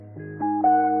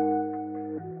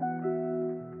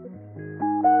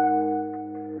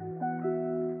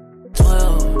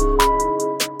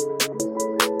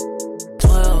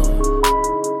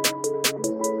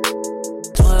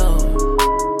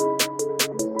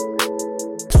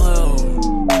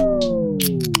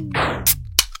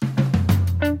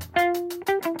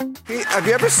have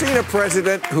you ever seen a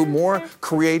president who more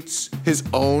creates his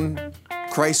own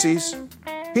crises?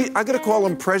 I'm going to call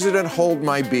him President Hold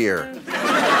My Beer.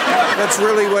 That's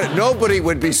really what... Nobody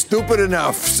would be stupid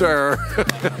enough, sir,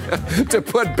 to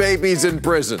put babies in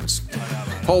prisons.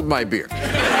 Hold my beer.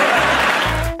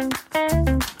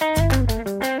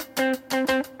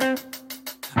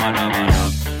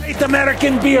 Great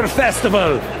American Beer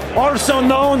Festival, also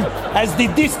known as the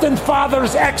Distant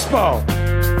Fathers Expo.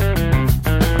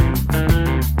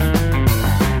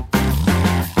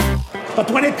 But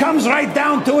when it comes right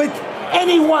down to it,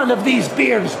 any one of these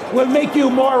beers will make you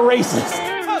more racist.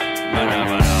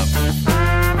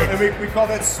 And we call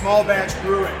that small batch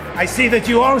brewing. I see that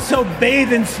you also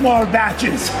bathe in small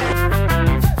batches.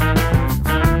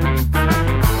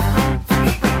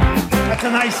 That's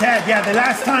a nice head. Yeah, the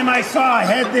last time I saw a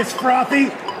head this frothy,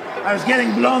 I was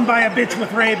getting blown by a bitch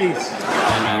with rabies.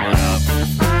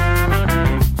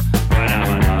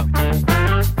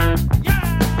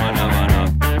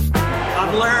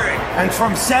 I'm Larry. And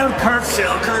from Selkirk.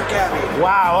 Selkirk Abbey.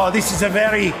 Wow, oh, this is a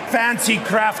very fancy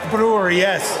craft brewery,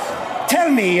 yes. Tell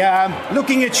me,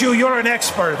 looking at you, you're an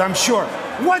expert, I'm sure.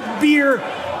 What beer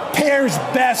pairs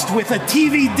best with a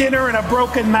TV dinner and a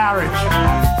broken marriage?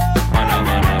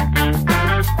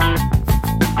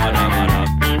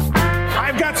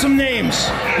 I've got some names.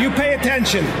 You pay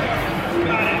attention.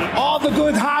 All the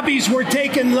good hobbies were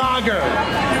taken lager.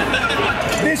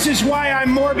 This is why I'm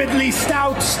morbidly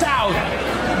stout.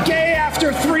 Gay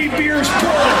after 3 beers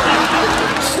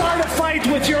poured. Start a fight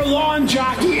with your lawn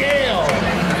jockey ale.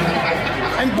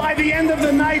 And by the end of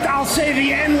the night, I'll say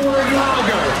the N-word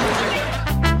lager.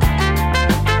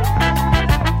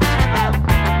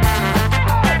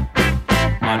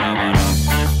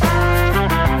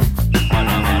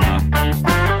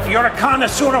 You're a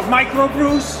connoisseur of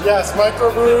microbrews? Yes,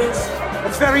 microbrews.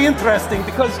 It's very interesting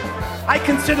because I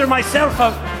consider myself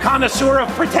a connoisseur of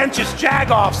pretentious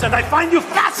jag-offs, and I find you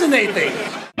fascinating.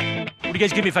 What do you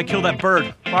guys give me if I kill that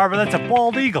bird? Barbara, that's a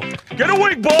bald eagle. Get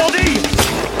away, Baldy!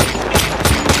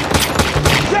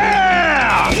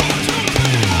 Yeah!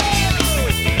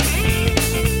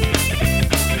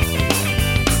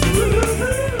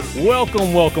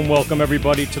 Welcome,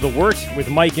 everybody, to The Wort with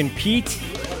Mike and Pete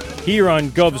here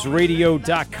on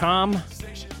govsradio.com.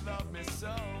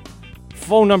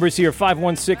 Phone numbers here,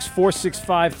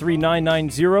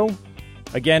 516-465-3990.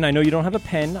 Again, I know you don't have a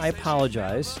pen. I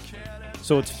apologize.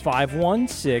 So it's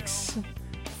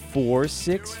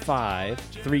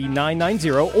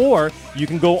 516-465-3990. Or you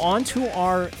can go onto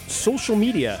our social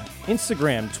media,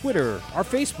 Instagram, Twitter, our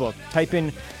Facebook. Type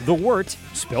in The Wort,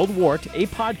 spelled Wort, a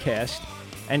podcast,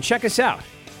 and check us out.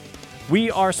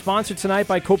 We are sponsored tonight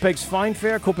by Copeg's Fine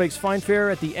Fare. Copeg's Fine Fare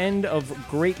at the end of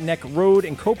Great Neck Road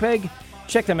in Copeg.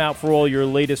 Check them out for all your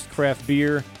latest craft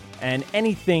beer and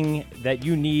anything that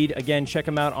you need. Again, check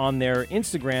them out on their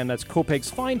Instagram. That's Copeg's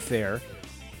Fine Fare.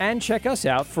 And check us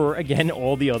out for, again,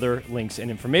 all the other links and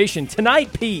information.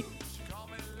 Tonight, Pete.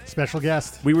 Special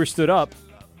guest. We were stood up,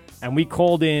 and we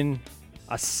called in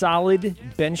a solid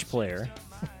bench player.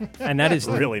 And that is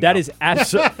really that is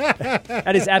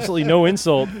absolutely no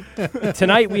insult.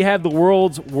 Tonight, we have the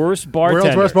world's worst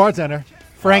bartender.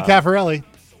 Frank Caffarelli.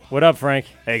 What up, Frank?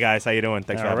 Hey, guys. How you doing?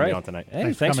 Thanks for having me on tonight.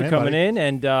 Hey, thanks for coming in.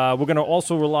 And we're going to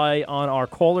also rely on our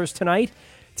callers tonight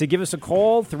to give us a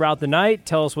call throughout the night.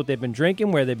 Tell us what they've been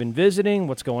drinking, where they've been visiting,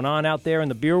 what's going on out there in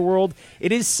the beer world.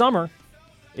 It is summer.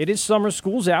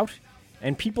 School's out,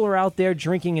 and people are out there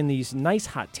drinking in these nice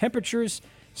hot temperatures,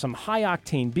 some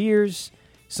high-octane beers,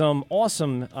 some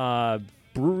awesome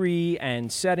brewery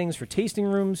and settings for tasting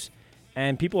rooms.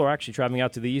 And people are actually traveling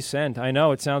out to the East End. I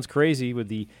know, it sounds crazy with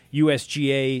the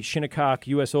USGA Shinnecock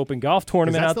U.S. Open golf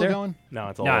tournament out there. Is that still going? No,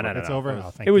 it's all over. It's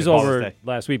over? It was over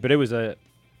last week, but it was a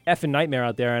effing nightmare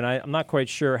out there, and I'm not quite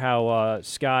sure how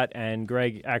Scott and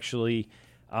Greg actually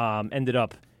ended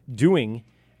up doing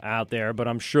out there, but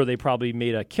I'm sure they probably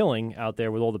made a killing out there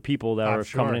with all the people that are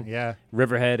coming in. Yeah.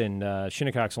 Riverhead and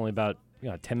Shinnecock's only about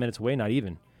 10 minutes away, not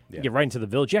even. You get right into the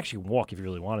village. You actually can walk if you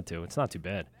really wanted to. It's not too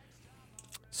bad.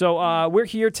 So we're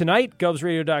here tonight,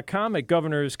 govsradio.com, at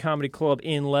Governor's Comedy Club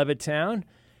in Levittown,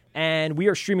 and we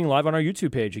are streaming live on our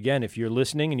YouTube page. Again, if you're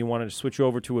listening and you wanted to switch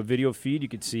over to a video feed, you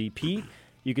could see Pete,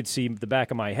 you could see the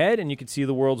back of my head, and you could see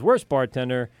the world's worst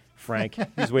bartender, Frank.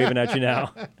 He's waving at you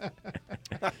now.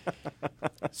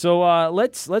 So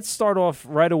let's start off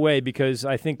right away because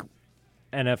I think,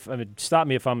 and stop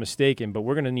me if I'm mistaken, but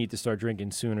we're going to need to start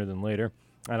drinking sooner than later.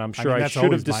 And I'm sure I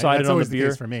should have decided on the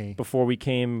beer for me before we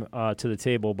came to the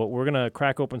table. But we're going to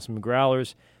crack open some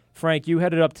growlers. Frank, you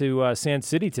headed up to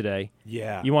SandCity today.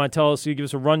 Yeah. You want to tell us? You give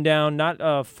us a rundown, not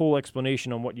a full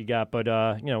explanation on what you got, but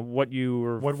what you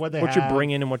were, what you're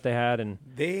bringing and what they had, and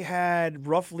They had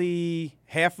roughly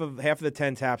half of the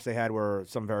 10 taps they had were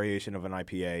some variation of an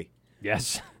IPA.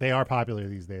 yes, They are popular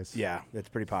these days. Yeah, it's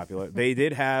pretty popular. They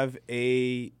did have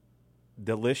a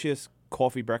delicious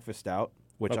coffee breakfast stout,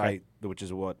 which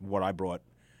is what I brought.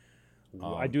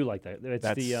 I do like that. It's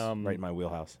That's the right in my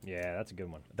wheelhouse. Yeah, that's a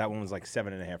good one. That one was like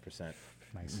 7.5%.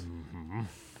 Nice.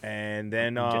 And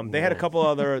then getting they had a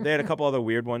warm. couple other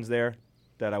weird ones there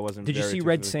that I wasn't. Did you very see too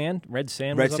Red familiar- Sand? Red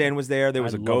Sand. Red was up Sand was there. There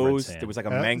was I a love Red goes. Sand. There was like a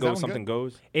Is that mango one something good?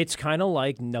 goes. It's kind of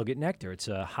like Nugget Nectar. It's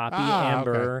a hoppy Ah,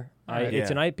 amber. okay.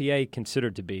 It's Yeah. an IPA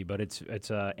considered to be, but it's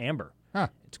amber. Huh.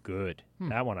 It's good.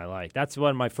 That one I like. That's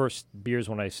one of my first beers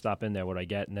when I stop in there. What I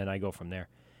get, and then I go from there.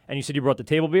 And you said you brought the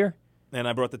table beer, And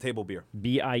I brought the table beer.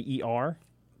 BIER,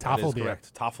 That is Toffel beer.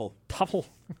 correct. Toffel.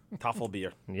 Toffel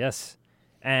beer. yes.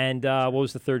 And what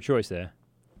was the third choice there?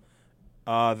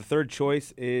 The third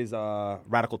choice is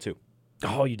Radical 2.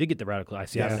 Oh, you did get the Radical. I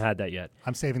see. I Yes. haven't had that yet.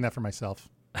 I'm saving that for myself.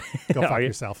 Go fuck you?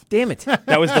 yourself. Damn it!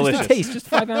 That was Just a delicious. taste, just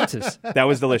 5 ounces. That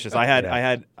was delicious. I had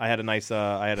Yeah. I had a nice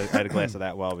I had a glass of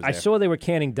that while I was I there. saw they were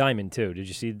canning Diamond too. Did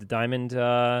you see the Diamond?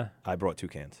 I brought 2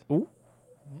 cans. Ooh,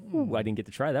 I didn't get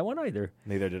to try that one either.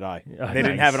 Neither did I. Oh, They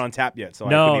didn't nice. have it on tap yet, so I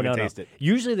No, couldn't even no, taste it.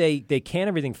 Usually they can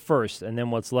everything first, and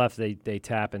then what's left they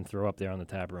tap and throw up there on the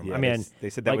tap room. Yeah, I mean, they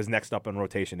said that like- was next up in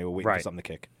rotation. They were waiting Right. for something to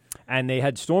kick. and they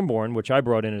had Stormborn, which I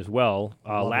brought in as well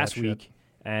Love last that shit. week,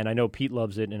 and I know Pete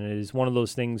loves it, and it is one of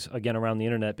those things again around the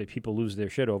internet that people lose their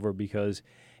shit over because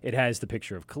it has the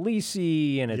picture of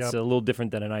Khaleesi, and it's Yep. a little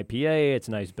different than an IPA. It's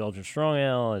a nice Belgian strong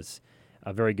ale. It's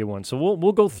a very good one. So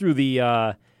we'll go through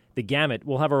the gamut.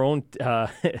 We'll have our own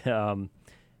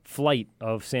flight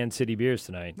of SandCity beers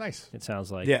tonight. Nice. It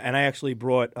sounds like. Yeah, and I actually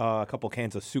brought a couple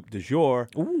cans of Soup du Jour.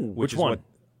 Ooh, which which is one?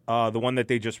 the one that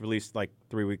they just released like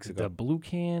 3 weeks ago. The blue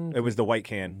can, It was the white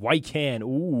can. white can.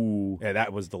 Ooh, Yeah,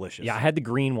 that was delicious. yeah. I had the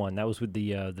green one. That was with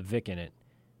the Vic in it.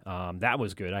 That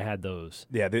was good. I had those.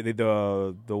 Yeah,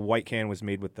 the white can was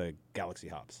made with the Galaxy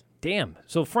hops. Damn.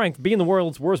 So Frank, being the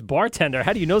world's worst bartender,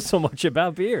 how do you know so much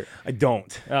about beer? I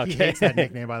don't. He Okay. hates that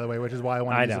nickname, by the way, which is why I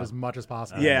want I to use know. it as much as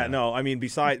possible. Yeah, no. I mean,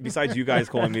 besides you guys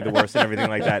calling me the worst and everything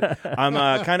like that, I'm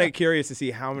kind of curious to see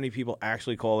how many people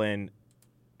actually call in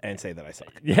and say that I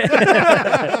suck.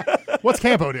 What's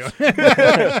Campo doing?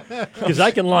 Because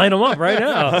I can line them up right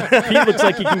now. Pete looks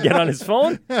like he can get on his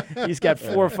phone. He's got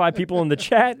 4 or 5 people in the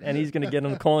chat, and he's going to get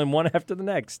them calling one after the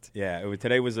next. Yeah,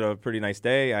 today was a pretty nice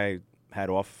day. I had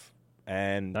off,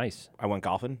 and Nice. I went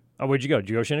golfing. Oh, where'd you go? Did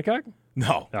you go Shinnecock?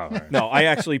 No, Oh, all right. no. I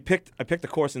actually picked a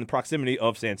course in the proximity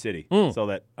of SandCity, so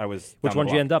that I was. Which down one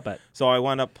the did you block. end up at? So I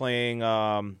wound up playing.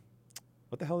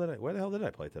 Where the hell did I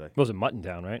play today? It wasn't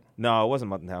Muttontown, right? No, it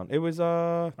wasn't Muttontown. It was.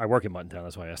 I work in Muttontown.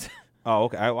 That's why I asked. Oh,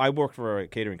 okay. I work for a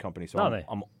catering company, so Oh,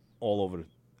 I'm all over.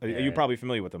 Yeah. You're probably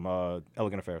familiar with them.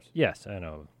 Elegant Affairs. Yes, I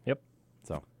know. Yep.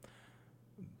 So.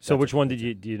 So which one do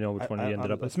you know which one you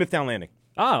ended up at? Smithtown Landing.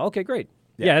 Ah, okay, great.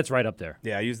 Yeah, it's right up there.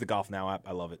 Yeah, I use the Golf Now app.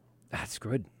 I love it. That's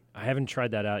good. I haven't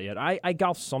tried that out yet. I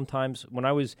golf sometimes. When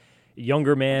I was a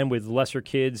younger man with lesser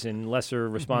kids and lesser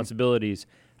responsibilities,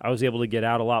 I was able to get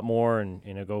out a lot more and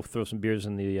go throw some beers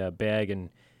in the bag and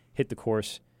hit the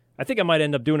course. I think I might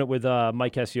end up doing it with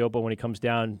Mike Casiopa when he comes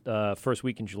down first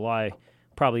week in July.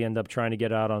 Probably end up trying to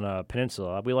get out on a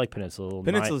Peninsula. We like Peninsula.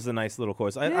 Peninsula's a nice little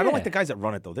course. I don't like the guys that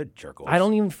run it, though. They're jerk-offs. I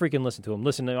don't even freaking listen to them.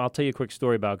 Listen, I'll tell you a quick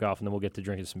story about golf, and then we'll get to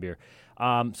drinking some beer.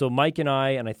 So Mike and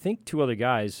I think 2 other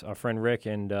guys, our friend Rick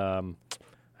and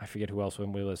I forget who else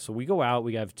went with us. So we go out.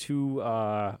 We have 2.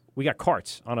 We got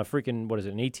carts on a freaking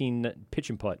an 18 pitch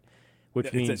and putt,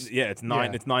 which means it's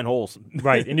 9. It's 9 holes.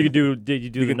 right. And you do the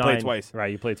can 9 play twice.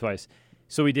 Right, you play twice.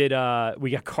 So we did.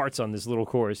 We got carts on this little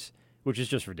course, which is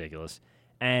just ridiculous.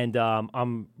 And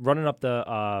I'm running up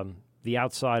the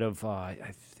outside of I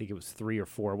think it was 3 or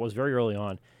 4. It was very early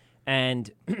on, and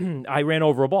I ran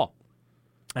over a ball,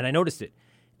 and I noticed it,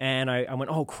 and I went,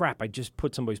 oh crap! I just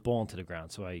put somebody's ball into the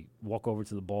ground. So I walk over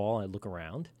to the ball, and I look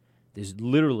around. There's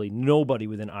literally nobody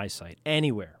within eyesight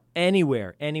anywhere, and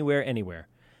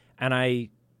I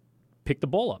picked the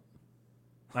ball up.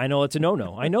 I know it's a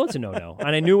no-no.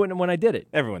 And I knew it when I did it.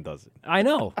 Everyone does it. I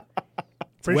know.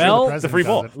 Pretty Well, sure it's the a free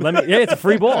president ball. does it. It's a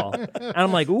free ball. And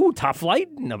I'm like, ooh, top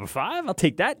flight, number 5, I'll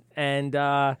take that. And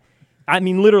I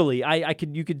mean, literally,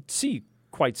 you could see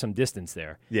quite some distance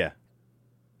there. Yeah.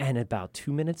 And about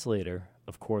 2 minutes later,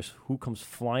 of course, who comes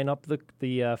flying up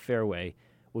the fairway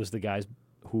was the guys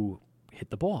who hit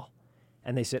the ball.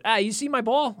 And they said, you see my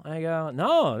ball? I go,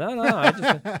 no.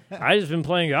 I just been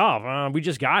playing golf. We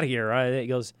just got here. He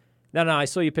goes, no, I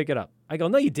saw you pick it up. I go,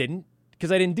 no, you didn't,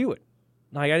 because I didn't do it.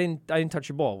 Like, I didn't touch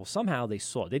your ball. Well, somehow they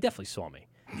definitely saw me,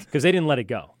 because they didn't let it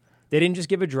go. They didn't just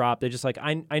give a drop. They're just like,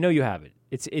 I know you have it.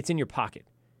 It's in your pocket.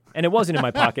 And it wasn't in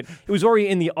my pocket. It was already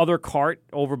in the other cart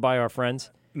over by our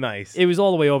friends. Nice. It was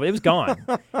all the way over. It was gone.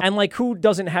 And, like, who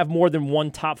doesn't have more than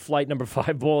one top flight number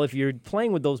 5 ball? If you're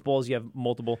playing with those balls, you have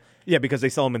multiple. Yeah, because they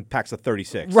sell them in packs of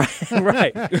 36.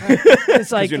 Right.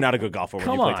 It's like, Because you're not a good golfer when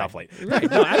you play top flight.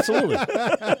 Right. No, absolutely.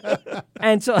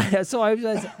 And so I was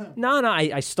like, no,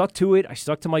 I stuck to it. I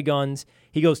stuck to my guns.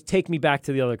 He goes, take me back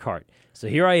to the other cart. So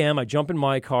here I am. I jump in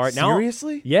my cart.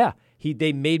 Seriously? Now, yeah.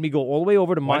 They made me go all the way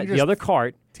over to the other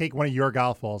cart. Take one of your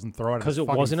golf balls and throw it because it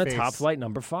wasn't a top flight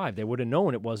number 5. They would have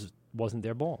known it wasn't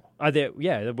their ball. They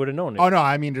would have known it. Oh no,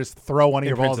 I mean just throw one of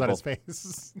your balls at his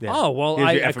face. Yeah. Oh well,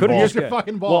 Here's I could have. Here's your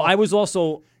fucking ball. Well, I was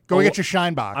also Go get your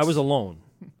shine box. I was alone.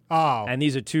 Oh, And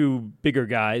these are 2 bigger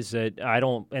guys that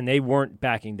and they weren't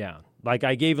backing down. Like,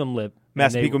 I gave them lip.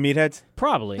 Massapequa meatheads?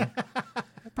 Probably.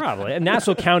 And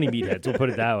Nassau County meatheads, we'll put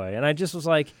it that way. And I just was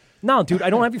like, no, dude, I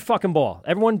don't have your fucking ball.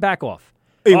 Everyone back off.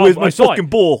 Hey, where's my I saw fucking it.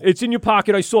 ball? It's in your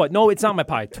pocket. I saw it. No, it's not my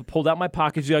pocket. Pulled out my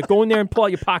pockets. You're like, go in there and pull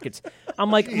out your pockets.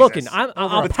 I'm like, looking,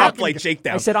 I'll the top flight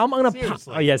shakedown. I said, I'm going to pop.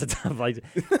 Oh, yeah, it's a top flight.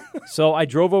 So I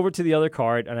drove over to the other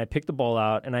cart, and I picked the ball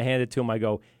out, and I handed it to him. I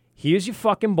go, here's your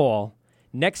fucking ball.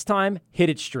 Next time, hit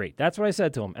it straight. That's what I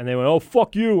said to him. And they went, oh,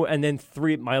 fuck you. And then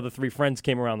my other 3 friends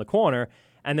came around the corner,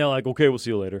 and they're like, okay, we'll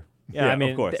see you later. Yeah, I mean,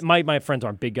 of course. My friends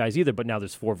aren't big guys either, but now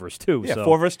there's 4 versus 2. Yeah, so.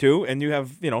 4 versus 2, and you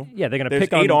have, Yeah, they're going to there's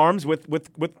pick on 8 arms with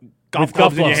golf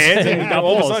clubs in your hands, and Golf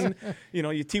all of a balls. sudden,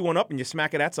 you tee one up and you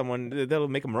smack it at someone, that'll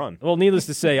make them run. Well, needless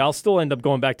to say, I'll still end up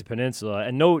going back to Peninsula,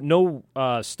 and no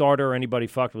starter or anybody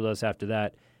fucked with us after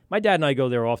that. My dad and I go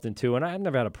there often, too, and I've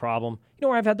never had a problem. You know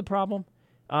where I've had the problem?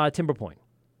 Timber Point.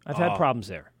 I've had problems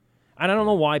there. And I don't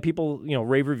know why people,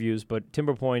 rave reviews, but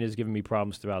Timber Point has given me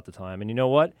problems throughout the time. And you know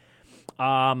what?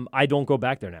 I don't go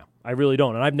back there now. I really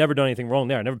don't. And I've never done anything wrong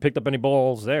there. I never picked up any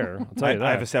balls there. I'll tell you that.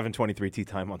 I have a 7:23 tee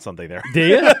time on Sunday there. Do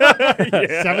you?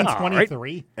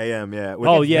 7:23 a.m., yeah.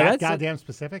 Oh, yeah. That That's goddamn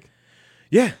specific.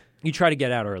 Yeah. You try to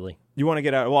get out early. You want to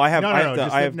get out? Well, I have.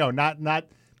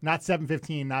 Not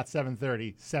 7:15, not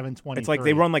 7:30, 7:23. It's like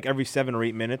they run like every 7 or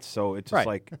 8 minutes, so it's just Right.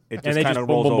 like it And just they kind just of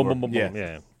boom, rolls boom, over. boom, boom, boom, Yeah. boom.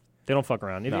 Yeah. They don't fuck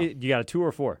around. No. You got a 2 or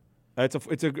a 4? It's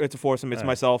a foursome. It's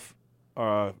myself,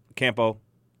 Campo,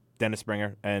 Dennis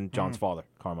Springer, and John's father,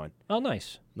 Carmine. Oh,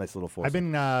 nice. Nice little foursome. I've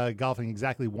been golfing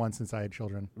exactly once since I had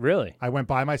children. Really? I went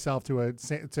by myself to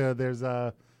there's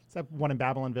a is that one in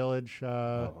Babylon Village.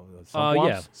 Yeah.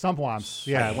 Sumpwamps.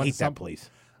 Yeah, I went hate to that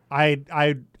place.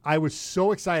 I was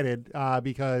so excited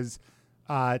because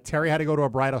Terry had to go to a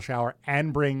bridal shower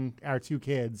and bring our 2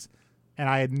 kids, and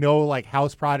I had no like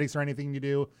house projects or anything to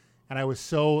do, and I was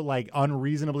so like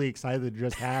unreasonably excited to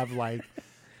just have like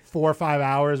 4 or 5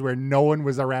 hours where no one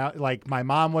was around. Like my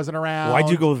mom wasn't around. Why'd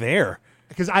you go there?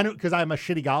 Because I'm a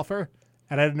shitty golfer,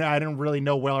 and I didn't really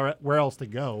know where else to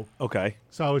go. Okay.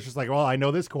 So I was just like, well, I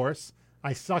know this course.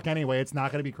 I suck anyway. It's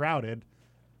not going to be crowded.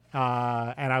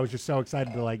 And I was just so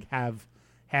excited to like have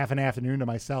half an afternoon to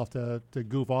myself to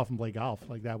goof off and play golf.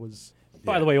 Like that was.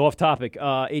 By the way, off topic,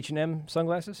 H&M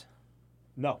sunglasses?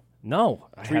 No. No,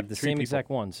 I have the Tree same People.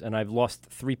 exact ones, and I've lost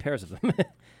 3 pairs of them.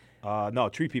 No,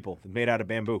 Tree People, made out of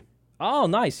bamboo. Oh,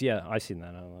 nice. Yeah, I seen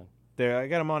that online. I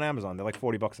got them on Amazon. They're like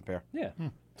 $40 a pair. Yeah.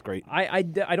 It's great. I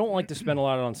don't like to spend a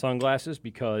lot on sunglasses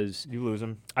because You lose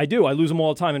them. I do. I lose them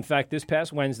all the time. In fact, this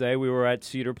past Wednesday, we were at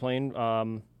Cedar playing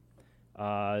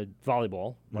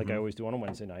volleyball, like I always do on a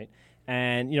Wednesday night.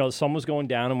 And, the sun was going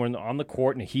down, and we're on the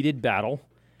court in a heated battle.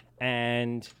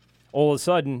 And all of a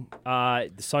sudden, the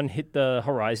sun hit the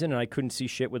horizon, and I couldn't see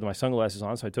shit with my sunglasses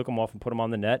on, so I took them off and put them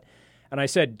on the net. And I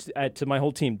said to my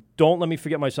whole team, don't let me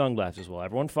forget my sunglasses. Well,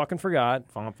 everyone fucking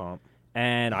forgot. Fomp.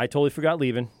 And I totally forgot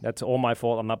leaving. That's all my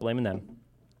fault. I'm not blaming them.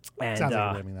 And, Sounds like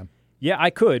you're blaming them. Yeah, I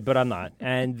could, but I'm not.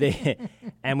 And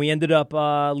we ended up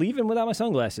leaving without my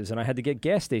sunglasses, and I had to get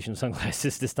gas station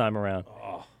sunglasses this time around.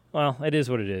 Oh. Well, it is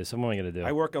what it is. What am I going to do?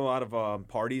 I work a lot of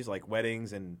parties, like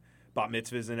weddings and bat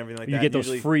mitzvahs and everything like that. You get those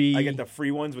Usually, free... I get the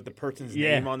free ones with the person's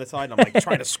Yeah. name on the side, and I'm like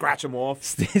trying to scratch them off.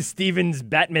 Steven's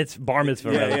bar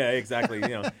mitzvah. Yeah, exactly.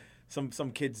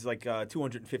 Some kid's like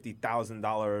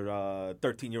 $250,000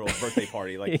 13-year-old birthday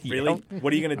party. Like, really?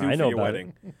 What are you going to do for your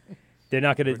wedding? They're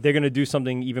not going to. They're going to do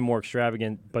something even more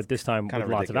extravagant, but this time with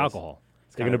lots of alcohol.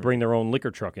 They're going to bring their own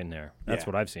liquor truck in there. That's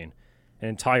what I've seen. An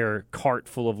entire cart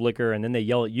full of liquor, and then they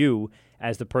yell at you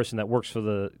as the person that works for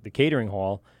the catering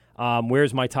hall.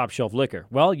 Where's my top shelf liquor?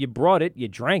 Well, you brought it, you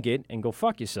drank it, and go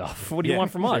fuck yourself. What do you want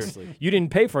from us? You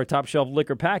didn't pay for a top shelf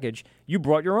liquor package. You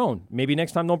brought your own. Maybe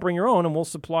next time don't bring your own, and we'll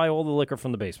supply all the liquor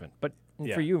from the basement. But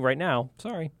for you right now,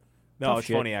 sorry. No, Tough it's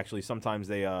shit. funny actually. Sometimes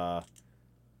they'll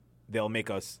make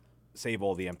us save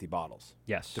all the empty bottles.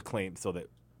 Yes. To claim so that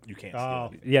you can't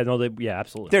steal it. Yeah, no,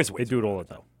 absolutely. There's they ways do it all around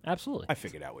the it, time. Absolutely. I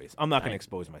figured out ways. I'm not going to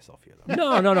expose myself here,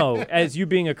 though. No. As you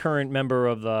being a current member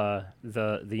of the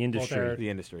industry, The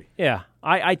industry. yeah,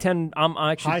 I'm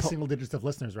actually High single digits of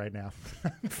listeners right now.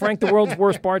 Frank, the world's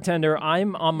worst bartender.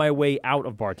 I'm on my way out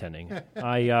of bartending.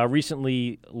 I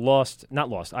recently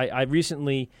I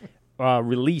recently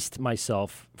released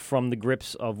myself from the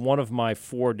grips of one of my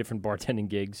 4 different bartending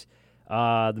gigs,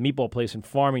 the meatball place in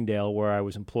Farmingdale, where I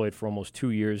was employed for almost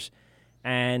 2 years.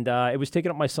 And it was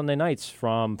taking up my Sunday nights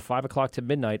from 5 o'clock to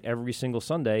midnight every single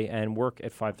Sunday and work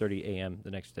at 5:30 a.m. the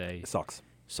next day. It sucks.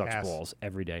 Sucks Yes. balls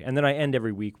every day. And then I end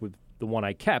every week with the one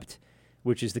I kept,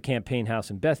 which is the Campaign House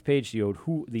in Bethpage, the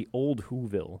old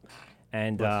Whoville.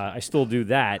 And I still do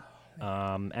that.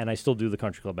 And I still do the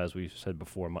country club, as we said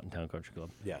before, Muttontown Country Club.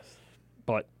 Yes.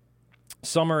 But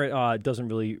summer doesn't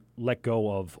really let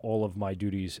go of all of my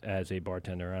duties as a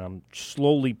bartender, and I'm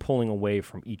slowly pulling away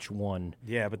from each one.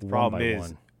 Yeah, but the one problem by is,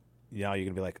 one. you're going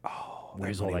to be like, oh,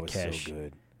 Where's that all money that was cash? so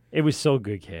good. It was so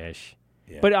good cash.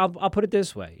 Yeah. But I'll put it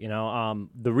this way,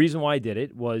 the reason why I did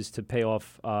it was to pay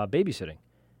off babysitting.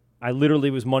 I literally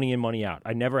was money in, money out.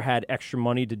 I never had extra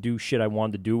money to do shit I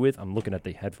wanted to do with. I'm looking at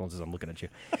the headphones as I'm looking at you.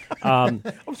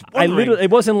 It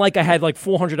wasn't like I had like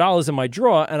 $400 in my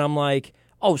drawer, and I'm like,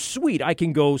 oh, sweet, I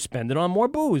can go spend it on more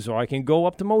booze, or I can go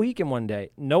up to Mohican one day.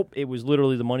 Nope, it was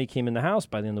literally the money came in the house.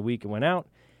 By the end of the week, it went out,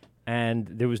 and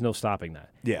there was no stopping that.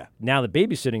 Yeah. Now the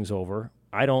babysitting's over.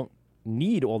 I don't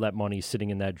need all that money sitting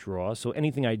in that drawer, so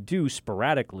anything I do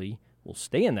sporadically will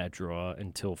stay in that drawer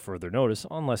until further notice,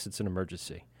 unless it's an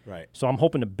emergency. Right. So I'm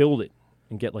hoping to build it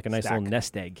and get like a nice Stack. little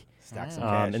nest egg Stack some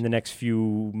cash. in the next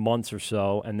few months or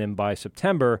so, and then by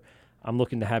September, I'm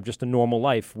looking to have just a normal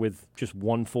life with just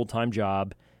one full-time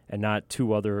job and not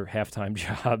 2 other half-time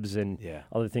jobs and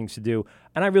other things to do.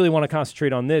 And I really want to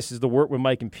concentrate on this, is the Wort with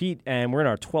Mike and Pete, and we're in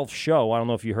our 12th show. I don't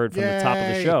know if you heard from the top of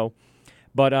the Yay. show,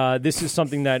 but this is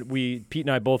something that Pete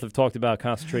and I both have talked about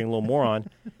concentrating a little more on.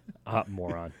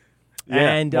 Moron.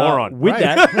 Yeah, And moron. with Right.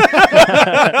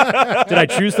 that, did I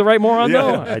choose the right moron,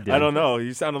 though? I did. I don't know.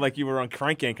 You sounded like you were on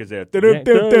crank anchors there. Yeah.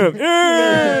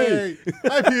 Yay!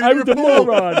 I'm the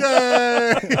moron.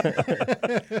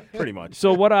 Pretty much.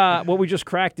 So what we just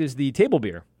cracked is the table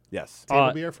beer. Yes.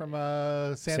 Table beer from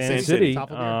SandCity. SandCity.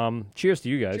 Top of beer. Cheers to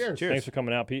you guys. Cheers. Thanks for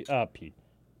coming out, Pete. Pete.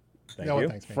 Thank No, you.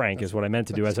 thanks, man. Frank is what I meant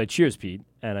to do as I cheers, Pete,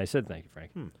 and I said thank you,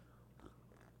 Frank.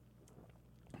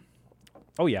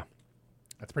 Oh yeah,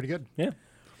 That's pretty good. yeah.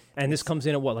 And this comes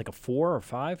in at what, like a 4 or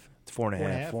 5? It's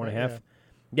 4.5. 4.5.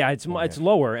 Yeah, it's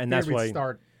lower, and that's Figured we'd why.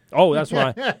 start. Oh, that's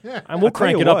why. And we'll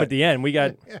crank you it up what. at the end. We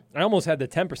got. I almost had the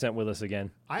 10% with us again.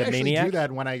 I the actually Maniac. do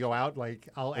that when I go out. Like,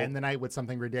 I'll end the night with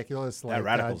something ridiculous, like That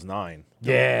Radical's 9.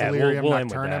 Yeah, Delirium we'll end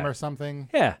with Nocturnum that. or something.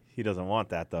 Yeah. He doesn't want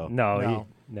that, though. No,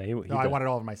 No. he No, I want it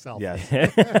all for myself. Yes. I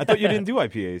thought you didn't do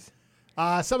IPAs.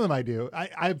 Some of them I do.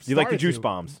 I've You like the started juice to.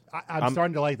 bombs. I'm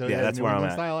starting to like the yeah, that's New where I'm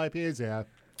England at. style IPAs. Yeah,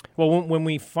 Well, when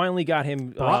we finally got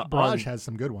him, Barrage has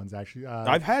some good ones actually.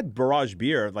 I've had Barrage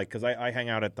beer, like, because I hang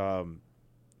out at the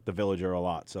Villager a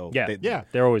lot. So yeah,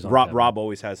 they're always on that. Rob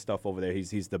always has stuff over there. He's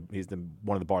the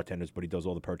one of the bartenders, but he does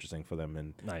all the purchasing for them,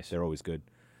 and Nice. they're always good.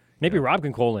 Maybe Rob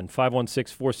can call in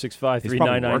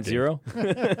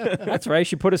 516-465-3990. That's right.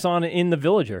 She put us on in the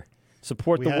Villager.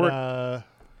 Support we the had, work.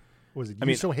 what was it? I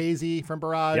mean- So Hazy from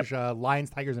Barrage. Lions,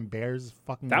 Tigers, and Bears.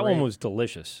 Fucking That great. one was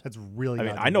delicious. That's really. I mean,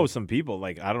 goddamn I know good. some people,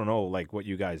 like, I don't know, like, what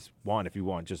you guys want, if you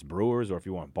want just brewers or if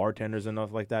you want bartenders and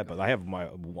stuff like that, but I have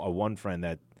one friend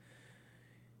that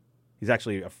he's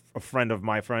actually a friend of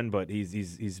my friend, but he's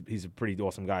a pretty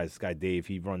awesome guy. This guy Dave,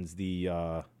 he runs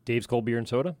the Dave's Cold Beer and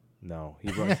Soda? no, he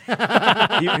runs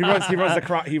he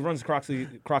runs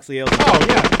Croxley Ale. Oh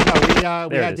yeah, no,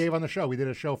 we There it had is. Dave on the show. We did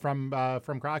a show from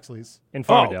Croxley's. In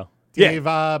Farmingdale. Yeah. Dave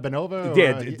Benova.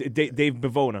 Yeah, Dave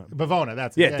Bavona. Bavona.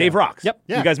 That's it. Yeah, Dave rocks. Yep.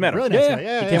 Yeah, You guys met him. Really nice Yeah, guy. Yeah,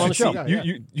 he yeah, came yeah. on the show. Yeah,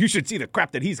 You should see the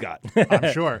crap that he's got.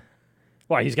 I'm sure.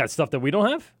 Why, he's got stuff that we don't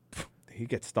have? He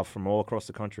gets stuff from all across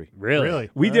the country. Really?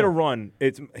 We did a run.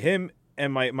 It's him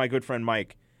and my good friend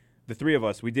Mike, the three of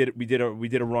us. We did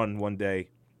a run one day.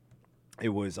 It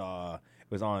was on,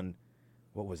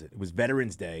 what was it? It was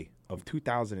Veterans Day of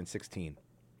 2016.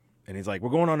 And he's like, "We're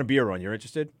going on a beer run. You're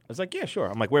interested?" I was like, "Yeah, sure."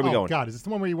 I'm like, "Where are we Oh going?" God, is this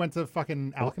the one where you went to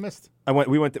fucking Alchemist?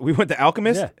 We went to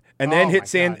Alchemist, Yeah. and then Oh, hit my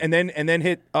Sand, God. and then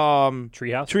hit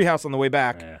Treehouse on the way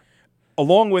back, Yeah.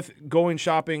 along with going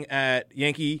shopping at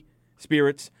Yankee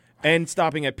Spirits and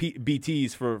stopping at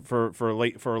BT's for a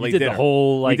late You did dinner. the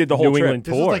whole, like, we did the whole New trip. England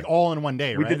This tour. is like all in one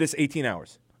day, We right? did this 18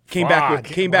 hours. Came back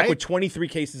right? with 23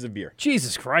 cases of beer.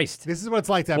 Jesus Christ. This is what it's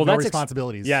like to have Well, no that's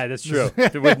responsibilities. Yeah, that's true.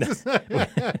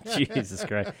 Jesus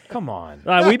Christ. Come on.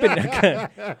 We've been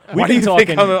Why do you think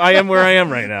I am where I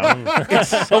am right now?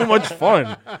 It's so much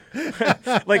fun.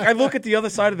 Like I look at the other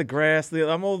side of the grass.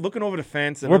 I'm all looking over the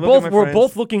fence. And we're I look at my we're friends.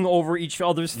 both looking over each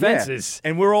other's Yeah. fences.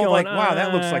 And we're all going, like, wow,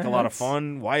 that looks like a lot of that's-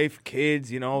 fun. Wife, kids,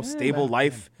 stable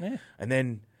life. Yeah. And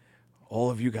then all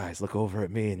of you guys look over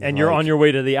at me, And you're on your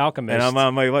way to the Alchemist. And I'm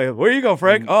on my way. Where you go,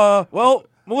 Frank? Well,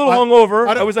 I'm a little hungover.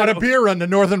 I was at on a beer run to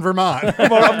northern Vermont. I'm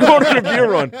going on a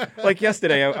beer run. Like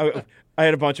yesterday, I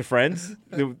had a bunch of friends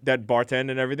that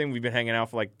bartend and everything. We've been hanging out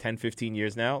for like 10, 15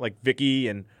 years now. Like Vicky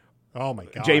and Oh my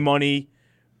god. Jay Money.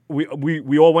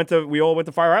 We all went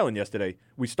to Fire Island yesterday.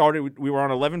 We were on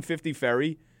 1150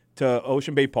 ferry to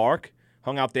Ocean Bay Park.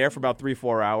 Hung out there for about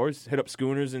 3-4 hours. Hit up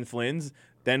Schooners and Flynn's.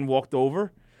 Then walked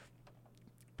over.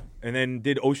 And then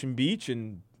did Ocean Beach,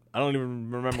 and I don't even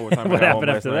remember what time we what got happened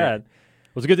home after last night. that? Well,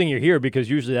 it's a good thing you're here because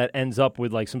usually that ends up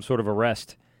with like some sort of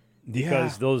arrest.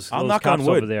 Because those I'll knock cops on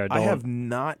wood. over there I don't. have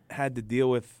not had to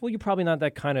deal with. Well, you're probably not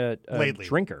that kind of Lately.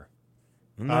 drinker.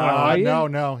 No,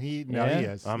 you? he Yeah?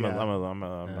 is.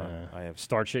 I have.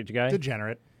 Start shit guy.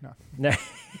 Degenerate. No. No.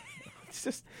 It's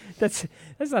just that's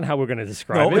not how we're going to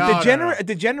describe No, it. No, a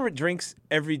degenerate drinks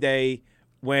every day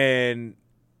when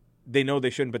they know they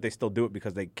shouldn't, but they still do it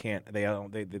because they can't. They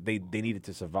need it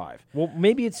to survive. Well,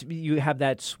 maybe it's you have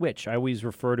that switch. I always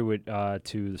refer to it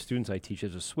to the students I teach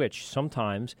as a switch.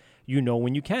 Sometimes you know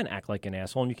when you can act like an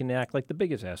asshole and you can act like the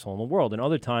biggest asshole in the world. And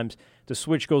other times the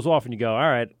switch goes off and you go, all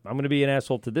right, I'm going to be an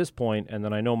asshole to this point, and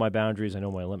then I know my boundaries, I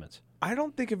know my limits. I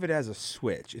don't think of it as a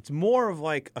switch. It's more of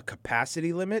like a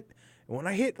capacity limit. When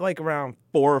I hit like around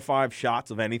 4 or 5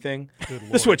 shots of anything,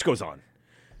 the switch goes on.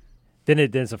 Then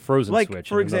it's a frozen Like, switch.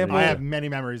 for in another example, I year. have many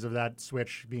memories of that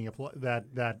switch being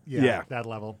that Yeah. that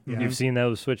level. Yeah. You've seen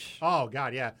those switch Oh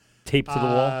god, yeah. taped to the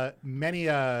wall? Many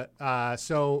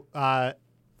so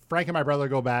Frank and my brother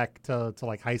go back to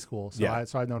like high school. So Yeah.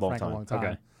 I've known Long Frank time. a long time.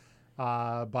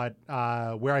 Okay.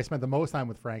 But where I spent the most time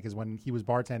with Frank is when he was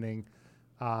bartending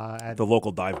at The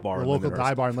local dive bar. the in local Lindenhurst,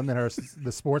 dive bar in Lindenhurst,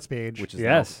 the sports page. which is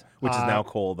Yes. now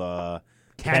called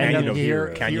Canyon of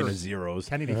Heroes. Canyon of Zeros.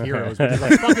 Canyon of Heroes, which is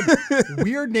like fucking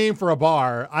weird name for a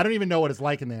bar. I don't even know what it's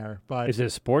like in there, but Is it a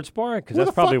sports bar? Because Who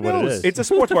that's the probably fuck what it knows? is. It's a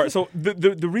sports bar. So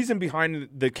the reason behind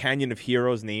the Canyon of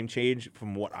Heroes name change,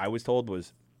 from what I was told,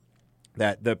 was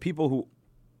that the people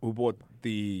who bought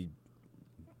the,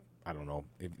 I don't know,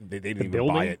 they didn't even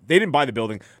building? buy it. They didn't buy the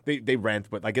building. They rent,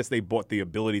 but I guess they bought the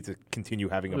ability to continue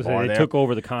having a Was it- bar they there. took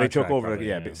over the They contract, took over, probably,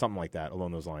 yeah, something like that,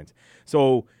 along those lines.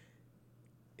 So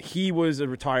he was a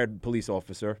retired police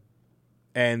officer,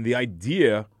 and the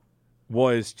idea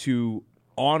was to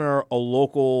honor a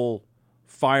local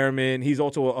fireman. He's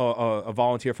also a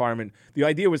volunteer fireman. The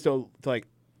idea was to like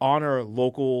honor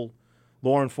local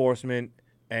law enforcement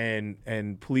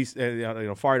and police,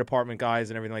 fire department guys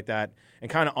and everything like that,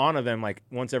 and kind of honor them like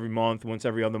once every month, once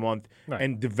every other month, Right.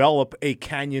 and develop a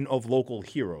canyon of local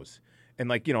heroes, and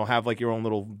like have like your own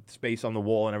little space on the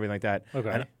wall and everything like that. Okay.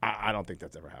 And I don't think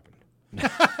that's ever happened.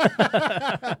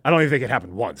 I don't even think it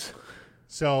happened once.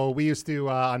 so we used to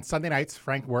on Sunday nights.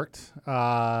 Frank worked,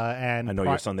 and I know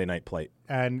your Sunday night plate.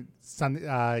 and Sunday,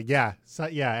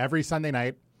 every Sunday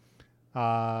night,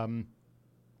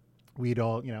 we'd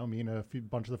all, me and a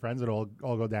bunch of the friends would all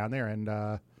go down there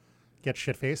and get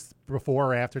shit faced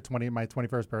before or after my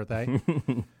 21st birthday.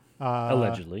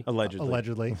 Allegedly.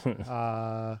 Allegedly.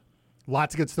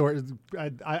 Lots of good stories.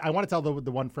 I want to tell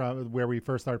the one from where we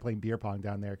first started playing beer pong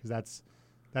down there because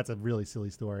that's a really silly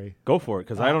story. Go for it,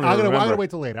 because I don't I'm remember. gonna wait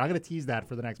till later. I'm gonna tease that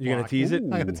for the next. You're gonna block. tease it? I'm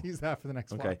gonna Ooh. tease that for the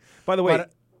next. Okay. block. By the way,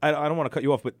 But, I don't want to cut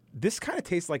you off, but this kind of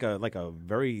tastes like a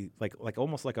very like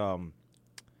almost like a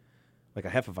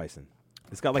Hefeweizen.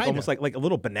 It's got like Kinda. almost like a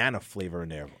little banana flavor in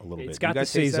there a little bit. It's You got the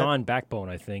guys taste that? saison backbone,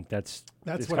 I think. That's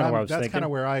That's kind of where I was That's thinking. kind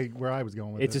of where I was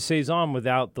going with It's a it. saison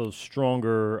without those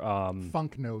stronger,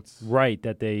 Funk notes. right,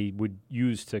 that they would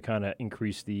use to kind of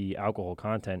increase the alcohol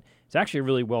content. It's actually a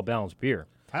really well balanced beer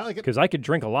I like it. because I could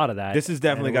drink a lot of that. This has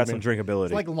definitely and it got some would've drinkability.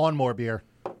 It's like lawnmower beer.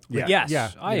 yeah. Yes,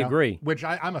 Yeah, I you know, agree. Which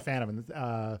I'm a fan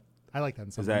of. I like that. In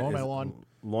Is something. that Mowing my is lawn.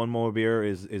 lawnmower beer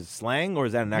is slang, or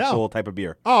is that an actual type of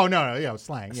beer? Oh no, yeah,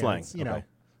 slang. Yeah, Slang, it's, you know, okay.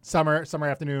 summer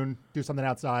afternoon, do something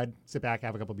outside, sit back,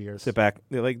 have a couple beers. Sit back.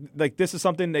 Like this is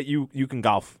something that you can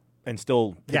golf and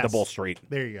still hit the Yes. ball straight.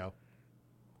 There you go.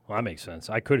 Well, that makes sense.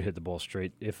 I could hit the ball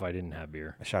straight if I didn't have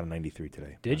beer. I shot a 93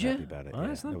 today. Did I'm you? happy about it. Oh, Yeah,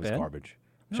 that's not it was bad. garbage.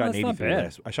 No, Shot an that's not 83 bad.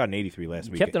 last. I shot an 83 last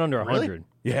week. Kept it under Really? 100.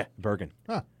 Yeah, Bergen.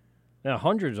 Now,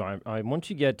 hundreds aren't. Once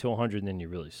you get to 100, then you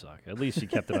really suck. At least you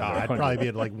kept it under I'd 100. probably be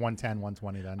at like 110,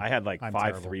 120 then. I had like I'm 5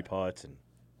 terrible. 3 putts and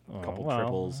a couple wow.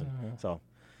 triples.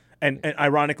 And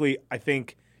ironically, I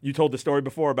think you told the story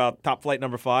before about Top Flight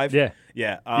number 5. Yeah.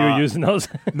 Yeah. You were using those?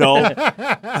 No,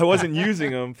 I wasn't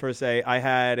using them per se.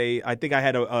 I think I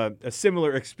had a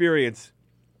similar experience.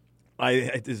 I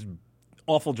had this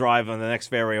awful drive on the next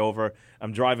fairway over.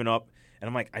 I'm driving up, and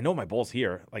I'm like, I know my ball's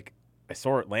here. Like, I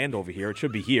saw it land over here. It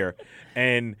should be here.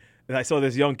 And I saw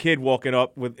this young kid walking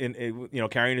up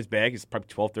carrying his bag. He's probably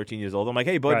 12, 13 years old. I'm like,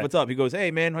 hey, bud, what's up? He goes,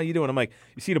 hey, man, how you doing? I'm like,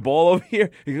 you see the ball over here?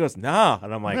 He goes, nah.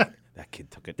 And I'm like, that kid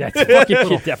took it. That fucking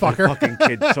kid, that fucking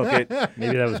kid took it.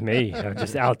 Maybe that was me. I was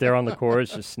just out there on the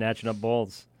course, just snatching up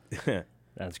balls.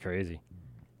 That's crazy.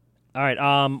 All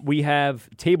right, we have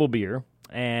table beer,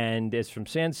 and it's from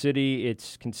SandCity.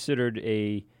 It's considered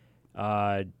a,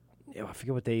 I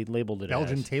forget what they labeled it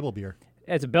Belgian as. table beer.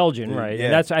 It's a Belgian, right?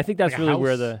 Yeah. And I think that's Like really house,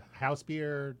 where the house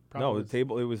beer. No, the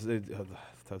table. It was. you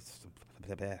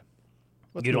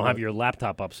don't have your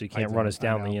laptop up, so you can't run us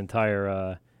down the entire.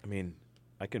 I mean,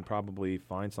 I can probably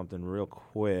find something real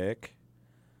quick.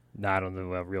 No, I don't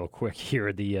know. Real quick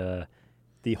here, the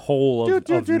whole of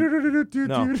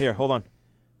No, here, hold on.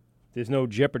 there's no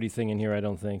Jeopardy thing in here. I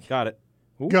don't think. Got it.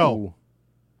 Ooh. Go.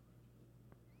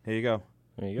 Here you go.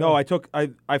 There you No, go.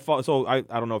 I follow. So I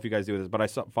don't know if you guys do this, but I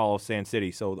follow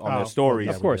SandCity. So on their stories,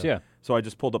 Of course, yeah. So I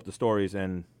just pulled up the stories,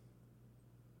 and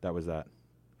that was that.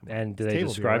 And do they table beer,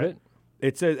 describe right?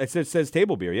 it? It says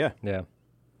table beer. Yeah. Yeah.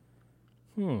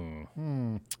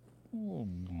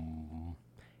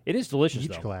 It is delicious,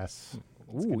 Each though. glass.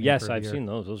 Ooh, yes, I've seen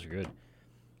those. Those are good.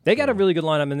 They got a really good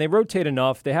lineup, and they rotate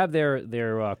enough. They have their They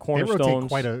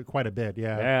cornerstones. rotate quite a bit.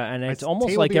 Yeah. Yeah, and it's It's- almost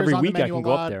table like beer's every on the week I menu can a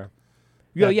go up lot. there.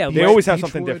 Yeah, yeah. They always have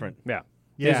Beechwood. something different. Yeah.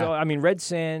 Yeah. There's, I mean, Red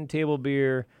Sand, table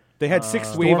beer. They had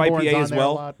 6 wave Stormborn's IPA on as there a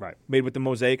well, lot. Right. made with the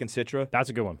mosaic and Citra. That's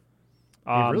a good one.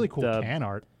 They have really cool the can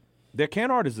art. Their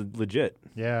can art is legit.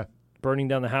 Yeah. Burning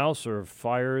down the house or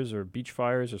fires or beach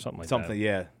fires or something like Something,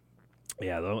 yeah. that.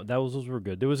 Yeah, those were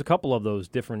good. There was a couple of those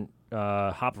different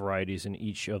hop varieties in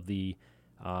each of the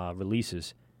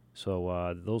releases.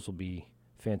 So those will be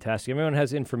fantastic. If anyone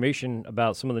has information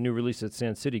about some of the new releases at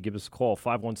SandCity, give us a call,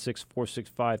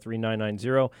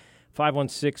 516-465-3990,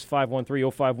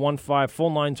 516-513-0515.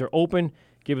 Phone lines are open.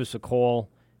 Give us a call.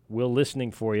 We're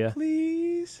listening for you.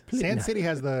 Please. SandCity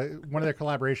has one of their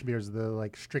collaboration beers, the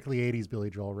strictly 80s Billy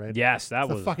Joel, right? Yes, that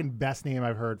It's was the fucking best name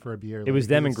I've heard for a beer. It was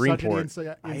them in it's such an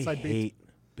Greenport. I inside hate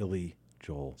Billy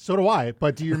Joel. So do I.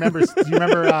 But do you remember? do you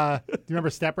remember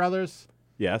Step Brothers?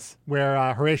 Yes.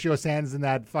 Where Horatio Sands in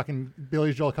that fucking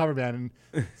Billy Joel cover band,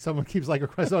 and someone keeps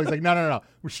requesting. He's like, no,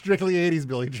 we're strictly '80s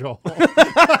Billy Joel. That's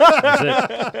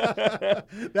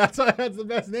it. That's the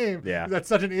best name. Yeah. That's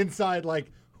such an inside.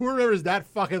 Who remembers that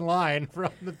fucking line from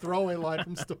the throwaway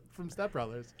line from Step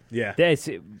Brothers? Yeah. That's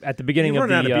at the beginning You're of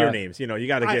running the out of beer names. You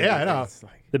got to get. Yeah, I know.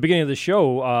 the beginning of the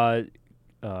show.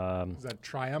 Is that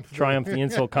Triumph? Triumph, the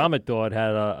Insult Comet Dog,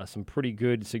 had some pretty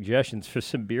good suggestions for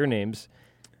some beer names.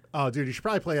 Oh, dude, you should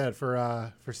probably play that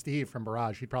for Steve from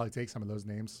Barrage. He'd probably take some of those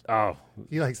names. Oh,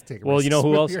 He likes to take. well, you know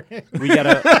who else? risks with We got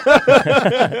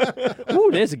a.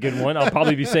 Ooh, there's a good one. I'll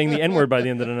probably be saying the N-word by the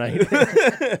end of the night.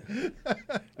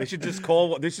 They should just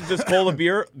call the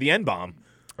beer the N-bomb.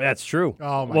 That's true.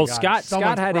 Oh my well, God.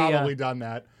 Scott had probably a. done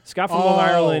that. Scott from Long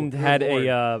Island good had Lord.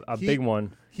 a big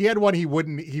one. He had one. He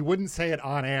wouldn't say it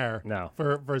on air. No.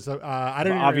 For some I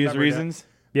don't For even obvious remember reasons.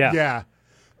 Yeah. Yeah.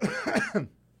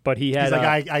 But he had. He's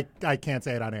like, I can't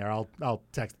say it on air. I'll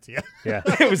text it to you. yeah.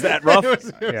 It was that rough.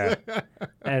 Yeah.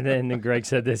 And then Greg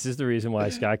said, "This is the reason why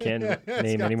Scott can't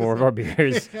name any more of our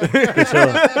beers.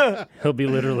 'Cause he'll be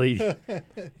literally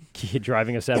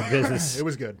driving us out of business." It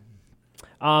was good.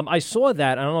 I saw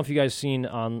that. I don't know if you guys seen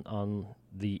on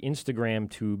the Instagram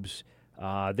tubes.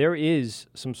 There is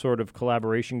some sort of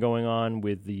collaboration going on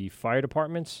with the fire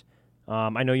departments.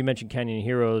 I know you mentioned Canyon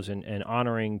Heroes and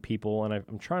honoring people, and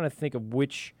I'm trying to think of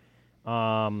which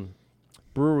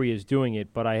brewery is doing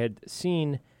it, but I had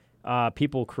seen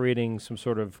people creating some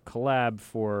sort of collab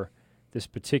for this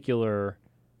particular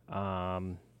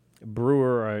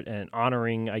brewer, and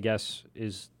honoring, I guess,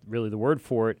 is really the word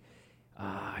for it.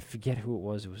 I forget who it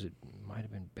was. It might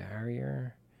have been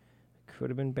Barrier. Could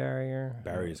have been Barrier.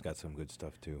 Barry's got some good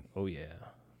stuff too. Oh, yeah.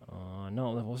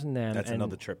 No, that wasn't them. That's And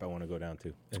another trip I want to go down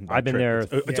to. And I've been there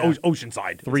It's Yeah.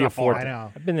 Oceanside. three or not four. far, I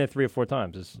know. I've been there 3 or 4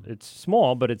 times. It's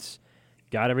small, but it's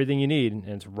got everything you need, and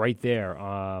it's right there.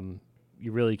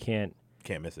 You really can't.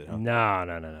 Can't miss it, huh?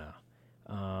 No.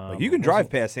 Like, you can drive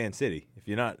past SandCity if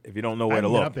you don't know where to haven't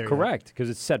been look. up there yet. Correct, because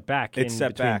it's set back. It's in set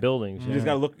between back. buildings. You just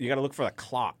gotta look. You gotta look for the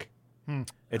clock.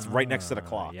 It's right next to the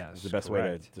clock. yes, is the best way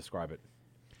correct. to describe it.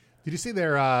 Did you see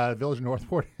their Village of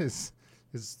Northport is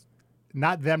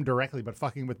not them directly, but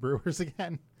fucking with brewers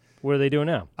again? What are they doing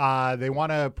now? They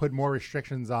want to put more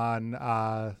restrictions on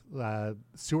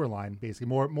sewer line, basically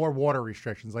more water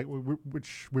restrictions, like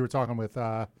which we were talking with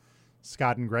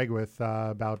Scott and Greg with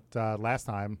about last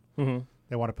time. Mm-hmm.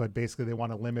 They want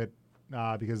to limit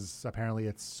because apparently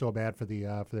it's so bad for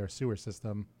their sewer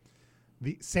system.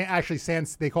 They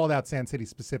called out SandCity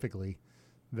specifically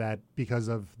that because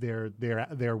of their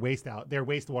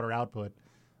wastewater output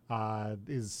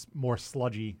is more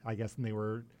sludgy, I guess, than they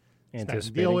were expecting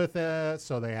to deal with it.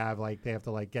 So they have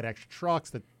to get extra trucks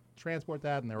to transport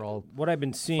that, and they're all what I've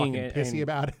been seeing pissy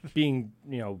about it. Being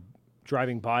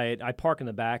driving by it, I park in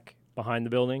the back behind the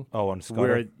building. Oh, on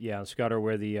Scudder? On Scudder,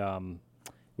 where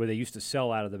they used to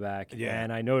sell out of the back. Yeah.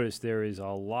 And I noticed there is a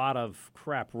lot of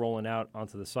crap rolling out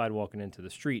onto the sidewalk and into the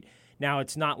street. Now,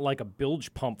 it's not like a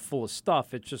bilge pump full of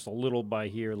stuff. It's just a little by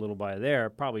here, a little by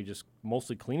there, probably just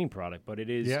mostly cleaning product. But it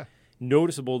is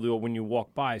noticeable when you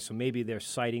walk by. So maybe they're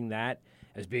citing that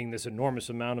as being this enormous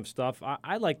amount of stuff.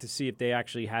 I'd like to see if they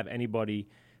actually have anybody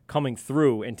coming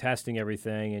through and testing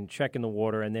everything and checking the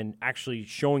water and then actually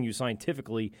showing you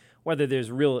scientifically whether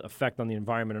there's real effect on the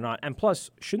environment or not. And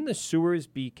plus, shouldn't the sewers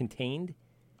be contained?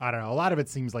 I don't know. A lot of it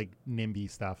seems like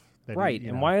NIMBY stuff. Right.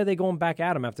 And why are they going back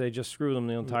at them after they just screwed them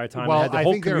the entire time? Well, and had the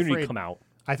whole community come out.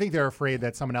 I think they're afraid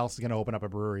that someone else is going to open up a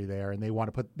brewery there, and they want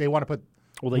to put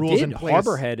well, they rules did. in place.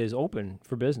 Harborhead is open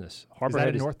for business.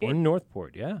 Harborhead is in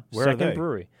Northport. Yeah. Where Second are they?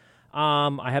 brewery.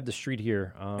 I have the street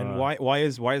here. And why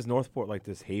is Northport like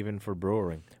this haven for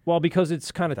brewing? Well, because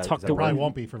it's kind of tucked away. Probably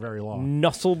won't be for very long.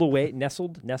 Nestled away.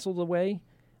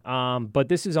 But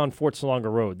this is on Fort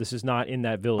Salonga Road. This is not in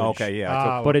that village. Okay,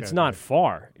 yeah. But it's not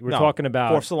far. We're talking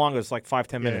about Fort Salonga is like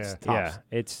 5-10 minutes tops.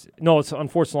 Yeah, it's on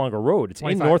Fort Salonga Road. It's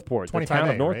in Northport, the town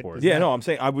of Northport. Right? Yeah, no, I'm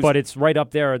saying but it's right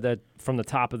up there from the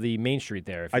top of the main street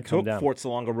there. If you I come took down. Fort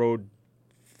Salonga Road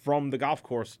from the golf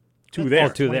course to there.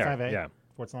 To there. 25A? Yeah.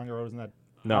 Fort Salonga Road isn't that?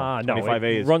 No,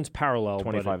 25A is runs parallel.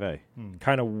 25A.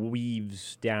 Kind of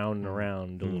weaves down and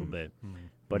around a little bit.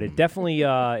 But it definitely,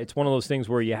 it's one of those things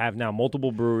where you have now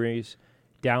multiple breweries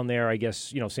down there. I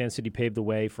guess, SandCity paved the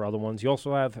way for other ones. You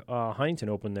also have Huntington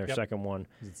open their second one.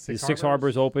 Six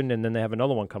Harbors opened, and then they have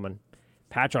another one coming.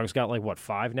 Patrick's got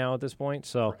 5 now at this point.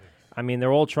 So, I mean,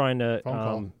 they're all trying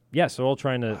to, yes, they're all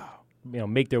trying to,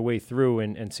 make their way through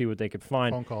and see what they could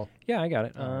find. Phone call. Yeah, I got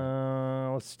it.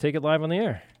 Let's take it live on the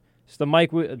air. It's the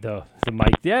mic with the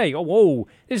mic. Yeah. Oh, whoa.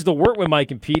 This is the Wort with Mike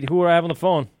and Pete. Who are I have on the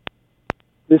phone?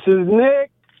 This is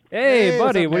Nick. Hey,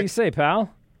 buddy. up, What do Nick? you say,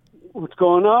 pal? What's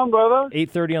going on, brother?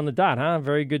 8:30 on the dot, huh?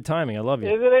 Very good timing. I love you.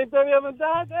 Is it 8:30 on the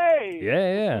dot? Hey.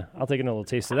 Yeah. I'll take another little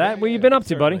taste of that. What you been up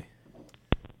to, buddy?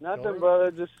 Nothing,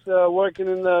 brother. Just working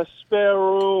in the spare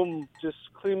room. Just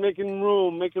making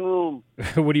room.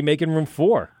 What are you making room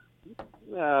for?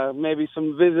 Maybe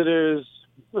some visitors,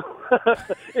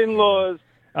 in-laws.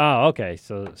 Oh, okay.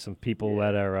 So some people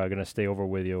that are going to stay over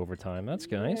with you over time. That's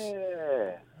nice.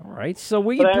 Yeah. All right. So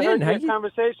where you But I been? heard your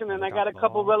conversation, and I got a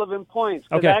couple relevant points.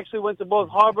 'Cause Okay. I actually went to both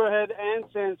Harborhead and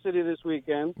SandCity this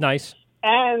weekend. Nice.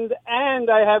 And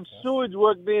I have sewage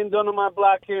work being done on my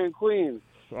block here in Queens.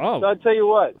 Oh. So I'll tell you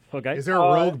what. Okay. Is there a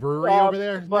rogue brewery over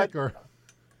there, Nick? Or?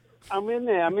 I'm in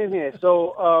here.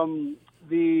 So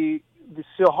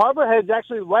so Harborhead's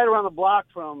actually right around the block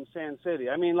from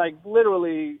SandCity. I mean,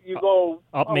 literally, you go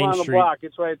up around Main the Street. block,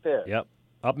 it's right there. Yep.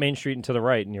 Up Main Street and to the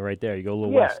right, and you're right there. You go a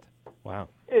little Yeah. west. Wow.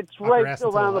 It's Upper right ass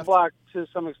and to the around the left? block to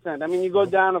some extent. I mean, you go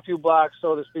down a few blocks,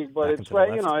 so to speak, but Back and it's to the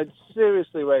right. left. It's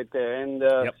seriously right there. And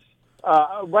Yep.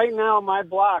 right now, my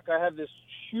block, I have this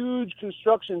huge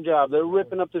construction job. They're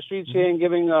ripping up the streets here and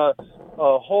giving a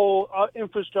whole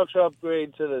infrastructure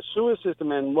upgrade to the sewer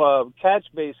system and catch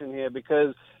basin here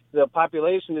because the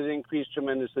population has increased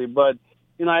tremendously. But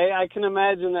I can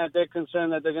imagine that they're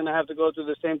concerned that they're going to have to go through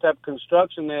the same type of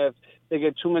construction there if they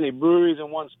get too many breweries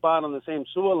in one spot on the same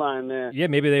sewer line there. Yeah,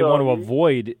 maybe they So want to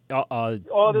avoid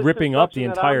all this ripping up the construction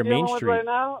that entire I'm dealing Main with Street. right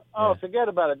now. Oh, Yeah. forget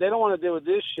about it. They don't want to deal with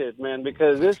this shit, man,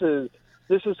 because this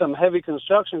is some heavy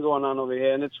construction going on over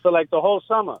here, and it's for the whole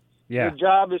summer. Yeah. The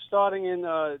job is starting in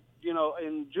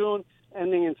in June,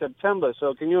 ending in September.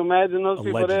 So can you imagine those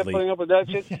people there Allegedly. putting up with that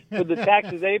shit with the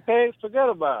taxes they pay? Forget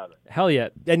about it. Hell yeah.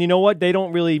 And you know what? They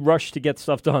don't really rush to get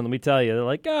stuff done. Let me tell you. They're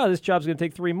like, this job's going to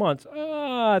take 3 months.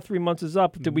 3 months is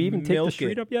up. Did we even take the Milk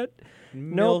street it. up yet?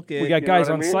 Milk No. it. We got You know guys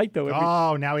what I on mean? site, though.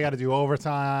 Oh, now we got to do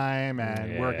overtime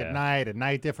and work Yeah. at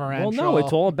night differential. Well, no,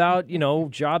 it's all about,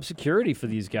 job security for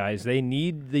these guys. They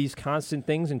need these constant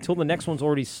things until the next one's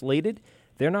already slated.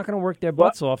 They're not going to work their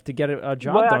butts off to get a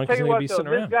job Well, done I'll because tell they're you going to what, be though,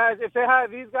 sitting around. if they hire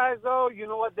these guys, though, you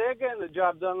know what? They're getting the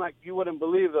job done like you wouldn't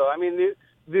believe, though. I mean,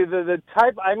 the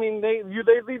type. I mean, they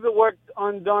leave the work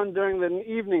undone during the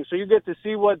evening, so you get to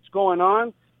see what's going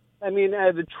on. I mean,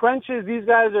 the trenches these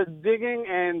guys are digging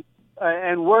and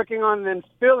working on and then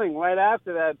filling right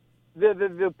after that.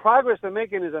 The progress they're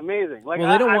making is amazing. Like,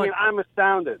 well, I mean, I'm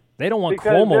astounded. They don't want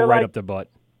Because Cuomo they're right like- up their butt.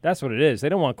 That's what it is. They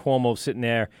don't want Cuomo sitting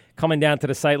there, coming down to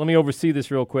the site. Let me oversee this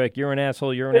real quick. You're an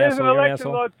asshole. You're an It is asshole. an You're an election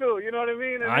asshole. law, too. You know what I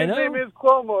mean? And I his know. name is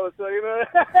Cuomo, so, you know.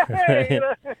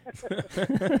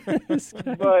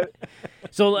 But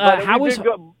So But how we was did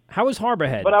go- how was Harbor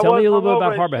Head? But I Tell was me a little bit hungover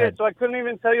about as Harbor shit, Head. so I couldn't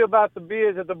even tell you about the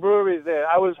beers at the breweries there.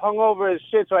 I was hungover as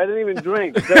shit, so I didn't even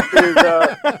drink.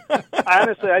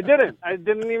 Honestly, I didn't. I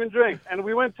didn't even drink. And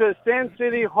we went to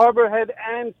SandCity, Harbor Head,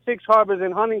 and Six Harbors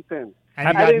in Huntington. And you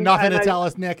I got didn't- nothing and to I- tell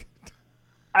us, Nick.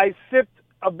 I sipped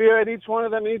a beer at each one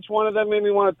of them. Each one of them made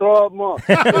me want to throw up more.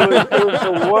 It was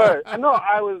the worst. No,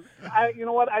 you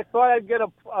know what? I thought I'd get a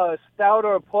stout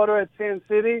or a porter at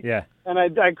SandCity. Yeah. And I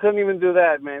couldn't even do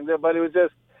that, man. But it was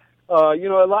just, you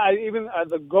know, a lot. Even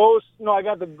the Ghost. No, I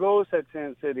got the Ghost at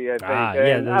SandCity, I think.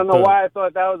 Yeah, And I don't know why I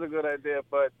thought that was a good idea,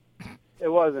 but it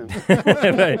wasn't.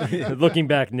 Looking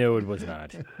back, no, it was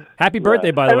not. Happy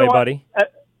birthday, by the way, Everyone- buddy.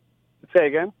 Say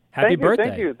again. Happy Thank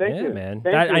birthday. You, thank yeah, you. man.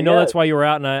 Thank you, I know yes. that's why you were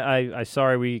out, and I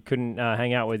sorry we couldn't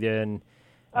hang out with you and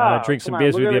drink some come on,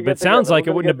 beers we're with you. gonna But it get sounds together. like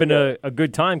We're it wouldn't have gonna been a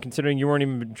good time considering you weren't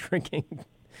even drinking.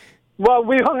 Well,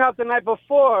 we hung out the night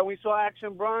before. We saw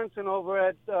Action Bronson over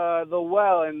at the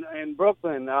Well in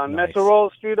Brooklyn on Nice.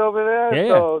 Messerole Street over there.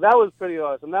 Yeah. So that was pretty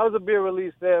awesome. That was a beer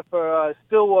release there for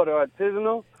Stillwater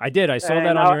Artisanal. I did. I saw And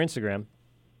that on your Instagram.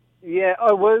 Yeah.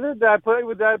 Oh, was it? Did I put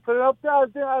it up there?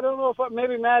 I don't know if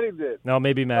maybe Maddie did. No,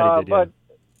 maybe Maddie did. Yeah.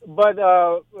 But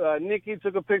Nikki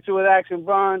took a picture with Action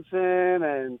Bronson,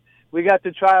 and we got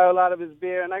to try a lot of his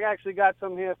beer. And I actually got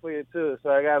some here for you too.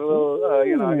 So I got a little,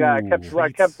 you know,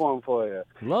 I kept one for you.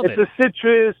 Love It's it. a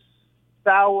citrus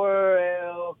sour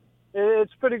ale.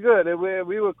 It's pretty good.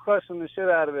 We were crushing the shit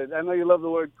out of it. I know you love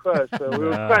the word crush, so we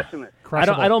were crushing it.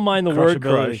 I don't mind the word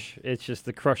Crushability. crush. It's just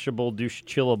the crushable, douche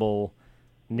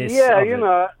chillable-ness Yeah, of you it.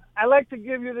 know, I like to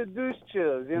give you the douche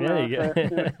chills. You know. Yeah,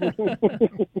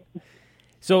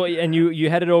 So, and you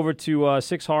headed over to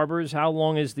Six Harbors. How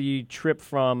long is the trip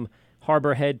from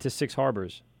Harbor Head to Six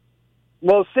Harbors?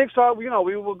 Well, Six Harbors, you know,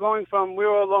 we were along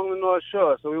the North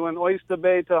Shore, so we went Oyster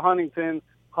Bay to Huntington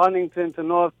to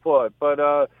Northport. But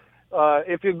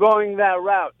if you're going that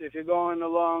route, if you're going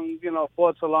along, you know,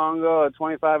 Fort Salonga or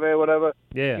 25A, whatever,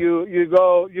 Yeah. if you're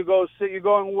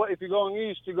going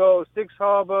east, you go Six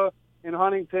Harbor in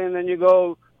Huntington, then you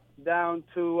go down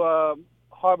to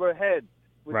Harbor Head,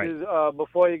 which Right. is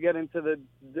before you get into the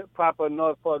proper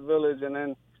Northport Village, and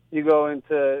then you go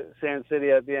into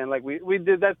SandCity at the end. Like we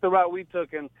did, that's the route we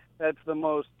took, and that's the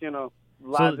most, you know, So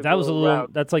logical that was a little.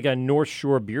 route. That's like a North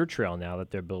Shore beer trail now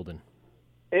that they're building.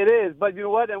 It is, but you know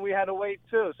what? And we had to wait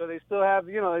too. So they still have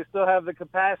the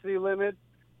capacity limit.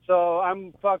 So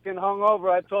I'm fucking hungover.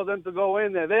 I told them to go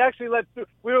in there. They actually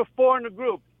we were 4 in the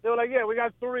group. They were like, "Yeah, we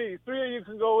got 3. 3 of you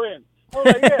can go in." I was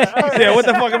like, "Yeah, all right." Yeah, what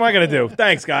the fuck am I gonna do?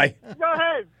 Thanks, guy. Go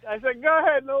ahead. I said, "Go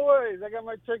ahead, no worries." I got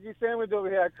my turkey sandwich over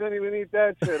here. I couldn't even eat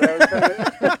that shit. I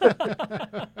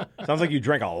was Sounds like you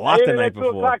drank a I lot ate the it night at 2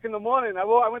 before. o'clock in the morning. I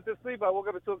went to sleep. I woke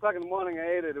up at 2 o'clock in the morning. I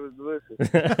ate it. It was delicious.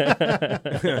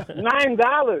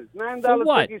 $9. $9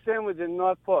 what? turkey sandwich in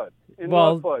Northport. Well,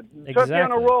 Northport. Turkey on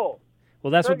exactly. a roll.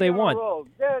 Well, that's what Turkey they on a want. roll.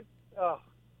 That, oh.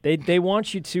 They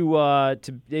want you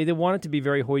they want it to be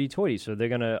very hoity-toity, so they're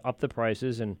going to up the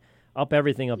prices and up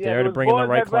everything up Yeah, there it to was bring in the Boar's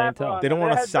right Head Wrap clientele. on. They don't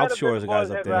want They us had South better Shores than guys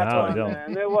Boar's up Head there. Wrap No, on, they don't.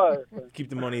 man. There was. Keep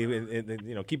the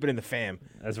money, keep it in the fam.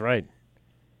 That's right.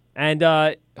 And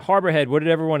Harbor Head, what did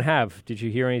everyone have? Did you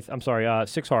hear anything? I'm sorry,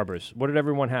 Six Harbors. What did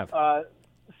everyone have?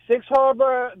 Six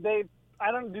Harbor,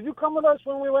 did you come with us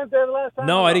when we went there the last time?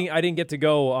 No, or I didn't get to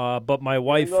go. But my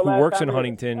wife, go who last works in time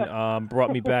Huntington,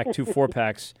 brought me back 2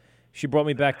 4-packs. She brought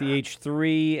me back the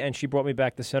H3, and she brought me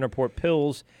back the Centerport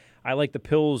Pils. I like the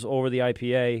Pils over the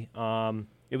IPA.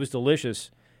 It was delicious.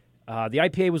 The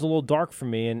IPA was a little dark for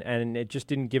me, and it just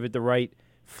didn't give it the right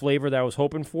flavor that I was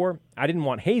hoping for. I didn't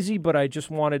want hazy, but I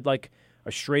just wanted like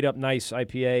a straight-up nice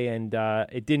IPA, and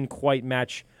it didn't quite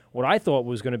match what I thought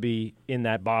was going to be in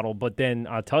that bottle. But then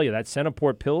I'll tell you, that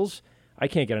Centerport Pils, I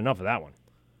can't get enough of that one.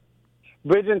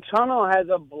 Bridge and Tunnel has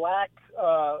a black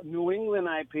New England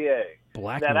IPA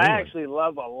Black that New I England. actually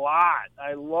love a lot.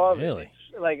 I love Really?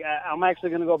 it. Like I'm actually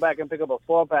going to go back and pick up a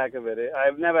 4-pack of it.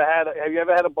 I've never had. Have you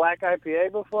ever had a black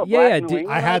IPA before? Yeah, Black New dude,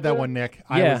 England I had that IPA? one, Nick.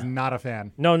 Yeah. I was not a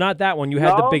fan. No, not that one. You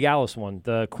had the No? Big Alice one,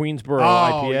 the Queensboro Oh,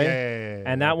 IPA. yeah.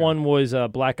 And that Okay. one was a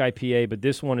black IPA, but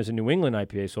this one is a New England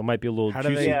IPA, so it might be a little How do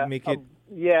juicy. they Yeah. make it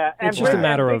Yeah, and It's just a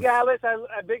matter Big of- Alice.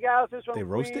 Big Alice is from They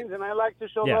roast Queens, it? and I like to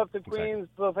show Yeah, love to Queens,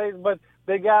 but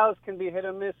Big Alice can be hit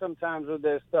or miss sometimes with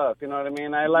their stuff. You know what I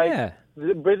mean? I like Yeah.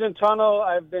 Bridge and Tunnel.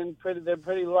 They're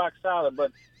pretty rock solid,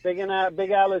 but Big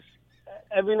Alice,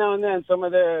 every now and then, some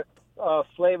of their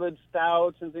flavored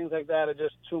stouts and things like that are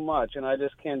just too much, and I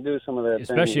just can't do some of that.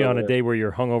 Especially on a day where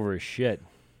you're hungover as shit.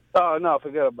 Oh no,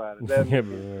 forget about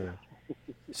it.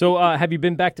 So, have you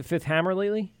been back to Fifth Hammer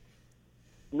lately?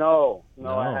 No,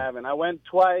 I haven't. I went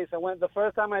twice. I went the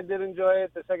first time I did enjoy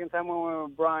it. The second time I went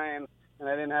with Brian, and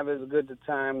I didn't have as good a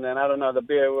time. Then I don't know. The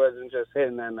beer wasn't just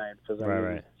hitting that night for some reason.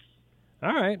 Right.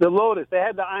 All right. The Lotus. They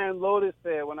had the Iron Lotus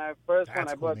there when I first That's went.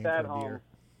 I a cool brought name that for a home. beer.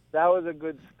 That was a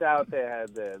good stout they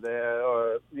had there.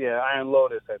 Iron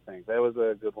Lotus, I think. That was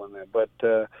a good one there. But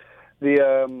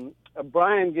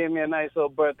Brian gave me a nice little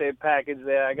birthday package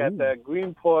there. I got the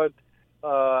Greenport,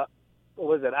 what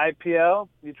was it, IPL?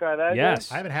 You try that? Yes.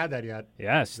 I haven't had that yet.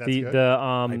 Yes. That's good.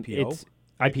 IPO? It's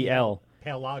IPL.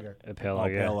 Pale lager. A pale Oh,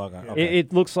 lager. pale lager. Okay.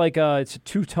 It looks like it's a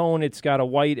two-tone. It's got a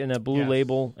white and a blue Yes.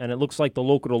 label, and it looks like the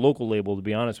local label, to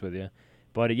be honest with you.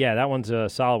 But, yeah, that one's a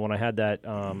solid one. I had that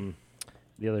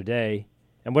the other day.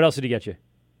 And what else did he get you?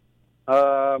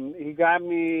 He got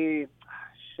me,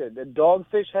 the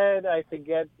Dogfish Head, I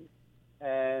forget,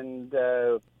 and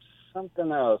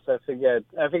something else, I forget.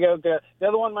 What the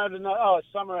other one might have been.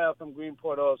 Summer Ale from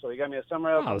Greenport also. He got me a Summer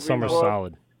Ale from Oh, the summer's Greenport.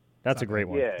 solid. That's a great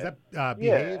one. Yeah. Is that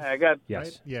Behave? Yeah, I got. Yes.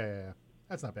 Right? Yeah.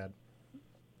 That's not bad.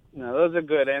 No, those are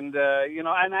good, and and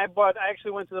I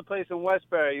actually went to the place in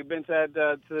Westbury. You've been to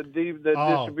that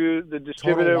the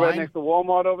distributor right Wine? next to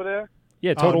Walmart over there.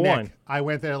 Yeah, Total Nick, Wine. I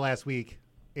went there last week.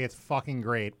 It's fucking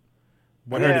great.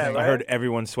 I heard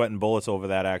everyone sweating bullets over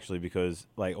that actually because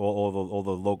like all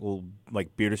the local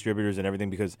like beer distributors and everything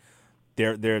because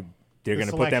they're going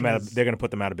to put them out of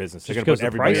business. They're going to put the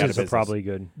everybody out of prices are business. probably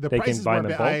good. The They can prices buy were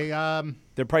them in bulk.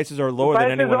 Their prices are lower than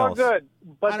Prices anyone are else. good,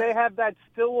 but they have that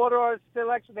Stillwater art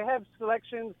selection. They have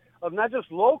selections of not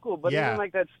just local, but even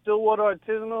like that Stillwater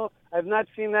artisanal. I've not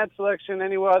seen that selection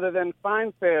anywhere other than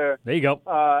Fine Fare. There you go.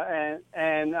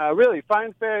 And really,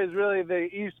 Fine Fare is really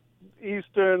the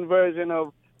eastern version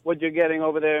of what you're getting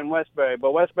over there in Westbury.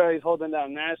 But Westbury's holding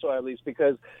down Nassau at least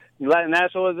because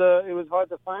Nassau it was hard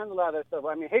to find a lot of that stuff.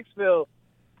 I mean, Hicksville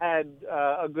had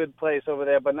a good place over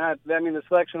there, but not. I mean, the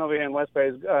selection over here in Westbury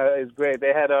is great.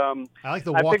 They had. I like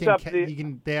the I walk-in. picked up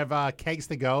They have kegs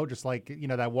to go, just like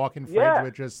that walk-in fridge Yeah.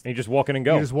 with just. And you just walk in and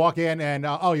go. You just walk in and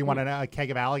you want a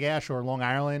keg of Allagash or Long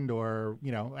Island or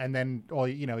and then all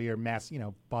your mass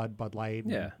Bud Light.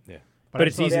 Yeah. Yeah. But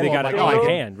it's easy. They got it like, in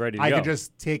hand, ready to I go. could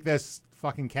just take this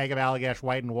fucking keg of Allagash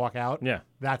White and walk out. Yeah.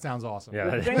 That sounds awesome.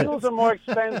 Yeah. The singles are more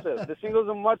expensive. The singles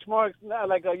are much more,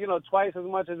 twice as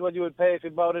much as what you would pay if you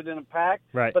bought it in a pack.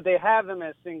 Right. But they have them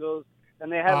as singles, and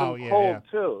they have them cold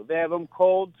too. They have them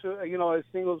cold too. As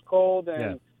singles cold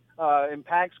and in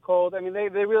packs cold. I mean, they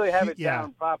really have it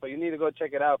down proper. You need to go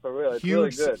check it out for real. It's really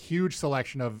good. Huge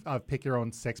selection of pick your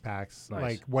own six packs.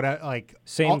 Nice.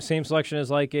 Same same selection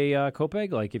as like a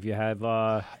Copeg. Like if you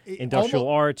have industrial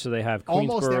arts, so they have Queensboro.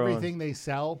 Almost everything they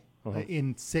sell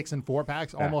in 6 and 4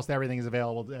 packs. Almost everything is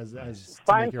available as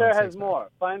Fine Fare has more.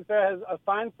 Fine Fare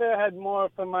had more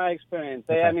from my experience.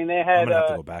 They had. I'm gonna have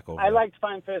to go back over I there. liked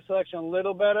Fine Fare selection a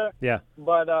little better. Yeah.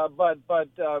 But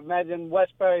imagine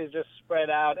Westbury is just spread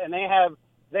out, and they have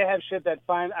shit that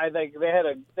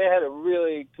they had a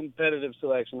really competitive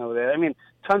selection over there. I mean,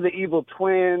 tons of Evil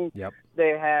Twin. Yep.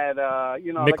 They had like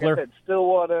Mickler. I said,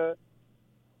 Stillwater.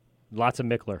 Lots of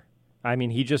Mickler. I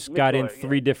mean, he just got in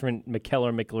 3 different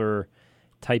Mickler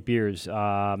type beers.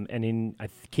 And in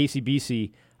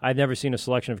KCBC, I've never seen a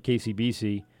selection of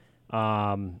KCBC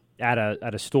at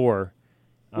a store.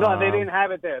 No, they didn't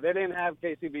have it there. They didn't have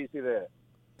KCBC there.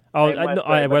 Oh, In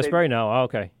at Westbury? No. Oh,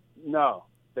 okay. No,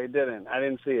 they didn't. I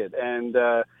didn't see it. And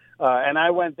I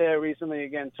went there recently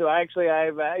again too. I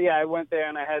went there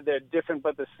and I had their different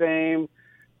but the same.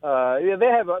 They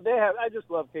have. I just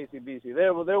love KCBC.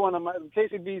 They're one of my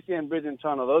KCBC and Bridge and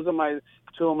Tunnel. Those are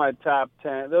two of my top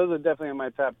 10. Those are definitely in my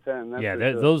top 10.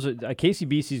 That's those are,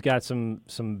 KCBC's got some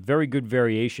very good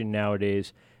variation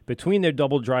nowadays between their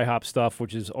double dry hop stuff,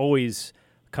 which is always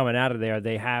coming out of there.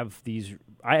 They have these.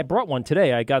 I brought one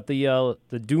today. I got the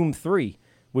Doom 3,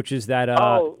 which is that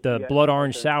blood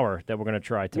orange sour that we're going to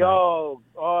try tonight. Yo,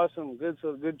 awesome. Good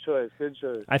choice.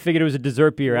 I figured it was a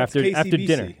dessert beer after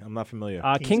dinner. I'm not familiar.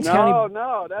 Kings County.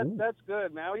 No, that's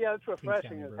good, man. Yeah, it's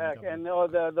refreshing as heck. And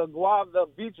the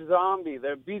Beach Zombie,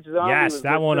 their Beach Zombie. Yes, was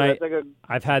that good one too.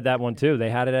 I've had that one too. They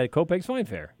had it at Copeg's Fine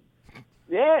Fair.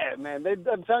 Yeah, man.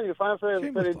 I'm telling you, Fine Fair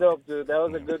is pretty dope, dude. That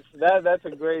was a good. That's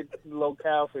a great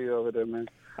locale for you over there, man.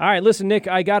 All right, listen, Nick,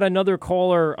 I got another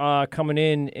caller coming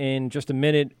in just a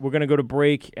minute. We're going to go to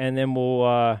break, and then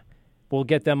we'll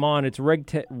get them on. It's Red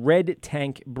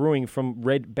Tank Brewing from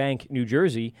Red Bank, New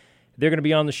Jersey. They're going to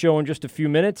be on the show in just a few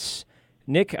minutes.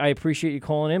 Nick, I appreciate you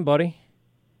calling in, buddy.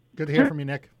 Good to hear from you,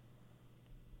 Nick.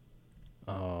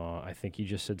 I think he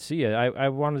just said see ya. I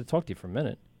wanted to talk to you for a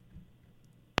minute.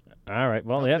 All right.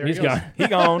 Well, yeah, he's he goes. gone. He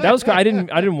gone. That was. I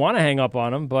didn't want to hang up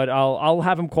on him, but I'll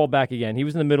have him call back again. He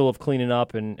was in the middle of cleaning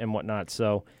up and whatnot.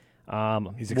 So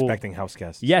he's expecting house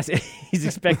guests. Yes, he's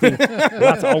expecting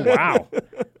lots. Oh wow.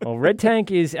 Well, Red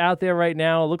Tank is out there right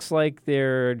now. It looks like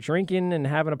they're drinking and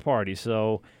having a party.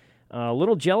 So a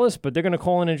little jealous, but they're going to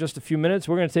call in just a few minutes.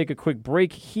 We're going to take a quick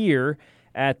break here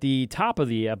at the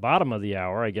bottom of the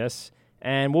hour, I guess,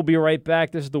 and we'll be right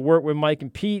back. This is the Wort with Mike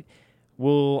and Pete.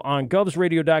 We'll on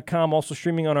govsradio.com, also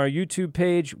streaming on our YouTube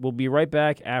page. We'll be right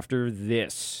back after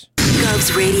this.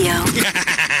 Govs Radio.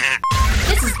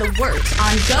 This is the Wort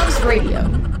on Govs Radio.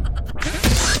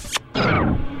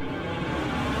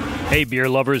 Hey, beer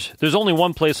lovers. There's only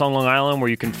one place on Long Island where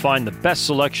you can find the best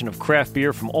selection of craft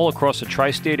beer from all across the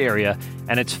tri-state area,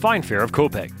 and it's Fine Fare of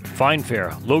Copeg. Fine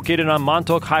Fare, located on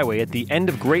Montauk Highway at the end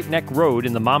of Great Neck Road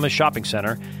in the Mama Shopping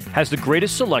Center, has the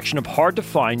greatest selection of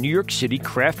hard-to-find New York City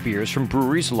craft beers from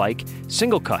breweries like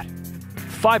Single Cut,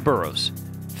 Five Boroughs,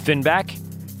 Finback,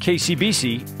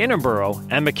 KCBC, Interborough,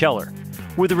 and McKellar,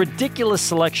 with a ridiculous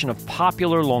selection of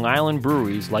popular Long Island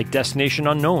breweries like Destination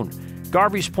Unknown,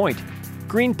 Garvey's Point,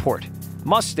 Greenport,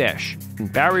 Mustache,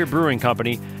 and Barrier Brewing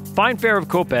Company. Fine Fare of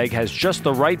Copeg has just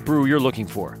the right brew you're looking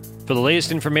for. For the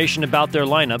latest information about their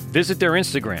lineup, visit their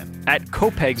Instagram at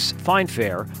Copeg's Fine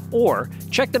Fare or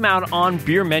check them out on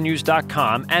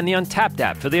beermenus.com and the Untapped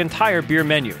app for the entire beer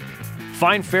menu.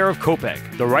 Fine Fare of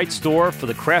Copeg, the right store for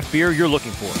the craft beer you're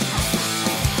looking for.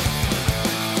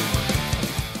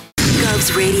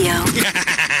 Govs Radio.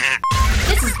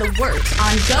 This is the Wort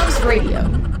on Govs Radio.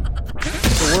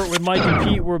 So Wort with Mike and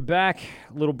Pete, we're back.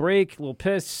 A little break, a little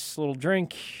piss, a little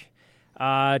drink.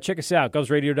 Check us out,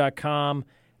 govsradio.com.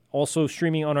 Also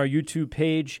streaming on our YouTube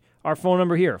page. Our phone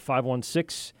number here,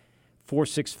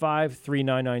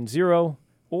 516-465-3990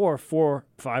 or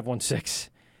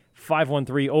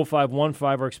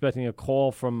 516-513-0515. We're expecting a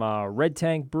call from Red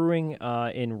Tank Brewing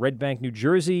in Red Bank, New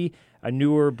Jersey, a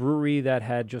newer brewery that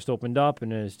had just opened up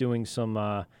and is doing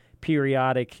some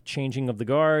periodic changing of the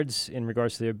guards in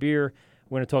regards to their beer.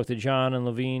 We're going to talk to John and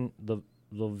Lovina,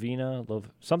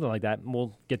 something like that.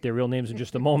 We'll get their real names in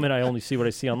just a moment. I only see what I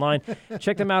see online.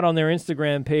 Check them out on their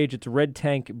Instagram page. It's Red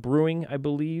Tank Brewing, I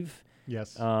believe.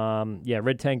 Yes.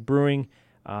 Red Tank Brewing.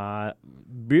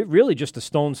 Really just a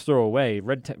stone's throw away.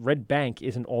 Red Bank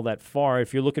isn't all that far.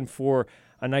 If you're looking for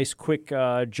a nice quick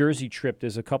Jersey trip,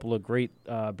 there's a couple of great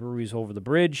breweries over the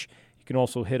bridge. You can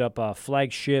also hit up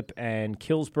Flagship and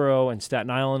Killsborough and Staten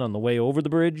Island on the way over the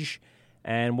bridge.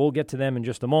 And we'll get to them in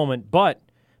just a moment. But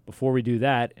before we do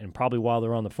that, and probably while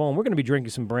they're on the phone, we're going to be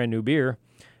drinking some brand new beer.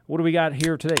 What do we got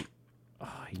here today?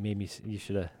 Oh, you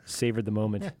should have savored the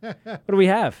moment. What do we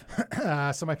have?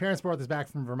 So my parents brought this back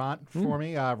from Vermont for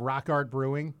me, Rock Art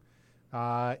Brewing.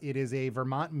 It is a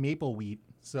Vermont maple wheat,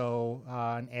 so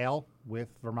an ale with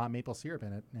Vermont maple syrup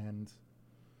in it. And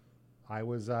I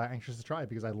was anxious to try it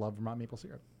because I love Vermont maple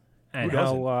syrup. And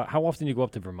how often do you go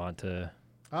up to Vermont to?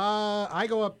 I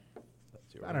go up,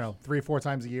 I don't know, 3 or 4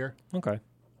 times a year. Okay.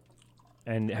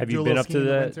 And have you been up to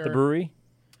the brewery?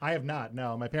 I have not,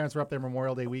 no. My parents were up there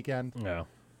Memorial Day weekend. No.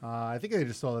 I think they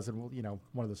just saw this in,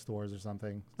 one of the stores or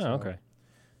something. So. Oh, okay.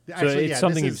 Actually, so it's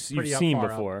something you've seen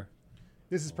before. Up.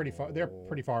 This is pretty far. They're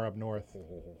pretty far up north.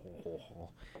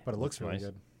 But it looks really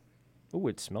good. Oh,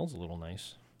 it smells a little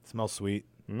nice. It smells sweet.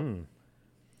 Let me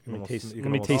taste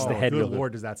the head. Good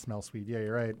Lord, does that smell sweet? Yeah,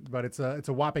 you're right. But it's a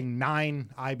whopping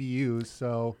 9 IBUs,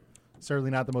 so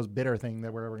certainly not the most bitter thing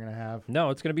that we're ever going to have.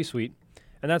 No, it's going to be sweet.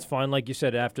 And that's fine. Like you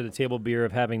said, after the table beer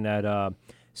of having that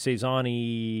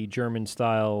Saison-y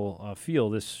German-style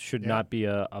feel, this should not be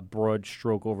a broad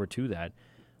stroke over to that.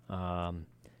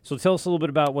 So tell us a little bit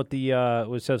about what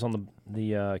what it says on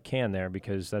the can there,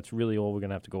 because that's really all we're going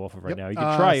to have to go off of right now. You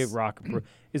can try it, Rock.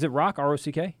 Is it Rock,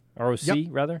 R-O-C-K? R-O-C,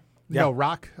 rather? Yeah. No,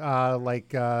 Rock,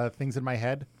 like things in my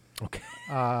head. Okay.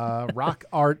 Rock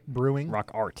Art Brewing. Rock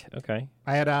Art, okay.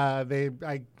 I had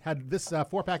this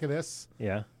 4-pack of this.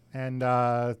 Yeah. And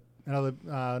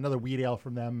another wheat ale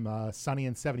from them, Sunny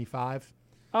and 75.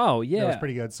 Oh, yeah. That was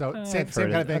pretty good. So same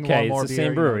kind of thing. Okay, it's the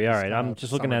same brewery. All right, I'm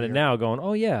just looking at it now going,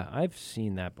 oh, yeah, I've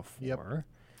seen that before. Yep.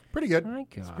 Pretty good.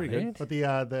 It's pretty good. But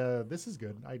this is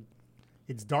good.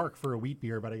 It's dark for a wheat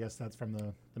beer, but I guess that's from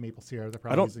the maple syrup.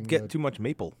 I don't get too much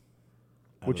maple.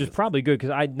 which is probably good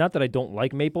because not that I don't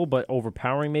like maple, but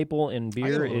overpowering maple in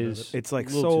beer is it's like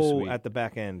a little too so sweet. at the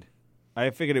back end. I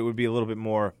figured it would be a little bit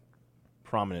more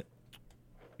prominent.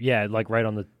 Yeah, like right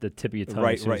on the tip of your tongue.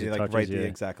 As soon as it touches,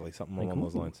 exactly, something along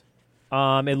those lines.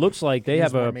 It looks like they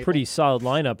have a maple? pretty solid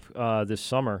lineup this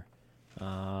summer.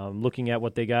 Looking at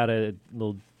what they got, a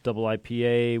little double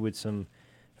IPA with some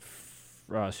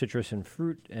citrus and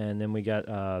fruit, and then we got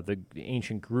the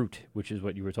Ancient Groot, which is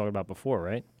what you were talking about before,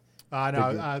 right?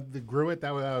 The Gruit,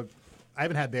 that was, I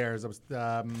haven't had theirs. It was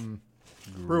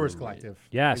Brewers Collective.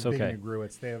 Yes, Big okay. into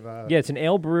Gruits. They have Yeah, it's an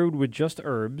ale brewed with just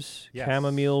herbs, Yes.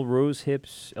 chamomile, rose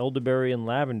hips, elderberry, and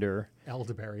lavender.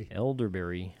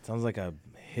 Elderberry. Sounds like a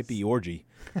hippie orgy.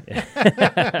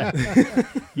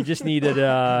 You just needed,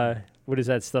 what is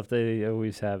that stuff they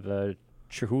always have?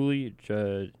 Truly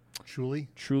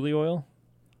oil?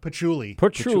 Patchouli.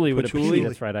 Patchouli with a patchouli? P.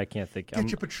 That's right, I can't think. Get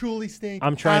your patchouli stink.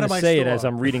 I'm trying out to of my say it store. as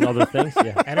I'm reading other things.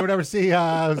 Yeah. Anyone ever see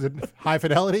was it High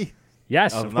Fidelity?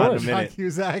 Yes, Oh, of not in a course. minute. John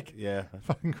Cusack. Yeah.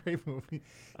 Fucking great movie.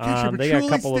 Get your They got a patchouli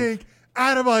couple of- stink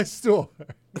out of my store.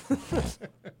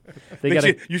 They got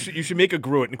a, you should make a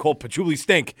Gruit and call it Patchouli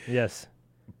Stink. yes.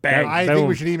 Bang. I Boom. think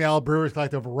we should email Brewers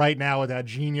Collective right now with that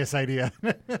genius idea.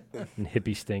 And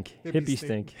hippie stink. Hippie Hippie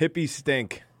stink. stink. Hippie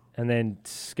Stink. And then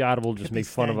Scott will just Hippie make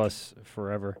fun of stank. us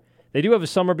forever. They do have a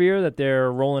summer beer that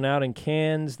they're rolling out in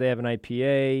cans. They have an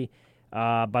IPA.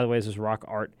 By the way, this is Rock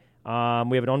Art. We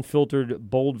have an unfiltered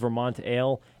bold Vermont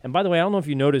ale. And by the way, I don't know if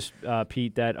you noticed,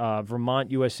 Pete, that Vermont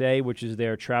USA, which is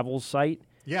their travel site,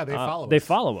 Yeah, they follow us. They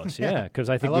follow us, yeah, because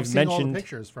I think love we've seeing all the mentioned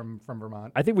pictures from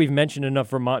Vermont. I think we've mentioned enough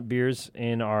Vermont beers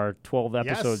in our 12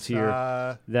 episodes Yes,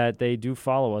 here that they do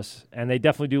follow us, and they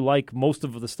definitely do like most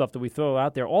of the stuff that we throw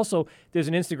out there. Also, there's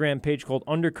an Instagram page called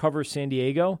Undercover San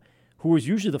Diego, who is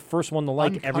usually the first one to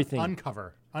like everything.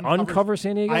 Uncover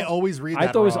San Diego? I always read that I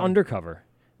thought it was wrong. Undercover.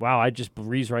 Wow, I just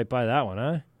breezed right by that one,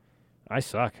 huh? I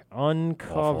suck.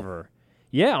 Uncover.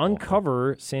 Yeah,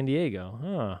 Uncover San Diego.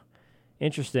 Huh.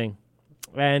 Interesting.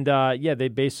 And, they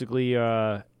basically,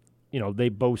 they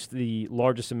boast the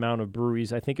largest amount of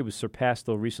breweries. I think it was surpassed,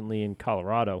 though, recently in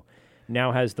Colorado.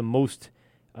 Now has the most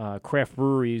craft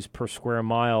breweries per square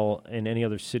mile in any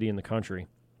other city in the country.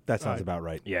 That sounds about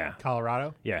right. Yeah.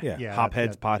 Colorado? Yeah. Yeah.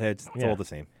 Hopheads, potheads, it's Yeah. all the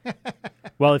same.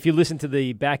 Well, if you listen to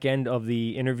the back end of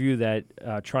the interview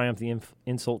that Triumph the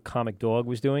Insult Comic Dog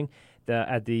was doing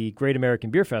at the Great American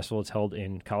Beer Festival, it's held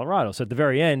in Colorado. So at the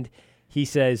very end, he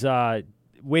says,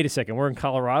 wait a second, we're in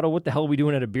Colorado. What the hell are we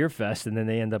doing at a beer fest? And then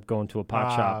they end up going to a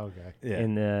pot shop. Okay.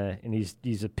 Yeah. And he's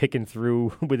picking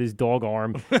through with his dog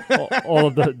arm all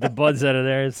of the buds that are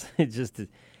there. It's just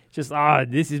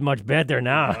this is much better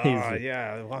now.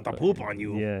 Yeah, I want to poop on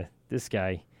you. Yeah, this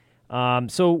guy.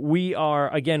 So we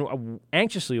are, again,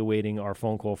 anxiously awaiting our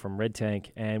phone call from Red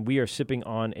Tank, and we are sipping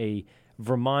on a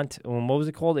Vermont, what was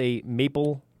it called? A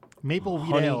maple Wheat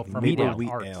honey Ale from wheat Vermont ale.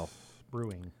 Art Ale.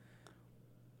 Brewing.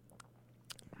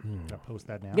 I'll post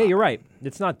that now. Yeah, you're right.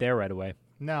 It's not there right away.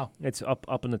 No. It's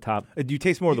up in the top. Do you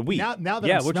taste more of the wheat? Now that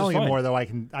Yeah, I'm which is smelling it fine. more, though, I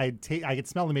can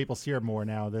smell the maple syrup more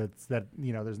now.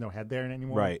 There's no head there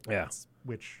anymore. Right. Yeah.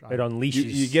 Which It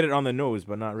unleashes. You get it on the nose,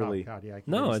 but not really. Oh, God, yeah, I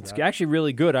can No, taste it's that. actually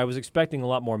really good. I was expecting a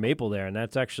lot more maple there, and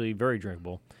that's actually very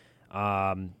drinkable.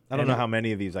 I don't know how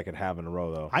many of these I could have in a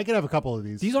row, though. I could have a couple of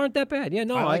these. These aren't that bad. Yeah,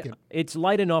 no, I like it. It's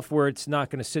light enough where it's not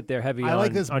going to sit there heavy I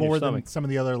like this on your more than stomach. some of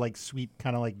the other like sweet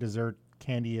kind of like dessert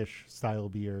candy-ish style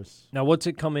beers. Now, what's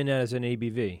it come in as an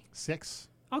ABV? 6.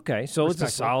 Okay, so it's a Respectful.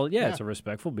 solid, Yeah. it's a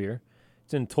respectful beer.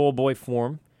 It's in tall boy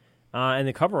form, and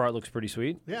the cover art looks pretty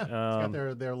sweet. Yeah, it's got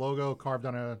their logo carved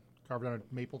on a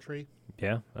maple tree.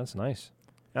 Yeah, that's nice.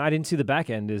 I didn't see the back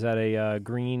end. Is that a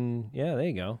green? Yeah, there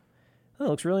you go. Oh, it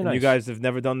looks really nice. You guys have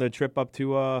never done the trip up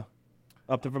to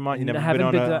Vermont? You never I haven't been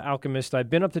on been a... to Alchemist. I've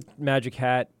been up to Magic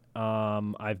Hat.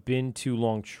 I've been to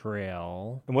Long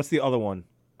Trail. And what's the other one?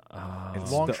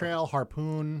 Long Trail,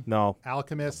 Harpoon, No,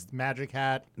 Alchemist, Magic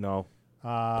Hat. no. It's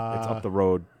up the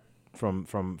road from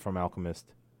Alchemist.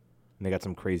 And they got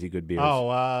some crazy good beers.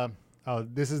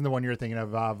 This isn't the one you're thinking of.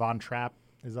 Von Trapp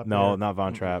is up there. No, not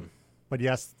Von Trapp. But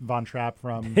yes, Von Trapp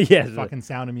from Yes. fucking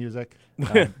Sound of Music.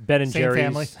 Ben and Same Jerry's.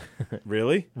 family.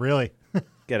 Really? Really.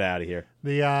 Get out of here.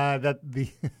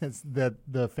 It's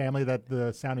the family that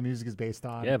the Sound of Music is based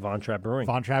on. Yeah, Von Trapp Brewing.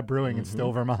 Von Trapp Brewing in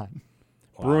Stowe, Vermont.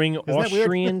 Brewing that weird?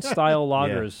 Austrian-style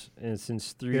lagers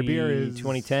since Their beer is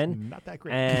 2010. not that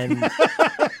great. And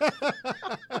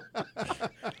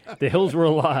the hills were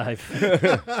alive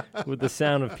with the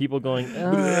sound of people going,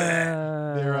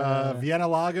 Their Vienna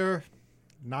Lager,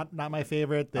 not my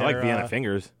favorite. I like Their, Vienna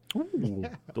Fingers. Ooh,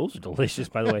 those are delicious,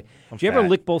 by the way. I'm Do you ever fat.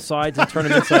 lick both sides and turn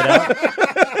them inside out?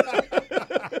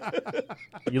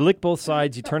 You lick both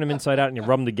sides, you turn them inside out, and you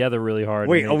rub them together really hard.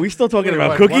 Wait, and are we still talking about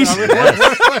What- cookies?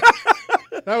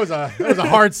 That was a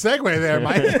hard segue there,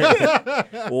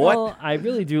 Mike. Well, I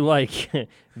really do like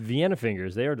Vienna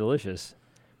fingers. They are delicious.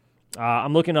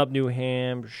 I'm looking up New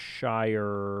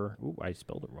Hampshire. Ooh, I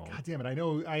spelled it wrong. God damn it! I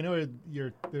know.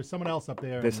 There's someone else up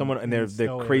there. There's someone, and in they're the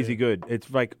Stowe crazy area. good.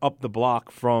 It's like up the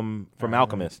block from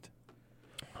Alchemist.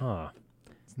 Huh.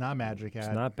 It's not Magic Hat.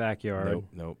 It's not Backyard.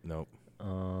 Nope. Nope,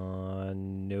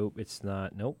 it's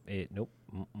not. Nope. Nope.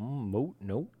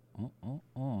 Nope.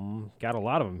 Got a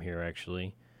lot of them here,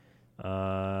 actually.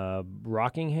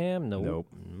 Rockingham? Nope.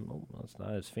 That's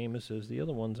not as famous as the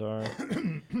other ones are.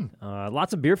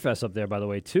 Lots of beer fests up there, by the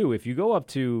way, too. If you go up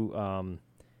to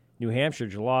New Hampshire,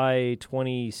 July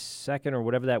 22nd or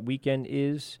whatever that weekend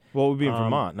is. Well, it would be in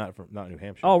Vermont, not New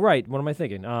Hampshire. Oh, right. What am I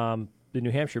thinking? The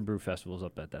New Hampshire Brew Festival is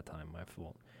up at that time. My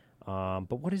fault.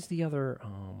 But what is the other?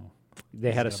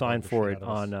 They had a sign for it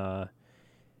on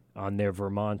their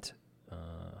Vermont.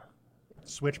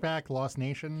 Switchback, Lost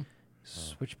Nation,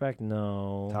 Switchback,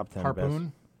 no. Top 10 Harpoon.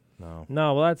 best. No.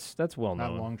 No, well, that's well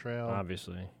known. Not Long Trail.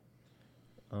 Obviously.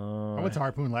 I went to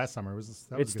Harpoon last summer.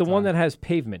 It's the one that has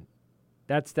pavement.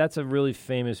 That's a really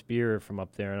famous beer from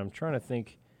up there, and I'm trying to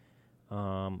think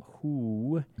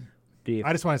who.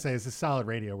 I just want to say this is solid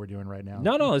radio we're doing right now.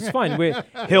 No, it's fine.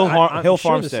 Hill I'm sure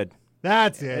Farmstead.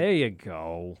 That's it. There you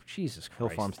go. Jesus Christ. Hill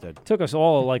Farmstead. Took us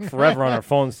all like forever on our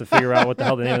phones to figure out what the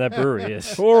hell the name of that brewery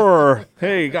is. Or,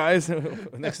 hey, guys,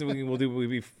 next thing we'll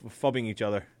be fubbing each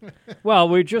other. Well,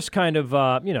 we're just kind of,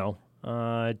 kind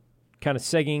of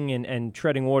segging and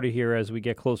treading water here as we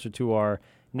get closer to our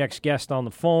next guest on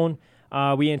the phone.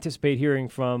 We anticipate hearing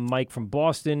from Mike from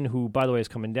Boston, who, by the way, is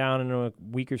coming down in a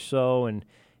week or so, and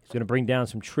he's going to bring down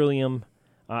some Trillium.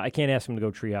 I can't ask him to go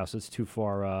Treehouse. It's too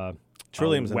far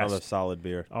Trillium's west. another solid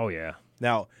beer. Oh, yeah.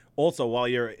 Now, also,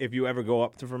 if you ever go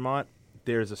up to Vermont,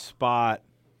 there's a spot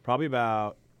probably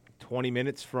about 20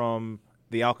 minutes from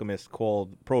the Alchemist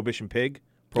called Prohibition Pig.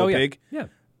 Pig. Yeah.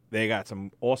 They got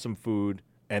some awesome food,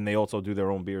 and they also do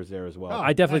their own beers there as well.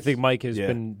 I definitely think Mike has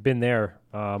been there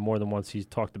more than once. He's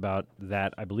talked about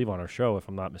that, I believe, on our show, if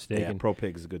I'm not mistaken. Yeah, Pro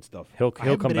Pig is good stuff. He'll I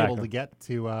haven't come been back. able to get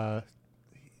to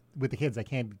with the kids. I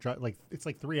can't drive. Like it's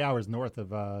like 3 hours north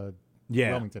of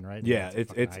Wilmington, right? Yeah,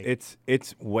 it's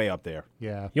it's way up there.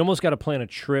 yeah. You almost got to plan a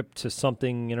trip to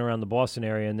something in around the Boston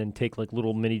area and then take like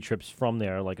little mini trips from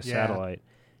there, like a Yeah. satellite,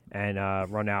 and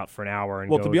run out for an hour and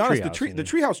Well, go to be honest, Treehouse, the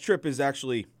Treehouse trip is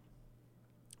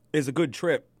a good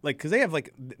trip. Like, because they have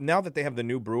now that they have the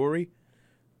new brewery,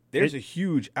 there's a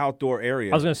huge outdoor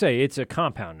area. I was going to say, it's a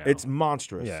compound now. It's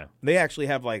monstrous. Yeah. They actually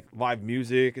have like live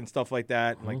music and stuff like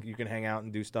that. Mm-hmm. Like you can hang out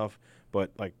and do stuff.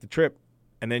 But like the trip,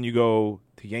 and then you go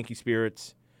to Yankee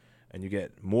Spirits, and you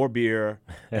get more beer,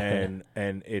 and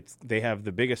they have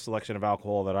the biggest selection of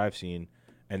alcohol that I've seen,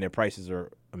 and their prices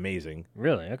are amazing.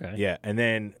 Really? Okay. Yeah, and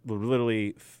then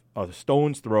literally a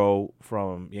stone's throw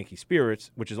from Yankee Spirits,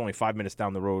 which is only 5 minutes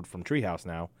down the road from Treehouse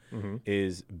now,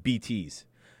 is BT's.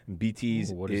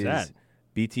 BT's Ooh, what is that?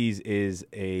 BT's is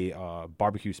a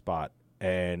barbecue spot,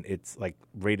 and it's like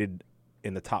rated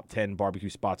in the top 10 barbecue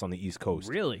spots on the East Coast.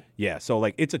 Really? Yeah, so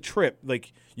like it's a trip.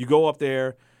 Like you go up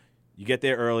there, you get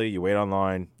there early, you wait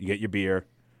online, you get your beer.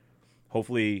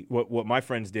 Hopefully, what my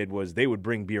friends did was they would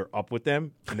bring beer up with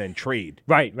them and then trade.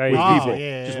 Right. With people.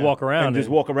 Just walk around. And just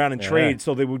walk around and trade,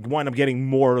 so they would wind up getting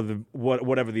more of the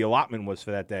whatever the allotment was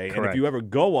for that day. And if you ever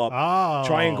go up,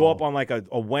 try and go up on like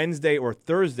a Wednesday or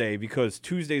Thursday, because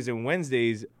Tuesdays and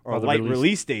Wednesdays are the light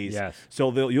release days. Yes.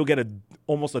 So you'll get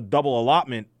almost a double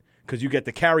allotment because you get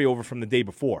the carryover from the day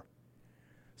before.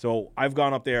 So I've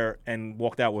gone up there and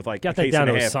walked out with like Got a that case down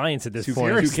and a to a half, science at this two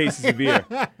point. 2 cases of beer.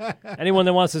 Anyone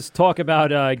that wants us to talk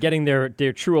about getting their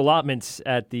true allotments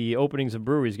at the openings of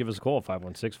breweries, give us a call,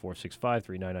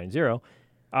 516-465-3990.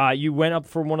 You went up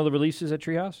for one of the releases at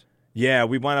Treehouse? Yeah,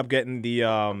 we wound up getting the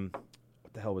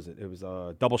what the hell was it? It was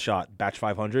a double shot batch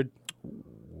 500.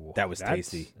 That was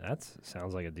tasty. That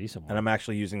sounds like a decent one. And I'm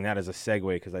actually using that as a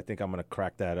segue because I think I'm gonna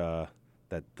crack that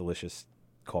delicious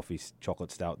coffee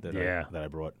chocolate stout that I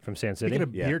brought from SandCity. Speaking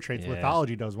of beer trades,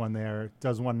 Lithology does one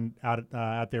out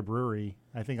at their brewery.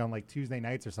 I think on like Tuesday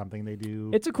nights or something they do.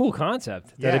 It's a cool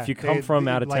concept that if you come from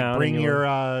out of town, bring and your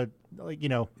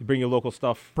you bring your local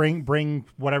stuff. Bring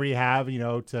whatever you have,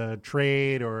 to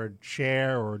trade or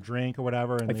share or drink or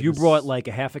whatever. And if you brought like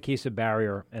a half a case of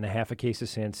Barrier and a half a case of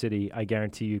SandCity, I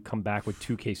guarantee you come back with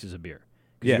 2 cases of beer.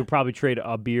 Because you'll probably trade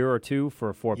a beer or two for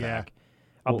a 4-pack.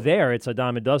 Up there, it's a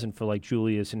dime a dozen for like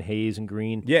Julius and Hayes and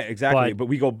Green. Yeah, exactly. But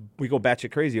we go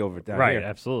batshit crazy over it down here. Right,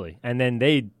 absolutely. And then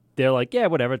they're like, yeah,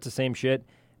 whatever, it's the same shit.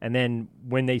 And then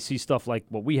when they see stuff like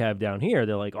what we have down here,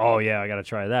 they're like, "Oh yeah, I got to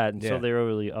try that." And so they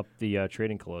really upped the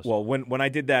trading close. Well, when I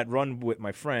did that run with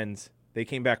my friends, they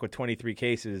came back with 23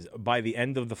 cases. By the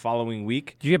end of the following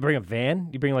week, did you bring a van?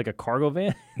 You bring like a cargo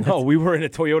van? No, we were in a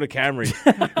Toyota Camry.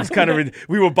 It was kind of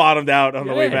we were bottomed out on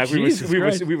the way back. We were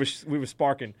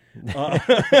sparking,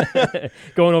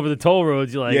 going over the toll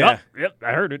roads. You're like, "Oh, yep,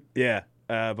 I heard it." Yeah,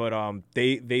 but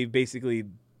they basically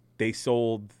they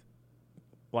sold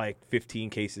like 15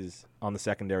 cases on the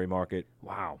secondary market.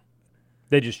 Wow.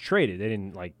 They just traded. They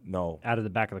didn't no out of the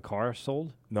back of the car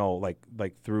sold. No, like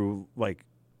through like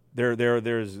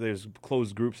there's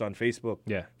closed groups on Facebook.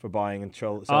 For buying and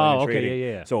selling and trading.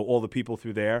 Yeah. So all the people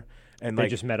through there and they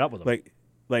just met up with them.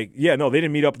 They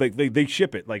didn't meet up. Like they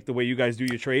ship it like the way you guys do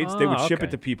your trades. They would ship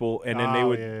it to people and then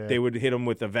they would hit them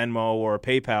with a Venmo or a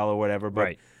PayPal or whatever.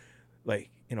 But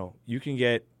you can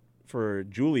get for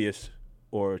Julius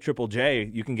or Triple J,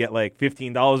 you can get like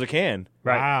 $15 a can.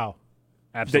 Right. Wow.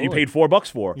 Absolutely. That you paid $4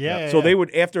 for. Yeah. So they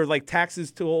would, after like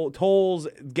taxes, tolls,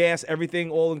 gas, everything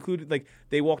all included, like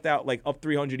they walked out like up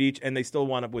 300 each, and they still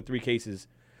wound up with 3 cases.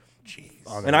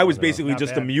 Jeez. And I was basically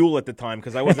just a mule at the time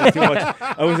because I wasn't too much.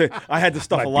 I had to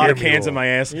stuff a lot of cans in my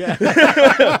ass. Yeah.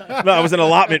 No, I was an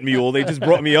allotment mule. They just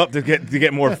brought me up to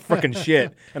get more freaking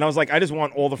shit. And I was like, I just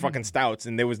want all the fucking stouts,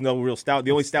 and there was no real stout.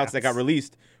 The only stouts that got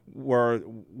released was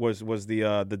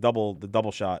the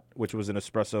double shot, which was an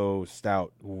espresso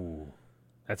stout. Ooh.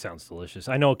 That sounds delicious.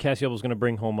 I know Cassiop's going to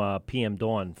bring home PM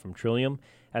Dawn from Trillium.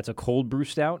 That's a cold brew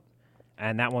stout,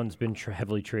 and that one's been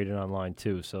heavily traded online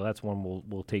too. So that's one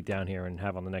we'll take down here and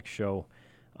have on the next show,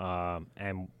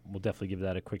 and we'll definitely give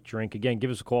that a quick drink. Again, give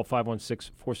us a call,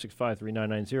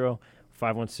 516-465-3990,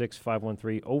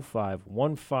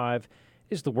 516-513-0515.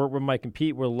 It's the Wort with Mike and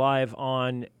Pete. We're live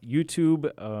on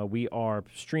YouTube. We are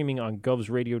streaming on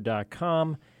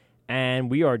govsradio.com,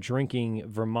 and we are drinking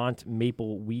Vermont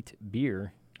Maple Wheat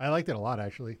Beer. I liked it a lot,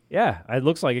 actually. Yeah, it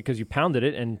looks like it because you pounded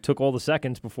it and took all the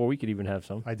seconds before we could even have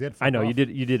some. I did. I know you did.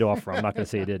 You did offer. I'm not going to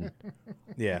say you didn't.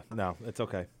 Yeah, no, it's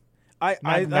okay.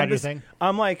 Not your thing?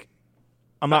 I'm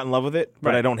not in love with it,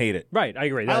 but I don't hate it. Right, I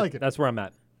agree. I like it. That's where I'm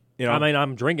at. You know, I mean,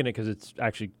 I'm drinking it because it's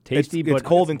actually tasty. It's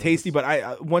cold and tasty.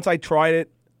 But once I tried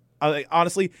it,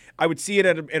 honestly, I would see it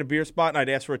at a beer spot and I'd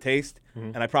ask for a taste,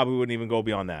 and I probably wouldn't even go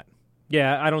beyond that.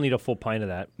 Yeah, I don't need a full pint of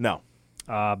that. No.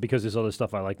 Because there's other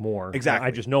stuff I like more. Exactly.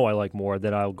 I just know I like more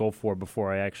that I'll go for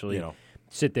before I actually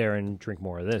sit there and drink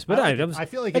more of this. But I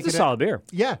feel like it's a solid beer.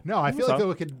 Yeah, no, I feel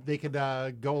like they could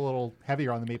go a little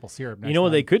heavier on the maple syrup. You know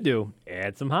what they could do?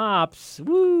 Add some hops.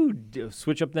 Woo!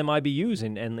 Switch up them IBUs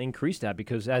and increase that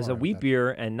because as a wheat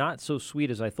beer and not so sweet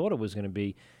as I thought it was going to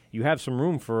be, you have some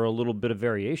room for a little bit of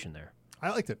variation there.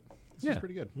 I liked it. It's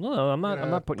pretty good. No, I'm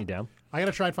not putting you down. I got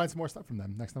to try and find some more stuff from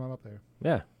them next time I'm up there.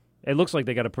 Yeah. It looks like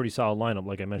they got a pretty solid lineup,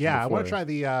 like I mentioned before. Yeah, I want to try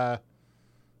the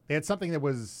they had something that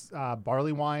was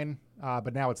barley wine,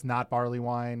 but now it's not barley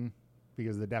wine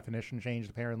because the definition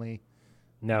changed, apparently.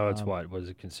 No, it's what? Was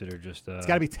it considered just... it's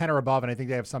got to be 10 or above, and I think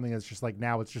they have something that's just like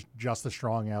now it's just a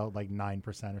strong ale, like 9%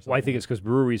 or something. Well, I think it's because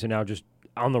breweries are now just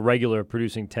on the regular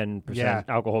producing 10%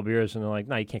 alcohol beers, and they're like,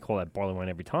 no, you can't call that barley wine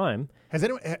every time. Has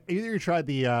anyone either of you tried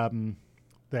the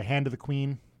Hand of the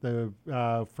Queen,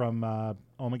 from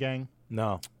Omegang?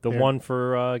 No. The one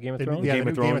for Game of Thrones? Yeah, Game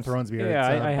of Thrones beer.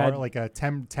 Yeah, it's I had like a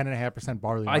 10.5%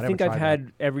 barley wine. I think I've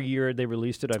had every year they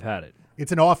released it, I've had it.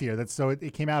 It's an off year.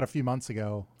 It came out a few months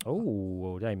ago.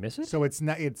 Oh, did I miss it? So it's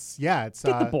not. It's get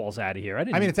the balls out of here. I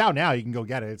mean, it's out now. You can go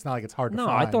get it. It's not like it's hard to find.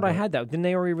 No, I thought I had that. Didn't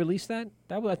they already release that?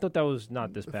 I thought that was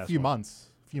not this past. A few months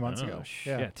ago.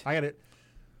 Shit. Yeah, I got it.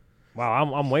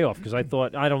 Wow, I'm way off because I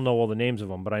thought I don't know all the names of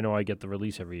them, but I know I get the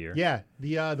release every year. Yeah,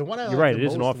 the one I You're right. It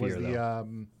is an off was year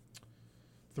the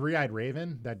Three-Eyed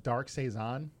Raven, that dark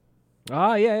saison.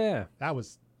 Ah, yeah. That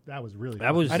was really.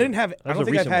 I don't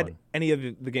think I've had one. any of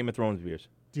the Game of Thrones beers.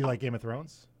 Do you like Game of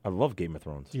Thrones? I love Game of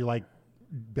Thrones. Do you like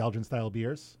Belgian style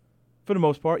beers? For the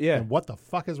most part, yeah. And what the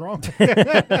fuck is wrong?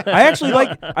 I actually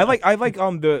like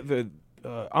the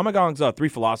Amagong's Three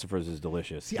Philosophers is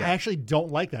delicious. See, I actually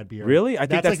don't like that beer. Really? I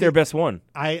think that's their best one.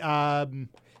 I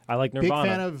like Nirvana. Big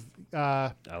fan of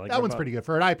that Nirvana. one's pretty good.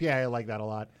 For an IPA, I like that a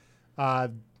lot.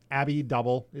 Abbey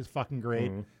Double is fucking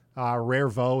great. Rare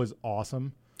Vo is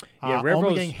awesome. Yeah, Rare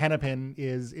Vo's... Omegang Hennepin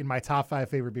is in my top 5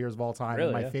 favorite beers of all time.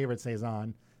 Really, my favorite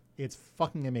saison. It's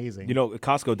fucking amazing. You know,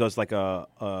 Costco does like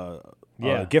a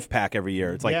gift pack every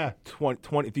year. It's like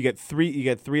 20. If you get 3, you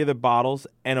get 3 of the bottles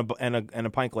and a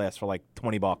pint glass for like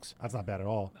 $20. That's not bad at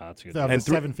all. Oh, that's good. The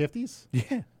 750s?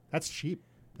 Yeah, that's cheap.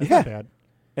 That's not bad.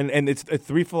 And it's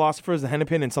Three Philosophers, the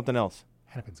Hennepin, and something else.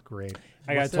 Hennepin's great.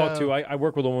 I got to talk to. I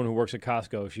work with a woman who works at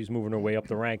Costco. She's moving her way up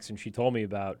the ranks, and she told me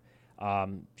about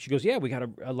She goes, yeah, we got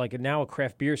now a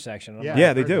craft beer section. I'm Yeah, like,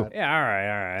 Yeah, they do. yeah, all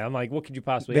right. I'm like, what could you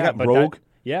possibly They have? got Rogue.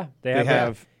 They They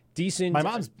have decent. My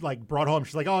mom's like brought home.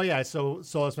 She's like, oh yeah, I saw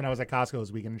this when I was at Costco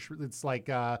this weekend. It's like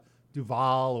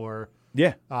Duval or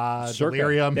Yeah. Circa.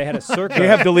 Delirium. They had a Circa. They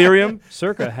have Delirium.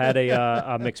 Circa had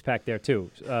a mixed pack there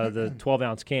too. The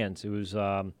 12-ounce cans. It was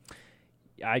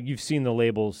you've seen the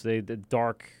labels. The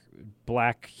dark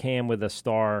black can with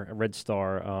a red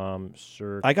star.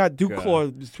 Circa. I got Duke Claw,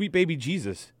 Sweet Baby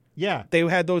Jesus. Yeah. They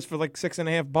had those for like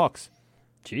 $6.50.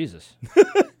 Jesus.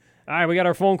 All right, we got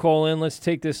our phone call in. Let's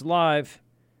take this live.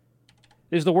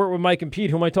 This is the Wort with Mike and Pete.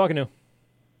 Who am I talking to?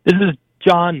 This is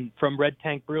John from Red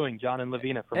Tank Brewing, John and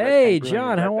Lavina from Red Tank Brewing.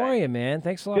 John, how are you, man?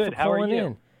 Thanks a lot Good, for how are calling you?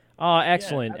 in.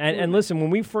 Excellent. Yeah, and listen, when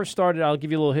we first started, I'll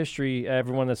give you a little history,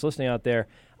 everyone that's listening out there.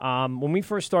 When we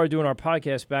first started doing our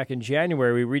podcast back in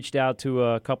January, we reached out to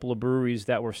a couple of breweries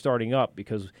that were starting up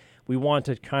because we want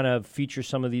to kind of feature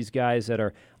some of these guys that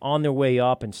are on their way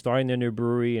up and starting their new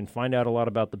brewery and find out a lot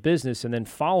about the business and then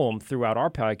follow them throughout our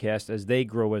podcast as they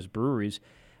grow as breweries.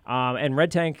 And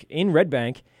Red Tank in Red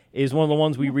Bank is one of the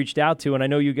ones we reached out to, and I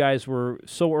know you guys were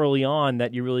so early on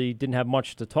that you really didn't have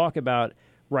much to talk about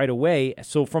right away.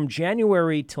 So from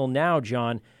January till now,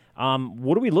 John,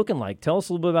 what are we looking like? Tell us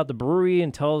a little bit about the brewery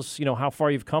and tell us, how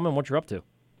far you've come and what you're up to.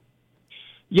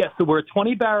 Yeah, so we're a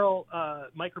 20-barrel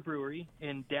microbrewery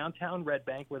in downtown Red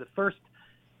Bank. We're the first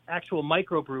actual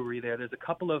microbrewery there. There's a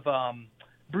couple of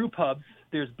brew pubs.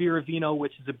 There's Beer Vino,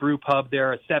 which is a brew pub.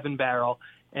 They're a 7-barrel.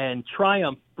 And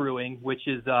Triumph Brewing, which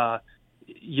is,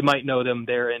 you might know them.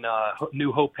 They're in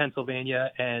New Hope,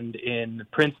 Pennsylvania, and in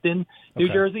Princeton, New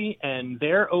Jersey. And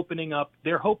they're opening up.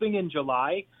 They're hoping in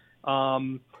July.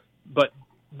 But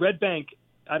Red Bank,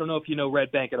 I don't know if you know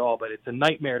Red Bank at all, but it's a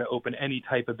nightmare to open any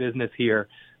type of business here.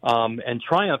 And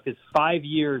Triumph is 5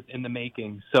 years in the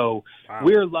making. So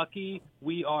We're lucky.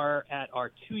 We are at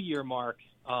our 2-year mark.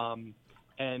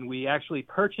 And we actually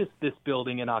purchased this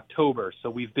building in October. So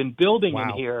we've been building in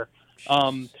here.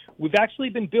 We've actually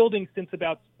been building since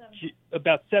about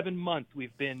 7 months.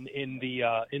 We've been in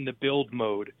the build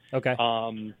mode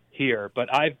here. But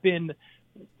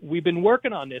we've been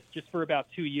working on this just for about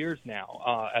 2 years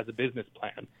now as a business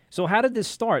plan. So how did this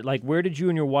start? Like, where did you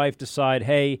and your wife decide,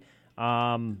 hey,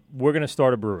 we're going to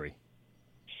start a brewery?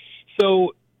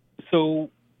 So.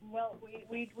 Well,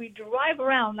 we drive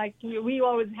around. Like, we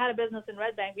always had a business in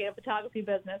Red Bank. We had a photography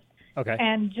business. Okay.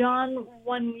 And John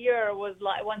one day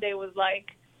was like,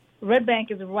 Red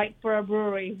Bank is right for a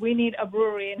brewery. We need a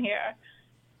brewery in here.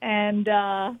 And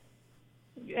that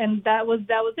was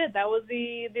it. That was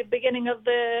the beginning of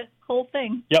the whole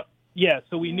thing. Yep. Yeah.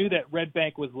 So we knew that Red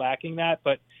Bank was lacking that,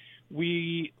 but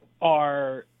we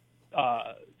are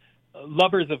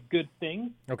lovers of good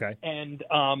things. Okay.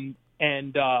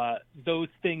 And those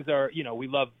things are, we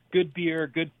love good beer,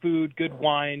 good food, good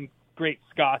wine, great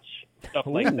scotch, stuff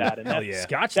like that. And that's,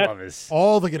 Scotch lovers.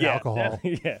 All the good alcohol.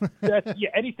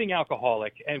 Anything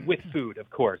alcoholic and with food,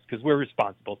 of course, because we're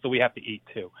responsible, so we have to eat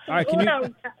too. All right, can you go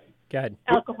ahead?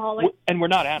 Alcoholic. And we're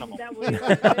not animals.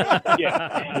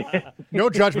 No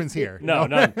judgments here. No.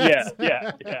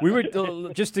 Yeah. We were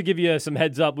just to give you some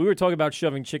heads up. We were talking about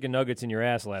shoving chicken nuggets in your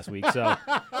ass last week. So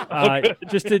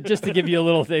just to give you a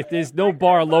little thing, there's no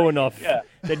bar low enough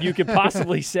that you could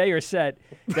possibly say or set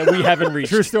that we haven't reached.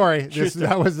 True story.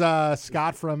 That was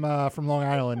Scott from Long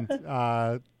Island. It's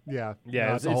a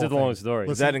long story.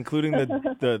 Is that including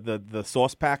the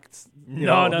sauce packs?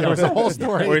 No. There was a whole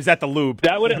story. Or is that the lube?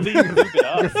 That would at least lube it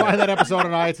up. You can find that episode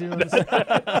on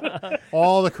iTunes.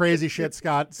 All the crazy shit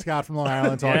Scott from Long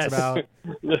Island talks about.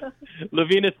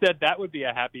 Lavina said that would be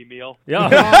a happy meal.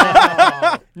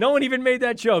 Yeah. No one even made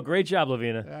that joke. Great job,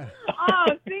 Lavina. Oh,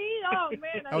 see? Oh,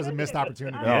 man. That was a missed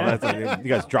opportunity. You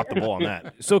guys dropped the ball on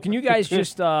that. So can you guys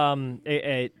just,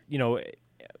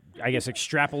 I guess,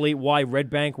 extrapolate why Red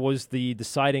Bank was the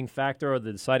deciding factor or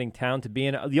the deciding town to be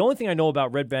in? The only thing I know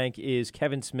about Red Bank is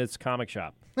Kevin Smith's comic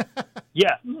shop.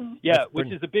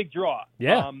 Which is a big draw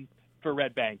for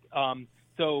Red Bank.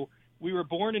 So we were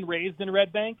born and raised in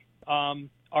Red Bank.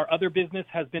 Our other business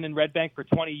has been in Red Bank for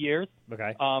 20 years.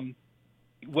 Okay.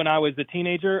 When I was a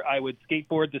teenager, I would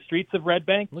skateboard the streets of Red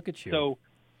Bank. Look at you. So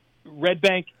Red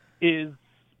Bank is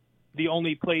the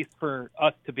only place for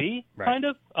us to be, kind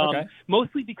of.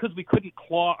 Mostly because we couldn't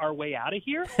claw our way out of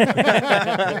here.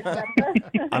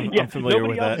 I'm familiar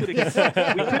with that. We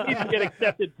couldn't even get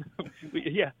accepted.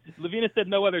 Lavina said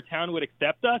no other town would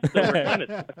accept us, so we're kind of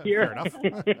stuck here.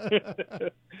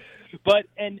 But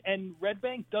and Red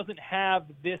Bank doesn't have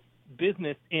this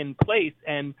business in place,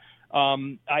 and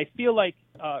I feel like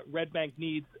Red Bank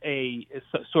needs a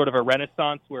sort of a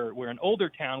renaissance. We're an older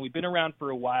town. We've been around for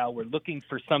a while. We're looking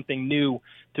for something new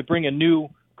to bring a new,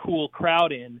 cool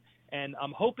crowd in. And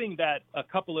I'm hoping that a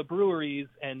couple of breweries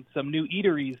and some new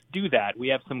eateries do that. We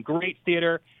have some great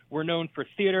theater. We're known for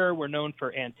theater. We're known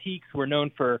for antiques. We're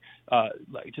known for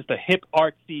like just a hip,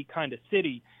 artsy kind of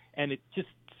city. And it just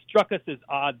struck us as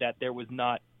odd that there was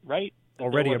not, right?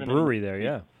 Already a brewery there,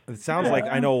 yeah. It sounds like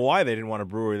I know why they didn't want a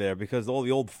brewery there, because all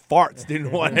the old farts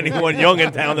didn't want anyone young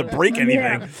in town to break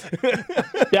anything.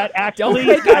 That actually,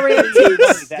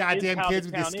 goddamn kids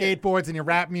with your skateboards and your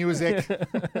rap music.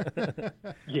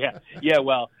 Yeah.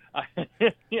 Well,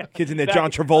 kids in there,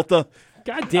 John Travolta.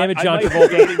 God damn it, John I might Travolta!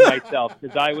 be dating myself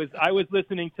because I was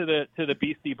listening to the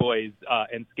Beastie Boys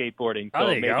and skateboarding. So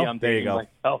there you maybe go. I'm There you dating go.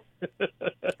 myself. Hey,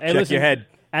 Check listen, your head.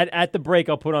 At the break,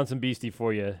 I'll put on some Beastie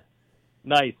for you.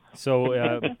 Nice.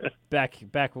 So back,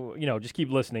 just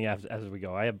keep listening as we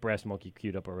go. I have Brass Monkey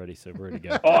queued up already, so we're ready to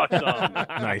go. Awesome.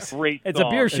 Nice. Great. It's a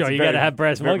beer show. You got to have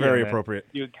Brass Monkey. Very man. appropriate.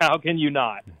 How can you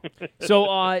not? So,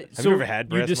 you ever had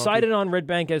Brass decided on Red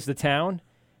Bank as the town,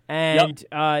 and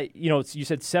you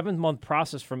said 7-month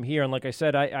process from here. And like I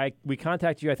said, we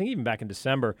contacted you, I think even back in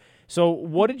December. So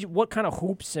what kind of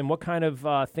hoops and what kind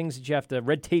of things did you have to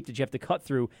red tape did you have to cut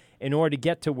through in order to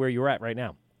get to where you're at right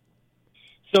now?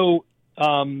 So.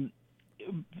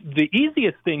 The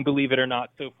easiest thing, believe it or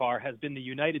not, so far has been the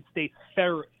United States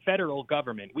federal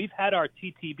government. We've had our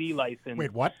TTB license.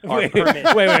 Wait, what? Wait.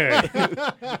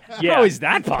 Yeah. How is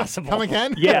that possible? Come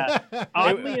again? Yeah.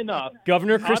 Oddly enough,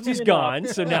 Governor Christie's gone,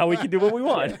 so now we can do what we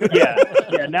want. Yeah.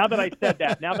 Now that I said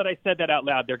that out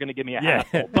loud, they're going to give me a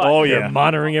hassle. But They're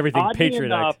monitoring everything. oddly Patriot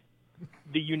enough, Act.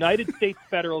 the United States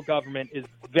federal government is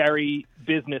very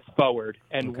business forward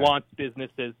and wants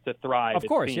businesses to thrive. Of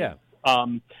course, yeah.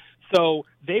 So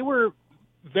they were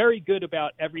very good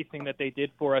about everything that they did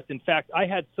for us. In fact, I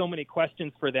had so many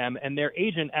questions for them, and their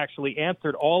agent actually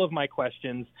answered all of my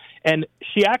questions. And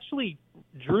she actually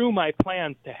drew my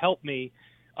plans to help me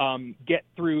get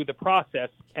through the process.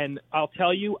 And I'll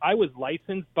tell you, I was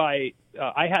licensed by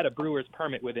I had a brewer's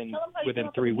permit within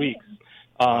 3 weeks.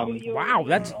 Wow,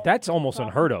 that's almost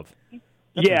unheard of.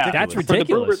 That's ridiculous. For the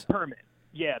brewer's permit.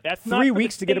 Yeah, that's 3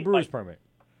 weeks to get a brewer's permit.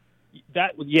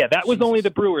 That was only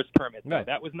the brewer's permit. Though. Right.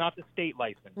 That was not the state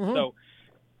license. Mm-hmm. So,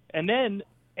 and then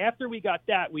after we got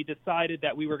that, we decided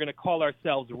that we were going to call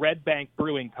ourselves Red Bank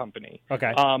Brewing Company.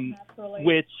 Okay.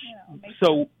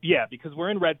 Because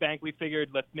we're in Red Bank, we figured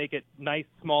let's make it nice,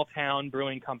 small town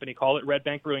brewing company. Call it Red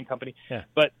Bank Brewing Company. Yeah.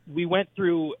 But we went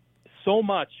through so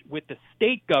much with the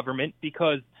state government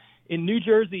because in New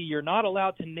Jersey, you're not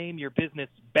allowed to name your business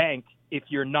bank if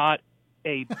you're not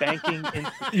a banking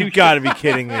institution. You got to be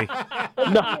kidding me.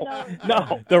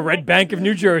 No. The Red Bank of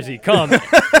New Jersey. Come.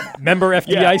 Member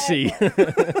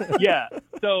FDIC. Yeah.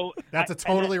 So that's a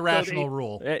totally rational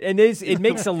rule. And it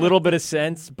makes a little bit of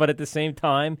sense, but at the same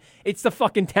time, it's the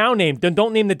fucking town name.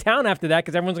 Don't name the town after that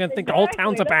because everyone's going to think the whole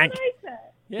town's a bank.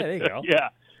 Yeah, there you go.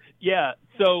 Yeah.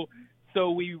 So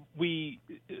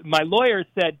my lawyer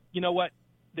said, you know what?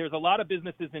 There's a lot of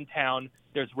businesses in town.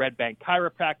 There's Red Bank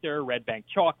Chiropractor, Red Bank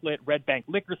Chocolate, Red Bank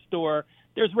Liquor Store.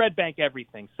 There's Red Bank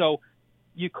everything. So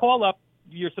you're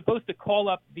supposed to call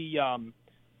up the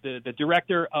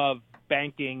director of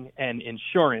banking and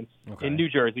insurance in New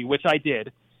Jersey, which I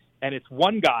did. And it's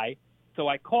one guy. So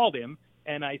I called him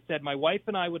and I said, my wife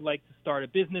and I would like to start a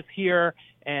business here.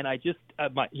 And I just,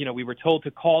 we were told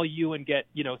to call you and get,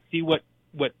 see what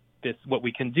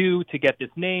we can do to get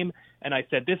this name. And I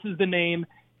said, this is the name.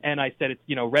 And I said, it's,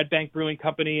 Red Bank Brewing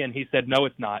Company. And he said, no,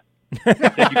 it's not. He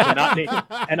said, you cannot name it.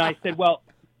 And I said, well,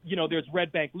 there's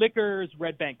Red Bank Liquors,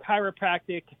 Red Bank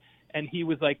Chiropractic. And he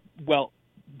was like, well,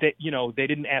 they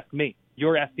didn't ask me.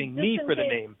 You're asking me for the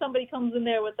name. Somebody comes in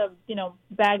there with a,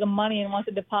 bag of money and wants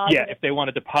to deposit. Yeah, if they want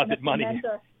to deposit money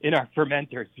in our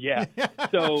fermenters. Yeah.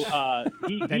 So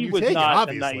he was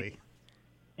not a nice.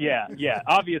 Yeah.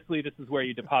 Obviously, this is where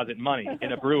you deposit money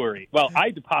in a brewery. Well, I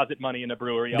deposit money in a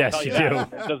brewery. I'll tell you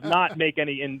that. It does not make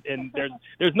any. And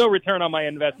there's no return on my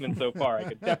investment so far. I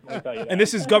can definitely tell you that. And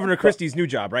this is Governor Christie's new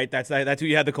job, right? That's who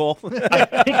you had to call.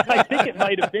 I think it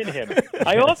might have been him.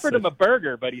 I offered him a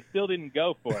burger, but he still didn't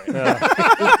go for it.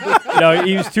 No,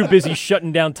 he was too busy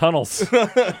shutting down tunnels.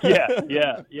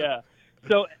 Yeah.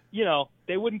 So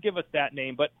they wouldn't give us that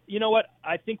name, but you know what?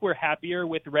 I think we're happier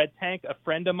with Red Tank. A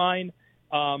friend of mine.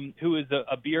 Who is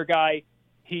a beer guy,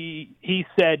 he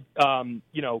said,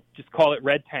 just call it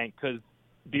Red Tank because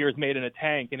beer is made in a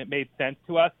tank, and it made sense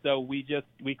to us, so we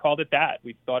called it that.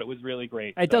 We thought it was really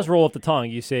great. It does roll off the tongue.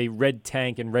 You say Red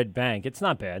Tank and Red Bank. It's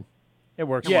not bad. It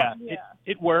works. Yeah,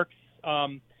 it works.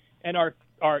 And our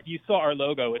you saw our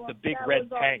logo. It's a big red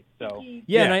tank. So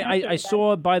yeah, and I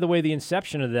saw, by the way, the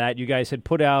inception of that. You guys had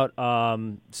put out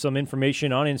some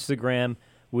information on Instagram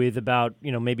with about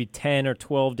maybe 10 or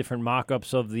 12 different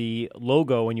mock-ups of the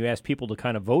logo, and you asked people to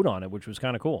kind of vote on it, which was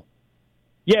kind of cool.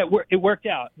 Yeah, it worked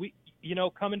out. We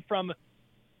coming from,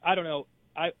 I don't know,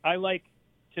 I like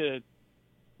to.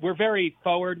 We're very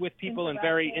forward with people and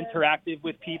very interactive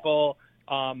with people.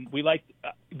 We're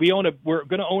going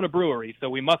to own a brewery, so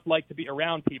we must like to be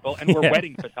around people, and we're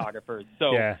wedding photographers.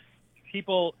 So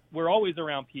we're always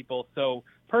around people. So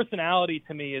personality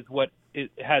to me is what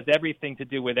has everything to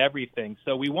do with everything.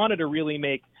 So we wanted to really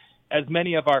make as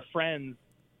many of our friends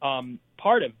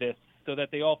part of this so that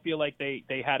they all feel like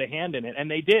they had a hand in it. And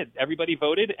they did. Everybody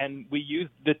voted, and we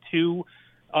used the two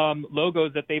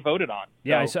logos that they voted on.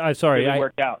 Yeah, so I'm sorry. Really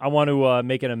worked out. I want to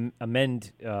make an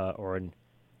amendment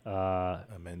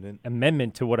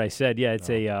to what I said. Yeah, it's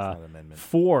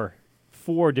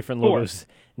four different logos,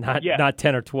 not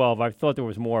 10 or 12. I thought there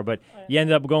was more, but you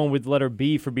ended up going with letter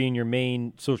B for being your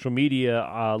main social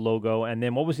media logo. And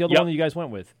then what was the other one that you guys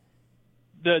went with?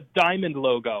 The diamond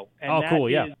logo. And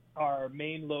cool, that is our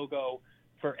main logo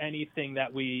for anything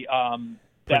that we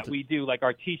do. Like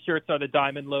our T-shirts are the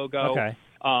diamond logo. Okay.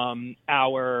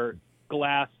 Our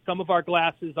glass, some of our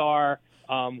glasses are.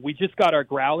 We just got our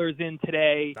growlers in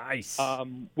today. Nice.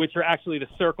 Which are actually the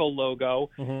circle logo.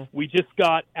 Mm-hmm. We just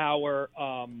got our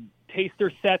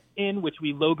taster sets in, which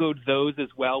we logoed those as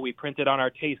well. We printed on our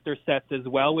taster sets as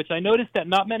well, which I noticed that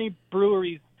not many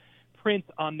breweries print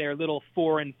on their little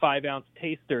 4 and 5 ounce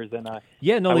tasters. And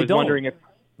they was don't. Wondering if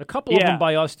a couple of them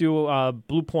by us do.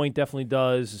 Blue Point definitely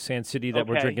does. SandCity that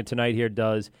we're drinking tonight here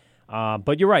does.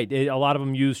 But you're right. A lot of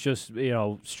them use just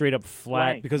straight up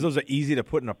flat because those are easy to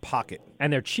put in a pocket,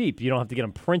 and they're cheap. You don't have to get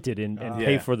them printed and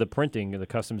pay for the printing and the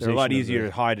customization. They're a lot easier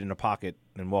to hide in a pocket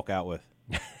and walk out with.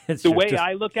 The way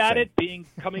I look at it,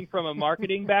 coming from a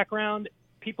marketing background,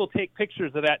 people take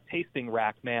pictures of that tasting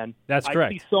rack, man. That's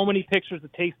correct. I see so many pictures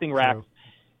of tasting racks,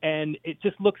 and it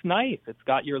just looks nice. It's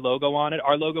got your logo on it.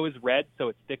 Our logo is red, so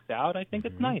it sticks out. I think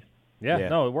it's nice. Yeah,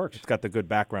 no, it works. It's got the good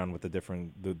background with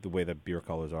the way the beer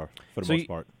colors are for the most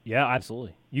part. Yeah,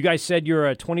 absolutely. You guys said you're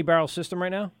a 20-barrel system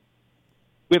right now?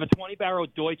 We have a 20-barrel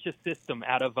Deutsche system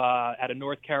out of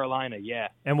North Carolina, yeah.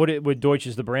 And what Deutsche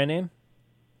is the brand name?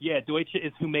 Yeah, Deutsche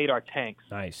is who made our tanks.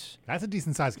 Nice. That's a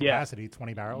decent sized capacity,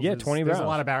 20 barrels. Yeah, 20 barrels.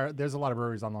 There's a lot of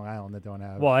breweries on Long Island that don't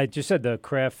have. Well, I just said the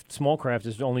small craft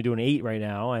is only doing 8 right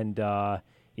now, and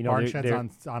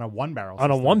Barnshed's on a 1-barrel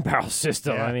system. On a 1-barrel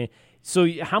system. Yeah. I mean, so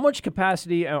how much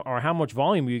capacity or how much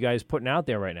volume are you guys putting out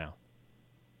there right now?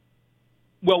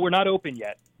 Well, we're not open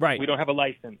yet. Right. We don't have a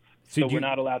license, so we're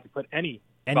not allowed to put any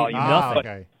volume. Nothing.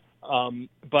 Okay.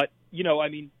 But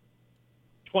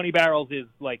 20 barrels is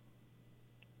like,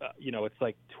 it's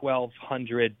like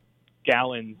 1,200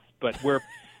 gallons. But we're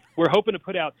hoping to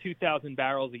put out 2,000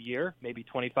 barrels a year, maybe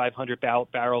 2,500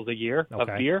 barrels a year of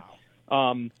beer.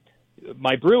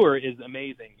 My brewer is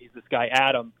amazing. He's this guy,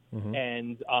 Adam,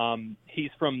 and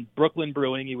he's from Brooklyn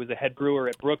Brewing. He was a head brewer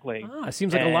at Brooklyn. It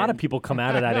seems like a lot of people come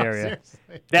out of that area.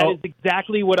 That is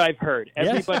exactly what I've heard.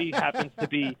 Everybody happens to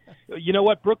be. You know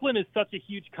what? Brooklyn is such a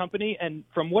huge company, and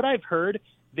from what I've heard,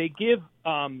 they give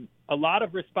a lot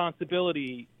of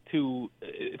responsibility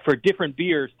for different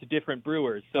beers to different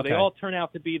brewers. So they all turn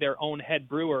out to be their own head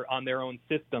brewer on their own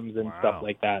systems and stuff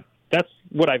like that. That's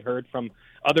what I've heard from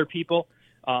other people.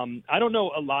 I don't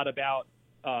know a lot about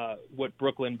what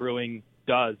Brooklyn Brewing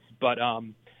does, but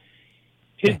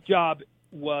his job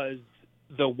was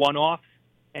the one-off,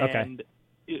 and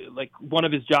like one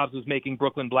of his jobs was making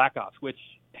Brooklyn Black Ops, which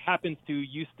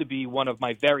used to be one of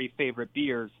my very favorite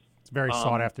beers. It's very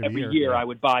sought after every year. I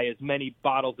would buy as many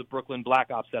bottles of Brooklyn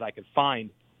Black Ops that I could find,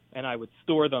 and I would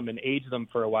store them and age them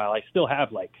for a while. I still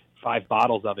have like 5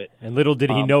 bottles of it. And little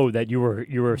did he know that you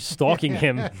were stalking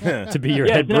him to be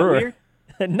your head brewer.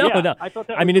 No. I thought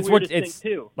that was the weirdest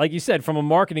thing too. Like you said, from a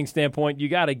marketing standpoint, you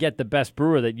got to get the best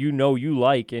brewer that you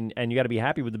like, and you got to be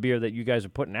happy with the beer that you guys are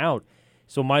putting out.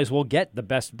 So might as well get the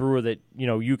best brewer that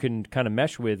you can kind of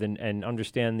mesh with and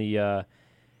understand the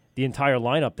entire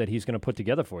lineup that he's going to put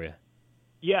together for you.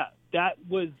 Yeah, that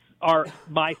was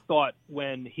my thought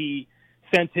when he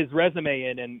sent his resume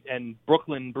in, and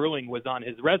Brooklyn Brewing was on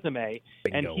his resume.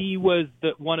 Bingo. And he was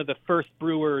one of the first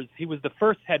brewers. He was the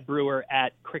first head brewer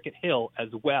at Cricket Hill as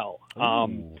well,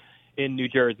 in New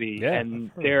Jersey. Yeah,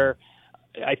 and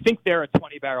I think they're a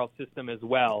 20-barrel system as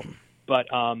well, but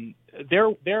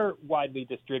they're widely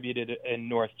distributed in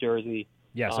North Jersey.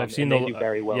 Yes, I've seen they do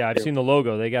very well. Yeah, I've too. seen the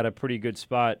logo. They got a pretty good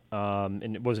spot.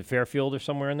 And was it Fairfield or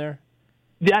somewhere in there?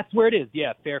 That's where it is.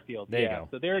 Yeah, Fairfield. There you go.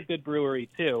 So they're a good brewery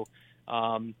too.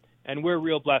 and we're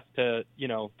real blessed to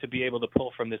be able to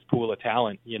pull from this pool of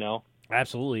talent.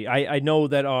 Absolutely. I know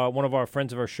that one of our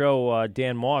friends of our show,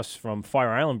 Dan Moss from Fire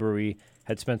Island Brewery,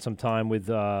 had spent some time with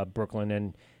Brooklyn,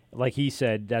 and like he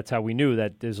said, that's how we knew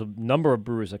that there's a number of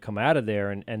brewers that come out of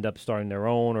there and end up starting their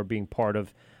own or being part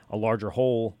of a larger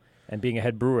whole and being a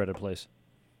head brewer at a place.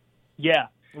 Yeah.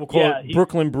 We'll call it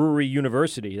Brooklyn Brewery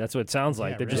University. That's what it sounds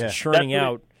like. They're just churning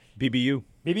out BBU.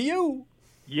 BBU.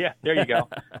 Yeah, there you go.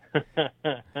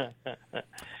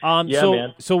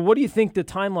 So what do you think the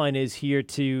timeline is here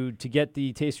to get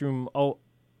the tasting room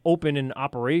open and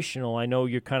operational? I know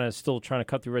you're kind of still trying to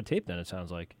cut through red tape then, it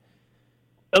sounds like.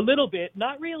 A little bit.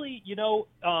 Not really.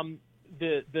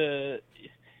 The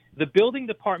building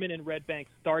department in Red Bank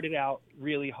started out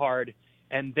really hard,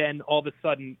 and then all of a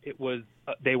sudden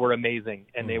they were amazing,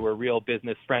 and they were real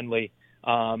business friendly.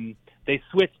 They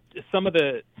switched. Some of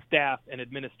the staff and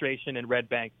administration in Red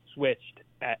Bank switched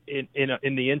in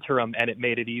the interim, and it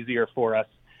made it easier for us.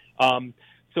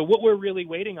 So what we're really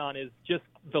waiting on is just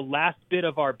the last bit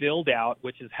of our build out,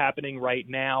 which is happening right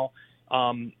now.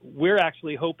 We're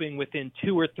actually hoping within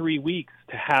 2 or 3 weeks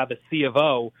to have a C of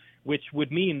O, which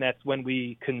would mean that's when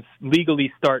we can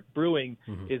legally start brewing,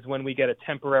 is when we get a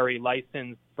temporary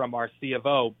license from our C of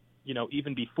O,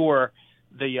 even before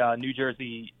the New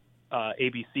Jersey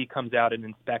ABC comes out and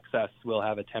inspects us, we'll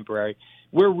have a temporary.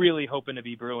 We're really hoping to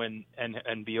be brewing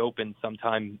and be open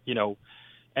sometime,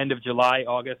 end of July,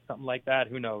 August, something like that.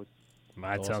 Who knows?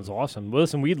 That sounds awesome. Well,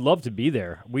 listen, we'd love to be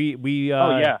there. We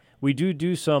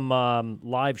do some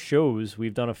live shows.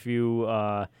 We've done a few,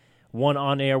 one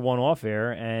on air, one off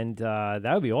air, and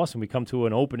that would be awesome. We come to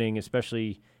an opening,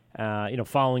 especially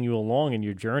following you along in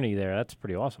your journey there. That's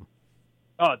pretty awesome.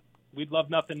 Oh, we'd love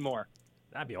nothing more.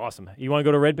 That'd be awesome. You want to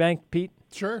go to Red Bank, Pete?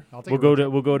 Sure, I'll take.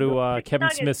 We'll go to Kevin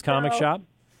Smith's comic shop,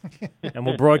 and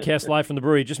we'll broadcast live from the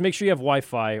brewery. Just make sure you have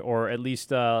Wi-Fi, or at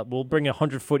least we'll bring a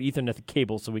 100-foot Ethernet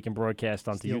cable so we can broadcast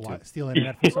onto YouTube. Steal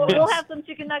internet from someone We'll else. have some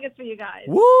chicken nuggets for you guys.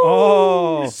 Woo!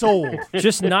 Oh, sold.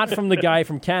 Just not from the guy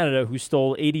from Canada who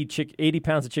stole 80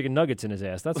 pounds of chicken nuggets in his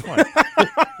ass. That's fine.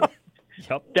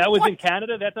 Yep. That was in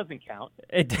Canada? That doesn't count.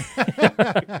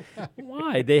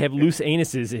 Why? They have loose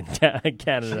anuses in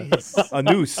Canada. Jeez. A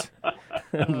noose.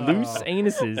 Loose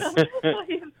anuses.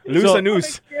 Loose a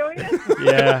noose.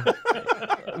 Yeah.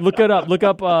 Look it up. Look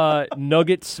up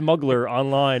Nugget Smuggler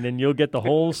online, and you'll get the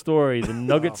whole story. The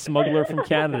Nugget Smuggler from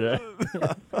Canada.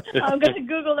 I'm going to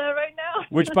Google that right now.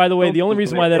 Which, by the way, the only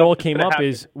reason why that all came up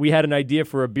is we had an idea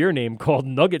for a beer name called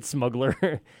Nugget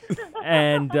Smuggler.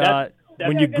 And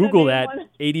when you Google that,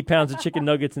 80 pounds of chicken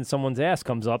nuggets in someone's ass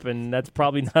comes up, and that's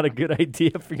probably not a good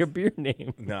idea for your beer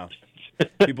name. No.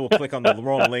 People will click on the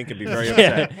wrong link and be very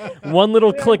upset. One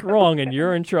little click wrong, and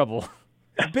you're in trouble.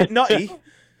 A bit nutty.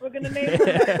 We're going to name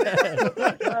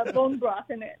it bone broth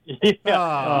in it. Yeah.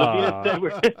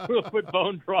 Lavina said we'll put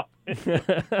bone broth in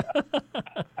it.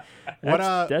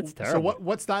 That's terrible. So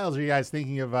what styles are you guys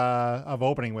thinking of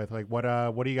opening with? Like what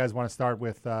do you guys want to start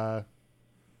with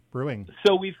brewing?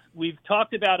 So we've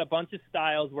talked about a bunch of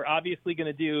styles. We're obviously going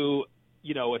to do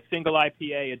a single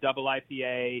IPA, a double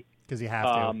IPA. Because you have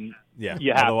to. Yeah.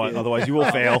 You have to. Otherwise you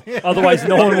will fail. Otherwise,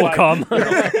 no one will come.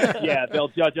 Yeah, they'll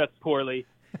judge us poorly.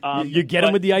 You get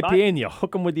them with the IPA and you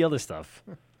hook them with the other stuff.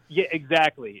 Yeah,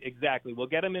 exactly. We'll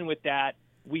get them in with that.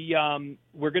 We're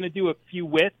going to do a few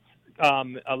wits.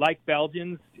 I like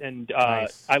Belgians, and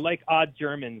nice. I like odd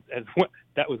Germans as well.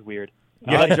 That was weird.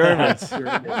 Yeah, Germans.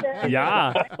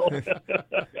 Yeah.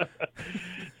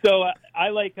 So I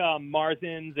like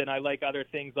Marzens, and I like other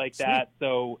things like that.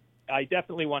 So I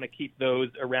definitely want to keep those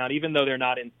around, even though they're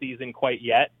not in season quite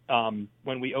yet.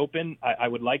 When we open, I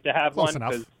would like to have Close one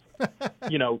enough.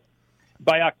 because,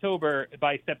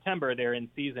 by September, they're in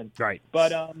season. Right.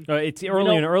 But it's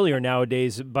earlier and earlier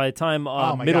nowadays. By the time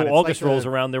middle God, August like rolls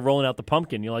around, they're rolling out the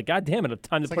pumpkin. You're like, God damn it, it's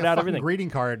time to It's put like out a fucking everything. greeting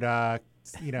card,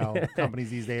 companies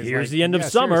these days. Here's like, the end of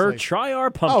summer. seriously. Try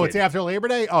our pumpkin. Oh, it's after Labor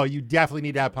Day? Oh, you definitely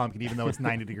need to have pumpkin, even though it's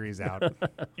 90 degrees out.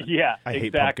 yeah, I hate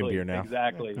exactly, pumpkin beer now.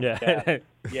 Exactly. Yeah.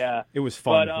 Yeah. It was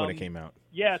fun But, when it came out.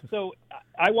 Yeah, so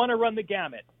I want to run the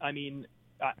gamut. I mean,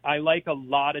 I like a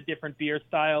lot of different beer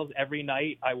styles. Every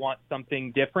night I want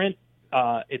something different.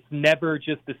 It's never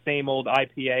just the same old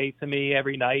IPA to me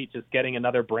every night, just getting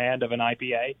another brand of an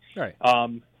IPA. Right.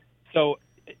 So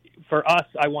for us,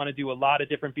 I want to do a lot of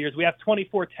different beers. We have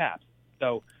 24 taps.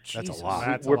 So That's a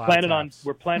lot. we're planning on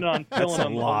filling That's a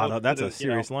them. lot. That's a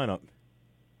serious lineup.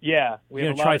 Yeah. We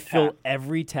You're have going to a try lot to of fill taps.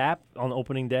 every tap on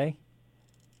opening day?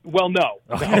 Well, no.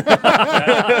 No,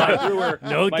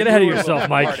 My get ahead of brewer yourself, will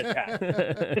Mike. have a heart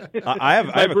attack. I have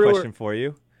a brewer- question for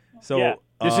you. So Yeah.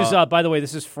 This is, by the way,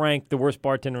 this is Frank, the worst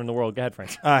bartender in the world. Go ahead,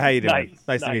 Frank. How you doing?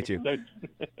 Nice to meet you.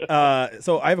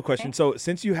 So I have a question. So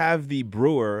since you have the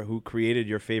brewer who created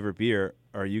your favorite beer,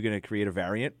 are you going to create a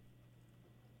variant?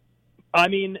 I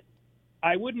mean,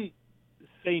 I wouldn't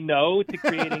say no to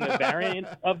creating a variant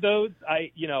of those.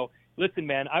 Listen,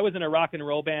 man, I was in a rock and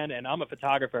roll band, and I'm a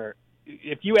photographer.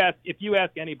 If you ask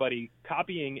anybody,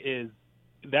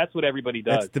 that's what everybody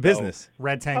does. That's the business.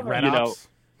 Red Tank, Red Ops.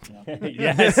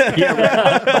 Yes.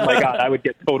 Yeah, oh my God, I would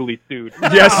get totally sued.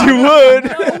 Yes, you would.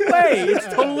 No way. It's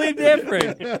totally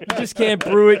different. You just can't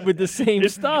brew it with the same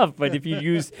stuff. But if you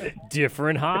use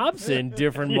different hops and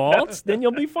different malts, then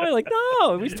you'll be fine. Like,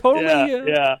 no, it was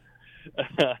totally. Yeah.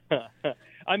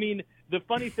 I mean, the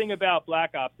funny thing about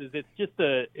Black Ops is it's just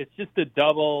a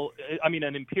double. I mean,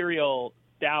 an imperial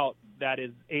stout that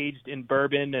is aged in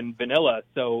bourbon and vanilla.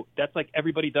 So that's like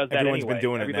everybody does that Everyone's anyway. been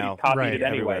doing Everybody's it now. copied it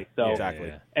anyway. So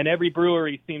exactly. And every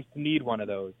brewery seems to need one of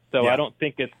those. So I don't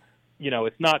think it's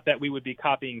not that we would be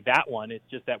copying that one. It's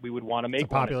just that we would want to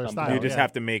make one. Popular style. You just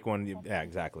have to make one. Yeah,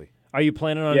 exactly. Are you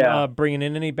planning on bringing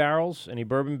in any barrels, any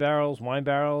bourbon barrels, wine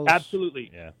barrels?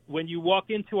 Absolutely. Yeah. When you walk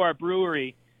into our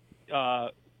brewery,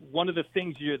 one of the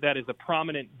things that is a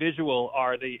prominent visual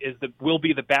will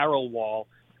be the barrel wall.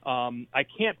 I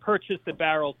can't purchase the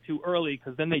barrels too early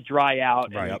because then they dry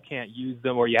out and you can't use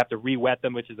them, or you have to re-wet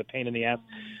them, which is a pain in the ass.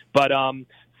 But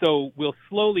so we'll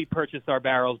slowly purchase our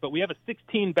barrels, but we have a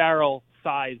 16-barrel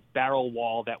size barrel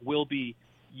wall that will be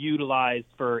utilized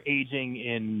for aging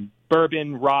in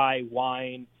bourbon, rye,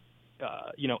 wine,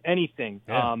 anything.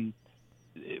 Yeah.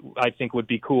 I think would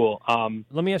be cool.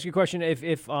 Let me ask you a question. If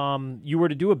you were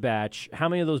to do a batch, how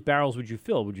many of those barrels would you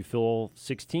fill? Would you fill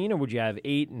 16, or would you have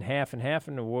 8 and half, and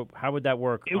how would that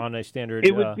work on a standard?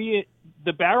 It would be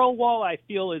the barrel wall. I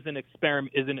feel is an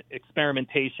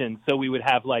experimentation. So we would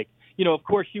have of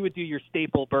course you would do your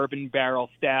staple bourbon barrel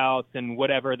stouts and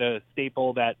whatever the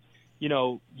staple that you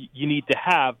need to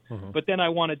have. Mm-hmm. But then I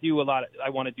want to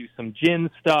do some gin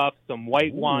stuff, some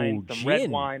white wine, some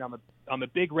red wine. I'm a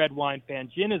big red wine fan.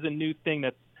 Gin is a new thing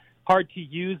that's hard to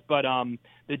use, but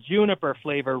the juniper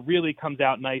flavor really comes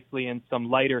out nicely in some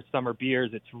lighter summer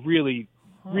beers. It's really,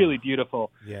 really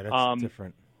beautiful. Yeah, that's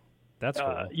different. That's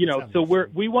cool. So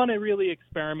we want to really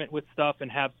experiment with stuff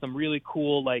and have some really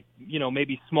cool,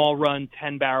 maybe small run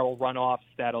 10-barrel runoffs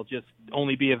that'll just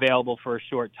only be available for a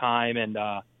short time, and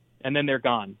then they're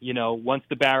gone. Once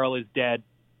the barrel is dead,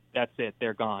 that's it.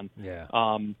 They're gone. Yeah.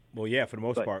 For the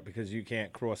most part, because you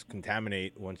can't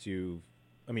cross-contaminate once you.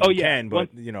 I mean, you can, but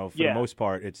for the most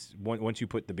part, it's once you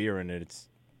put the beer in it,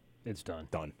 it's done.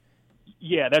 Done.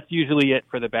 Yeah, that's usually it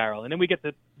for the barrel, and then we get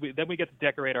to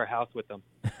decorate our house with them.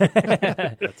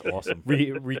 That's awesome.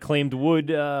 Reclaimed wood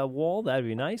wall, that'd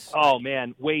be nice. Oh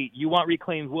man, wait! You want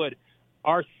reclaimed wood?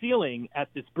 Our ceiling at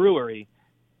this brewery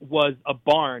was a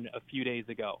barn a few days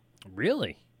ago.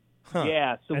 Really? Huh.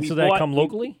 Yeah. So and so that come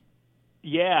locally?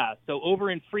 Yeah. So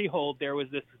over in Freehold, there was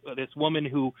this woman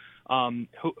who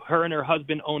her and her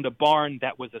husband owned a barn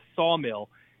that was a sawmill,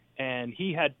 and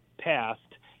he had passed.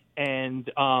 And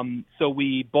so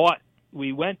we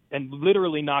went and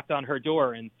literally knocked on her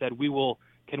door and said,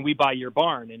 can we buy your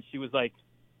barn? And she was like,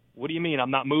 what do you mean?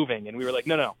 I'm not moving. And we were like,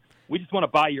 no, we just want to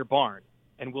buy your barn,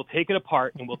 and we'll take it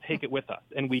apart and we'll take it with us.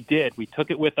 And we did. We took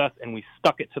it with us and we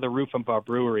stuck it to the roof of our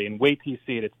brewery, and wait till you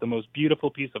see it. It's the most beautiful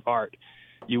piece of art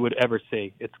you would ever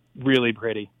see. It's really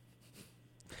pretty.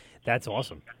 That's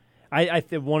awesome. I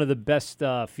think one of the best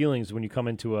feelings when you come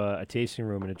into a tasting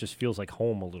room and it just feels like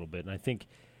home a little bit. And I think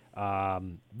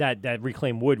that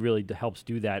reclaimed wood really helps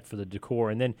do that for the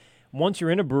decor. And then once you're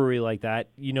in a brewery like that,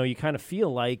 you kind of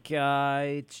feel like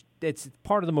it's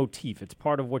part of the motif. It's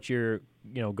part of what you're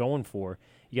going for.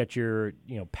 You got your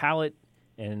palate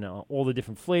and all the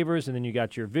different flavors, and then you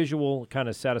got your visual. Kind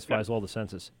of satisfies all the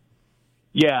senses.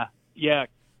 Yeah.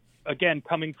 Again,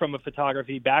 coming from a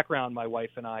photography background, my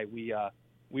wife and I, we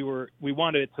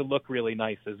wanted it to look really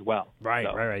nice as well.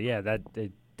 Right. Yeah, that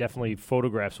it definitely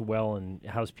photographs well and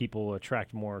helps people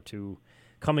attract more to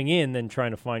coming in than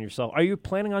trying to find yourself. Are you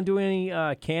planning on doing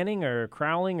any canning or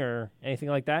crowling or anything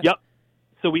like that? Yep.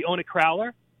 So we own a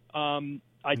crowler.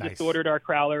 I just ordered our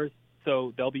crowlers,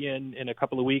 so they'll be in a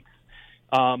couple of weeks.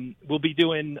 We'll be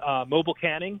doing mobile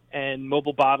canning and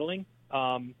mobile bottling.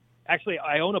 Actually,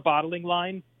 I own a bottling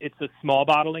line. It's a small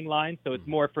bottling line, so it's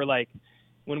more for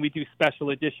when we do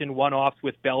special edition one-offs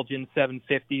with Belgian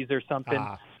 750s or something.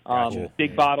 Gotcha.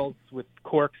 Big bottles with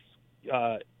cork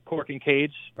and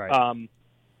cage. Right.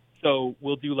 So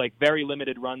we'll do very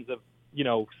limited runs of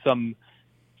some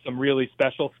really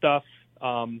special stuff.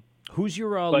 Who's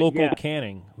your local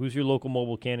canning? Who's your local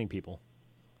mobile canning people?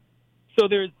 So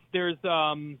there's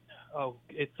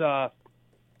it's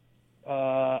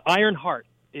Ironheart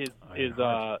is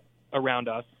around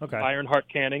us. Okay. Ironheart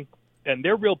Canning, and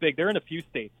they're real big. They're in a few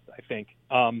states, I think.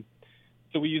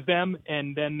 So we use them,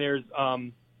 and then there's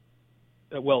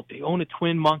they own a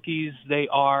Twin Monkeys. They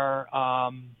are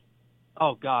I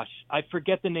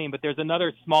forget the name, but there's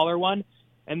another smaller one,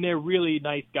 and they're really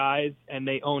nice guys, and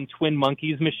they own Twin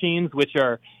Monkeys machines, which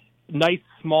are nice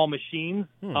small machines,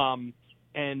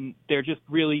 and they're just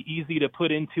really easy to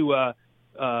put into a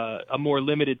more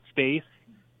limited space.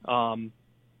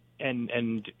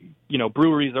 And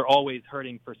breweries are always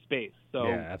hurting for space, so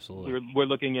yeah, absolutely. We're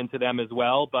looking into them as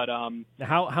well. But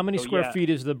how many square feet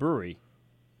is the brewery?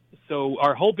 So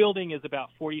our whole building is about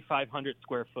 4,500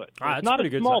 square foot. So it's not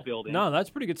a small building. No, that's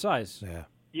pretty good size.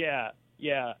 Yeah,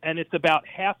 and it's about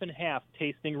half and half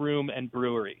tasting room and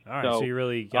brewery. All right, so you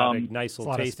really got a nice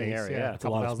little tasting area. Yeah, a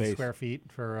couple thousand square feet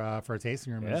for a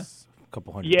tasting room. A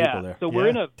couple hundred people there. So we're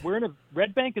in a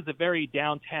Red Bank is a very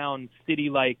downtown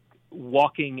city-like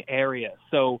walking area.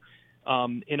 So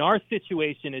in our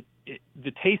situation,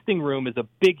 the tasting room is a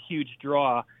big, huge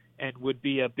draw and would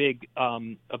be a big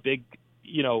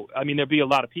there'd be a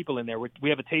lot of people in there. We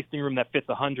have a tasting room that fits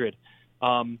 100,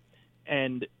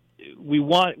 and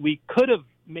we could have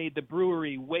made the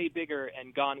brewery way bigger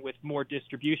and gone with more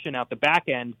distribution out the back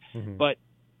end, but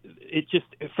it just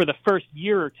for the first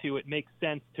year or two, it makes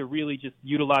sense to really just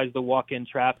utilize the walk-in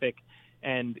traffic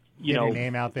and get your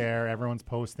name out there. Everyone's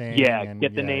posting. Yeah, and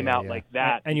get the name out like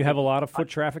that. And you have a lot of foot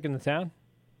traffic in the town.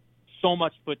 So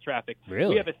much foot traffic. Really?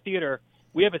 We have a theater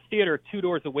 2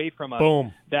 doors away from us.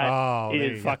 Boom. That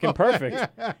is fucking perfect.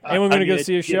 And we're going to go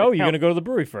see a show. You're going to go to the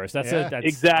brewery first. That's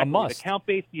exactly a must. The Count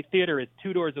Basie Theater is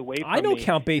 2 doors away from me. I know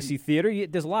Count Basie Theater.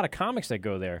 There's a lot of comics that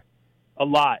go there. A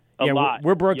lot.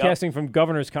 We're broadcasting from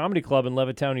Governor's Comedy Club in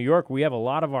Levittown, New York. We have a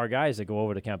lot of our guys that go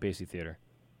over to Count Basie Theater.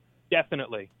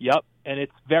 Definitely. Yep. And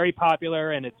it's very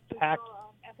popular, and it's packed.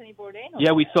 Anthony Bourdain.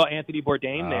 Yeah, we saw Anthony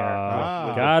Bourdain there.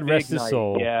 God rest his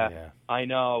soul. Yeah, I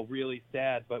know. Really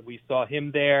sad, but we saw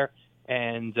him there,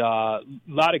 and a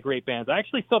lot of great bands. I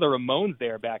actually saw the Ramones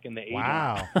there back in the 80s.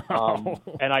 Wow.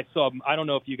 And I don't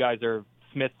know if you guys are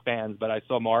Smiths fans, but I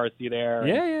saw Morrissey there.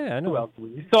 Yeah, I know. Who else?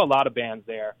 We saw a lot of bands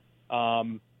there.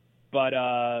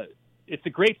 But it's a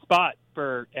great spot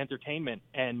for entertainment,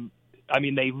 and I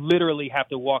mean, they literally have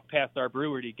to walk past our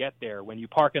brewery to get there. When you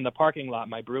park in the parking lot,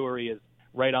 my brewery is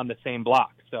right on the same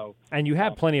block. So, and you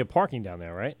have plenty of parking down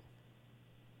there, right?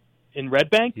 In Red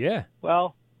Bank? Yeah.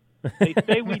 Well, they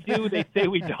say we do. They say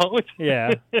we don't.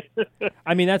 Yeah.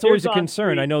 I mean, that's always a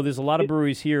concern. I know there's a lot of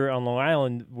breweries here on Long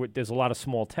Island. There's a lot of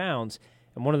small towns.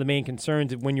 And one of the main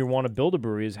concerns when you want to build a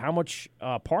brewery is how much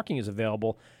parking is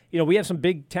available. We have some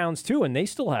big towns, too, and they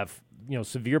still have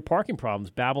severe parking problems.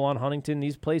 Babylon, Huntington,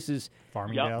 these places.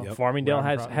 Farmingdale. Yep.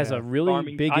 Farmingdale has a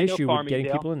really big issue with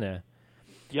getting people in there.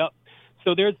 Yep.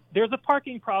 So there's a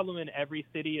parking problem in every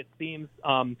city, it seems.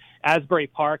 Asbury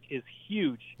Park is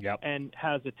huge and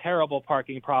has a terrible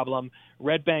parking problem.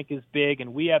 Red Bank is big,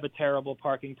 and we have a terrible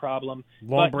parking problem.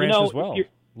 Long Branch as well.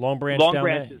 Long Branch down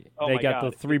there. They got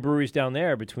the 3 breweries down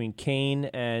there between Kane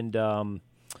and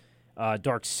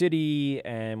Dark City,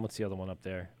 and what's the other one up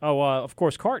there? Of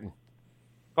course, Carton.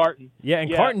 Yeah,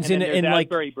 and Carton's and in like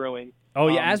Asbury Brewing. Oh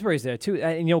yeah, Asbury's there too.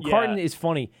 And Carton is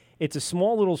funny. It's a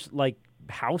small little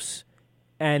house,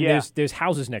 and there's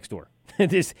houses next door.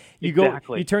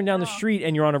 You turn down the street,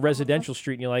 and you're on a residential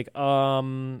street, and you're like,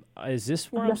 is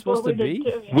this where I'm supposed to be?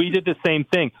 We did the same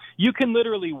thing. You can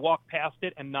literally walk past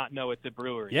it and not know it's a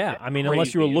brewery. Yeah, it's I mean, crazy.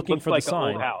 unless you were looking for like the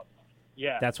sign. House.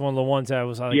 Yeah, that's one of the ones I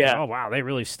was like, oh wow, they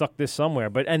really stuck this somewhere.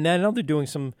 And then they're doing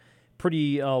some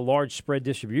pretty large spread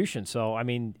distribution. So I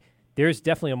mean, there's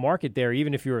definitely a market there,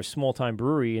 even if you're a small time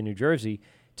brewery in New Jersey,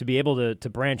 to be able to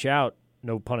branch out,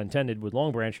 no pun intended, with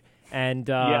Long Branch, and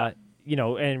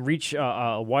and reach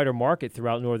a wider market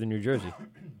throughout northern New Jersey.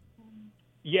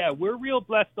 Yeah, we're real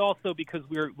blessed also because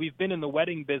we've been in the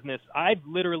wedding business. I've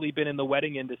literally been in the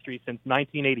wedding industry since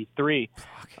 1983.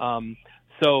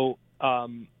 So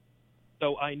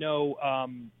I know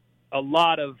a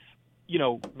lot of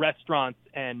restaurants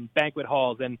and banquet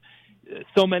halls, and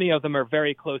so many of them are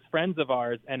very close friends of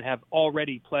ours and have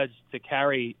already pledged to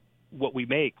carry what we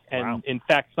make. And in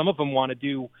fact, some of them want to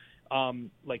do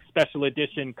like special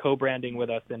edition co-branding with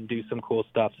us and do some cool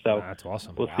stuff. So that's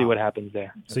awesome. We'll see what happens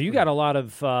there. So you got a lot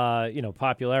of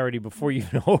popularity before you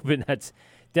even open. That's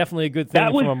definitely a good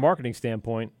thing from a marketing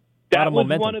standpoint. That was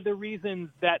one of the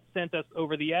reasons that sent us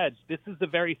over the edge. This is a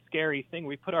very scary thing.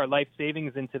 We put our life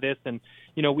savings into this, and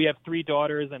we have 3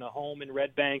 daughters and a home in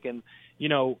Red Bank, and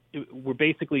we're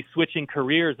basically switching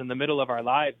careers in the middle of our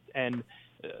lives. And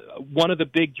one of the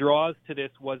big draws to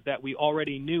this was that we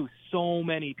already knew so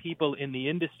many people in the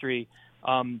industry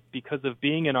because of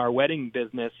being in our wedding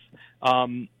business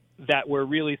that were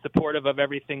really supportive of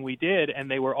everything we did, and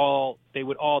they would all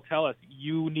tell us,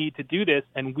 you need to do this,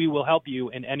 and we will help you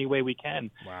in any way we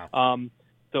can. Wow.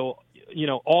 So,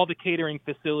 all the catering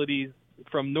facilities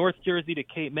from North Jersey to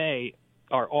Cape May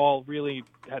are all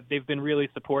they've been really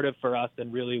supportive for us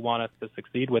and really want us to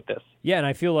succeed with this. Yeah, and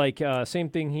I feel like same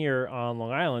thing here on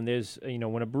Long Island. There's,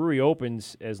 when a brewery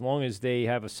opens, as long as they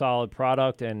have a solid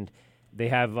product and they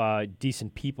have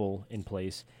decent people in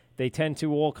place, they tend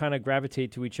to all kind of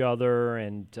gravitate to each other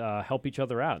and help each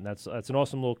other out. And that's an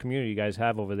awesome little community you guys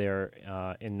have over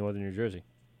there in northern New Jersey.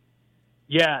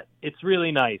 Yeah, it's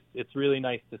really nice. It's really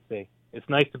nice to see. It's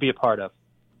nice to be a part of.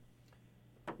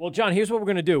 Well, John, here's what we're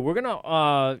going to do. We're going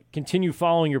to continue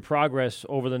following your progress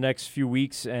over the next few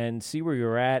weeks and see where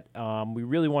you're at. We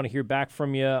really want to hear back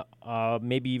from you,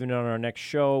 maybe even on our next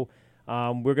show.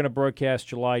 We're going to broadcast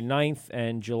July 9th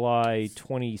and July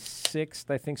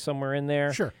 26th, I think, somewhere in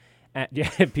there. Sure. Yeah,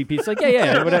 Pete's like,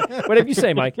 yeah, whatever you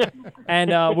say, Mike. And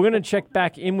we're going to check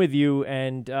back in with you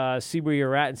and see where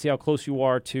you're at and see how close you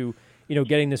are to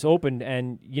getting this opened.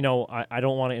 And, I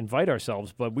don't want to invite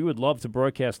ourselves, but we would love to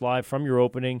broadcast live from your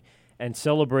opening and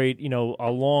celebrate, a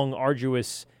long,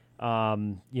 arduous,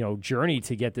 journey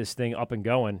to get this thing up and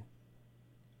going.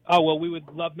 Oh, well, we would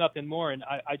love nothing more. And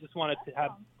I just wanted to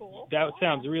have, that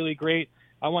sounds really great.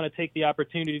 I want to take the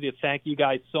opportunity to thank you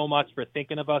guys so much for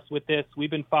thinking of us with this.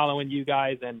 We've been following you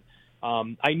guys, and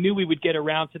I knew we would get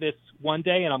around to this one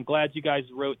day, and I'm glad you guys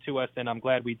wrote to us, and I'm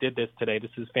glad we did this today. This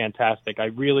is fantastic.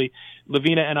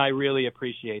 Lavina and I really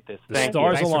appreciate this. The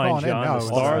stars align, John. No, the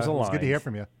stars align. It's good to hear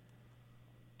from you.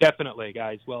 Definitely,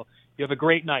 guys. Well, you have a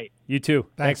great night. You too.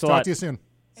 Thanks a Talk lot. to you soon.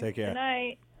 Take care. Good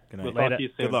night. Good night. We'll talk to you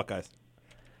soon. Good luck, guys.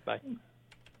 Bye.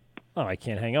 Oh, I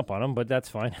can't hang up on them, but that's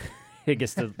fine.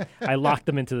 I locked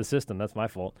them into the system. That's my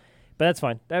fault. But that's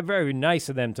fine. That's very nice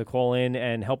of them to call in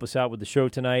and help us out with the show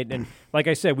tonight. And like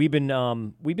I said, we've been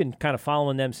kind of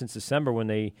following them since December when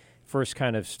they first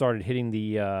kind of started hitting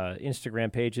the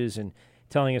Instagram pages and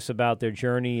telling us about their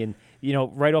journey. And,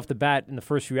 right off the bat in the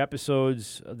first few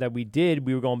episodes that we did,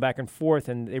 we were going back and forth,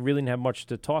 and they really didn't have much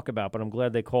to talk about. But I'm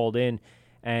glad they called in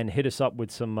and hit us up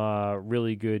with some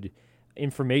really good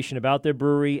information about their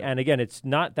brewery. And again, it's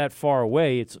not that far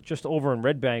away. It's just over in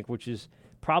Red Bank, which is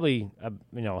probably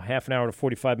half an hour to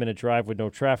 45-minute drive with no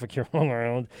traffic here on Long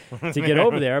Island to get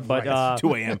over there. But right,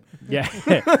 2 a.m. Yeah,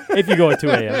 if you go at 2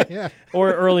 a.m. yeah.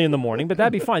 Or early in the morning. But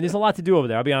that'd be fine. There's a lot to do over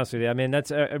there, I'll be honest with you. I mean,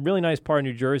 that's a really nice part of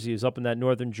New Jersey is up in that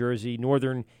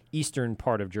northeastern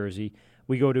part of Jersey.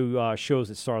 We go to shows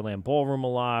at Starland Ballroom a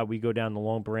lot. We go down the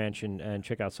Long Branch and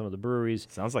check out some of the breweries.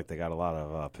 Sounds like they got a lot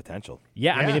of potential.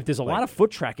 Yeah, I mean, if there's a lot of foot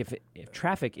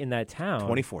traffic in that town.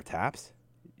 24 taps?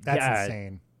 That's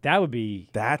insane. That would be...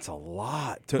 That's a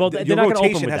lot. Well, your they're not going to open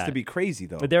rotation with has that. to be crazy,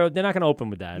 though. But they're not going to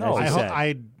open with that. No,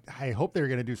 I hope they're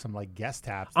going to do some guest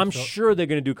taps. I'm sure they're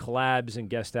going to do collabs and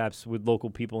guest taps with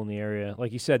local people in the area.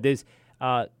 Like you said, there's...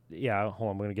 hold on,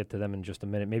 I'm going to get to them in just a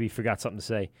minute. Maybe you forgot something to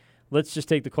say. Let's just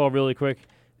take the call really quick.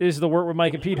 This is the Wort with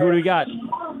Mike and Pete. Who do we got?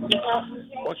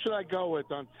 What should I go with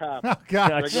on tap? Oh,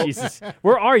 God. Oh, Jesus.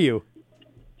 Where are you?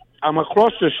 I'm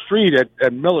across the street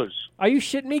at Miller's. Are you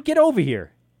shitting me? Get over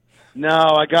here. No,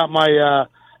 I got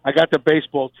I got the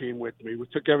baseball team with me. We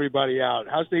took everybody out.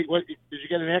 Did you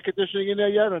get an air conditioning in there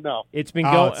yet or no? It's been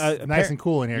going it's nice and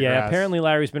cool in here. Yeah, Grass. apparently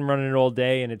Larry's been running it all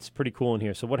day, and it's pretty cool in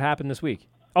here. So what happened this week?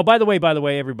 Oh, by the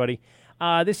way, everybody,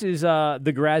 this is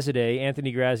the Graziaday,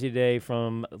 Anthony Graziaday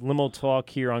from Limo Talk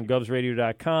here on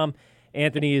GovsRadio.com.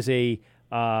 Anthony is a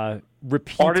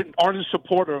repeat... Ardent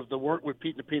supporter of the Wort with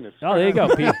Pete and the Penis. Oh, there you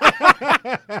go, Pete.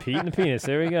 Pete and the Penis,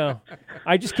 there we go.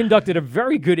 I just conducted a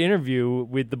very good interview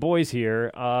with the boys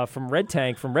here from Red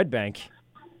Bank.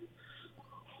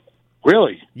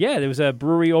 Really? Yeah, there was a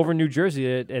brewery over in New Jersey.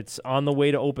 It's on the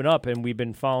way to open up, and we've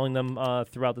been following them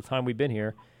throughout the time we've been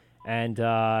here. And,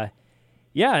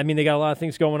 yeah, I mean, they got a lot of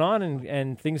things going on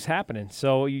and things happening.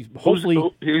 So hopefully...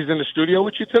 He's in the studio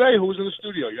with you today? Who's in the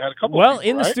studio? You had a couple Well, of people,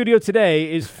 in the right? studio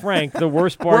today is Frank, the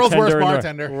worst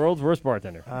bartender. World's worst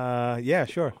bartender. Yeah,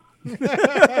 sure.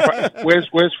 Where's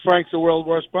Frank, the world's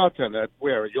worst bartender?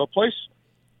 Where, at your place?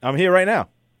 I'm here right now.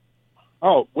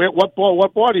 Oh, what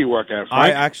bar do you work at, Frank? I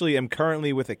actually am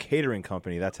currently with a catering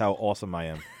company. That's how awesome I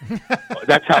am.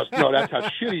 That's how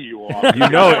shitty you are. You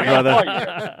know it,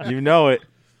 brother. You know it.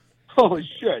 Holy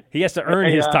shit. He has to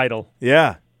earn his title.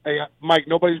 Yeah. Hey, Mike,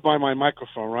 nobody's by my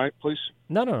microphone, right, please?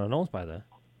 No one's by that.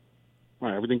 All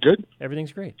right, everything good?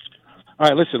 Everything's great. All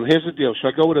right, listen, here's the deal.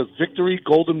 Should I go with a Victory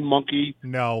Golden Monkey?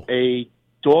 No. A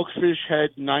Dogfish Head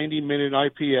 90-minute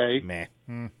IPA. Meh.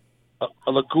 A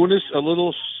Lagunas, a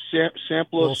little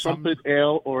sample Little of Sumpit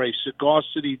Ale, or a Cigar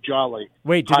City Jolly.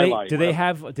 Wait, Highlight. do they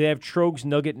have Trogs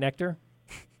Nugget Nectar?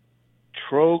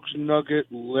 Trogs Nugget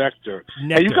Nectar.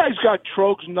 Hey, you guys got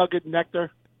Trogs Nugget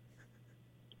Nectar?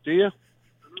 Do you?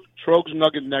 Trogs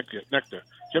Nugget Nectar.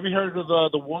 Have you ever heard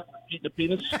of the Wort Eating the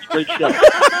Penis? It's a great show.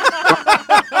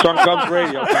 It's on Gov's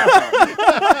Radio.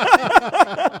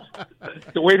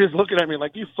 The waiter's looking at me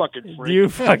like, you fucking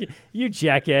freak. You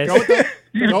jackass. Go with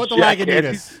the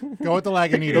Lagunitas. Go with the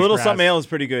Lagunitas. The little Brass. something ale is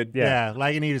pretty good. Yeah,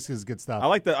 Lagunitas is good stuff. I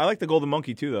like the Golden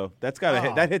Monkey too, though. That's got a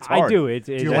hit. That hits hard. I do.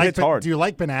 Hits hard. Do you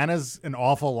like bananas an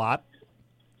awful lot?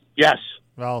 Yes.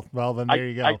 Well, then there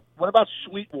you go. What about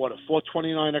Sweetwater,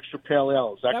 429 extra pale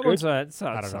ale? Is that good? One's I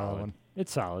don't know solid. one.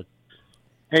 It's solid.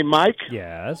 Hey, Mike.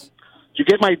 Yes. Did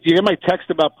you get my text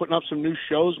about putting up some new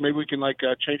shows? Maybe we can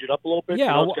change it up a little bit. Yeah,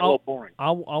 it's getting a little boring.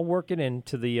 I'll work it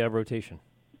into the rotation.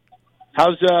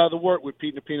 How's the Wort with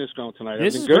Pete and the Penis going tonight?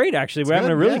 This Everything is good? great, actually. We're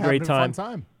having a really great fun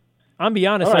time. I'll be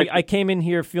honest. Right. I came in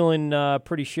here feeling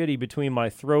pretty shitty between my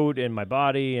throat and my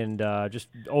body, and just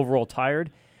overall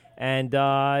tired. And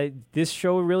this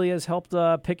show really has helped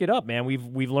pick it up, man.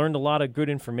 We've learned a lot of good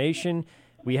information.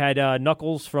 We had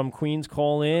Knuckles from Queens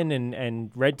call in,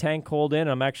 and Red Tank called in.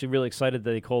 I'm actually really excited that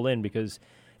they called in because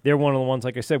they're one of the ones,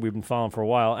 like I said, we've been following for a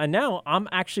while. And now I'm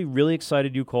actually really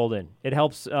excited you called in. It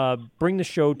helps bring the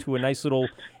show to a nice little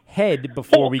head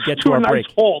before we get to our break.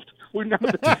 Halt.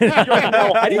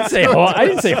 I didn't say halt. I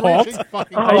didn't say halt.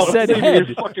 I said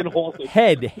head.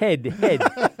 Head.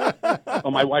 Oh,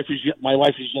 my wife is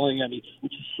yelling at me.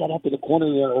 Would you shut up in the corner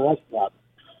of the restaurant?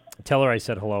 Tell her I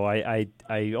said hello. I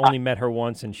only met her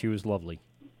once, and she was lovely.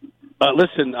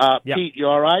 Listen, Yep. Pete, you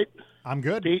all right? I'm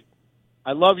good. Pete,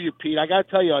 I love you, Pete. I got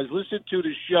to tell you, I was listening to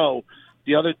the show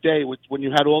the other day when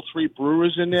you had all three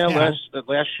brewers in there last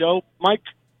show, Mike.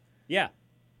 Yeah.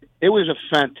 It was a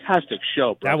fantastic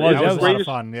show, bro. That was a lot of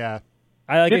fun, yeah.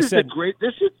 This is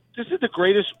the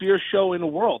greatest beer show in the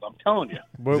world, I'm telling you.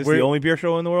 Is this the only beer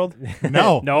show in the world?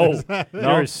 No.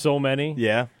 There's so many.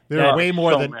 Yeah. There are way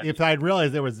more so than... many. If I'd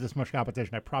realized there was this much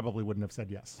competition, I probably wouldn't have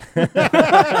said yes.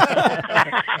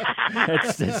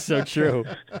 That's so true.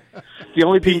 The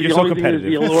only thing, You're so is the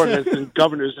competitive. awareness and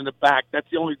governors in the back. That's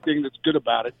the only thing that's good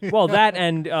about it. Well, that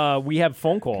and we have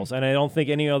phone calls, and I don't think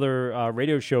any other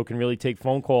radio show can really take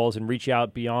phone calls and reach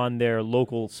out beyond their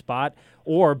local spot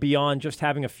or beyond just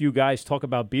having a few guys talk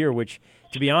about beer, which,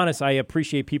 to be honest, I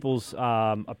appreciate people's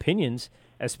opinions,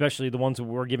 especially the ones that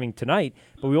we're giving tonight.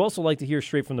 But we also like to hear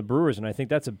straight from the brewers, and I think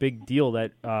that's a big deal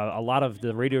that a lot of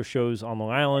the radio shows on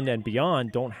Long Island and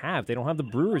beyond don't have. They don't have the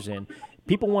brewers in.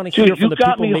 People want to hear from the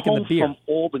people making the beer. From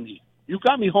Albany. You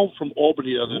got me home from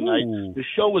Albany the other night. The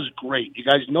show was great. You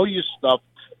guys know your stuff.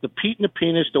 The Pete and the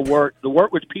Penis, the Wort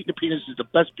with Pete and the Penis is the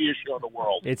best beer show in the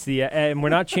world. It's and we're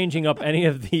not changing up any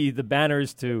of the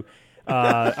banners to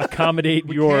accommodate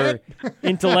your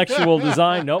intellectual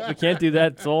design. Nope, we can't do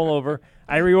that. It's all over.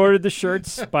 I reordered the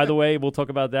shirts, by the way. We'll talk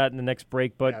about that in the next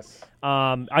break. But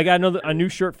I got a new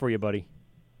shirt for you, buddy.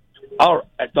 Oh,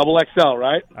 at double XL,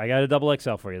 right? I got a double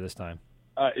XL for you this time.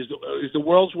 Is the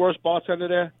world's worst bartender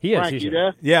there? He is. Frank, He's you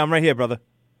here. there? Yeah, I'm right here, brother.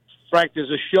 Frank, there's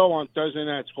a show on Thursday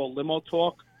night. It's called Limo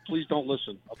Talk. Please don't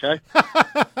listen, okay?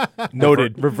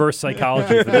 Noted. Reverse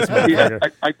psychology for this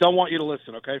motherfucker. I don't want you to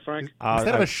listen, okay, Frank?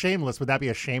 Instead of a shameless, would that be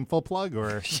a shameful plug?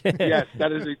 Or Yes,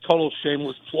 that is a total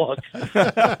shameless plug.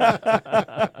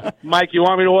 Mike, you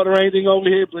want me to order anything over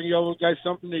here? Bring you over guys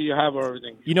something, or you have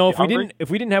everything? You know, if hungry?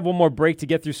 we didn't have one more break to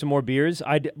get through some more beers,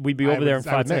 we'd be over there in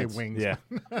 5 minutes. Wings. Yeah.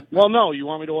 Well, no. You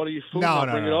want me to order you food? No, I'll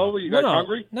no, bring no, it over. You guys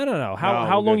hungry? No.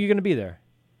 How long are you going to be there?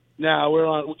 No,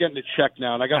 we're getting a check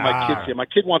now, and I got my kids here. My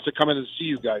kid wants to come in and see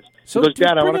you guys. So he goes,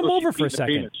 Dad, I bring want to him go over see for a Pete and the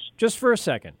second. Penis. Just for a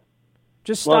second.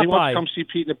 Just Well, stop he wants by. to come see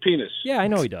Pete and the Penis. Yeah, I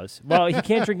know he does. Well, he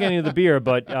can't drink any of the beer,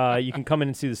 but you can come in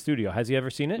and see the studio. Has he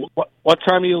ever seen it? What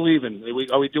time are you leaving?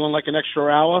 Are we doing like an extra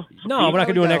hour? No, we're not going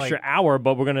to do an extra hour,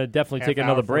 but we're going to definitely take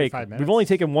another break. 45 minutes. We've only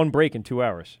taken one break in 2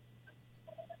 hours.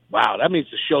 Wow, that means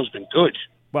the show's been good.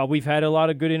 Well, we've had a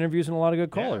lot of good interviews and a lot of good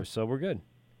callers, so we're good.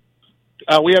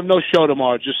 We have no show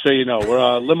tomorrow, just so you know.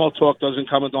 We're, Limo Talk doesn't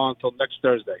come on until next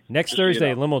Thursday. Next Just so you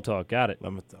Thursday, know. Limo Talk. Got it.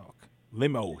 Limo Talk.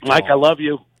 Limo Talk. Mike, I love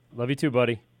you. Love you too,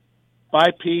 buddy. Bye,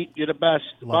 Pete. You're the best.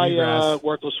 Bye, you, Grass.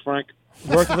 Worthless Frank.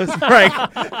 Worthless Frank.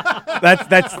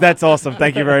 That's awesome.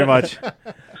 Thank you very much.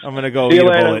 I'm gonna go See eat you a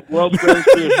later. bullet. World's greatest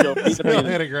beer show. Pete See the you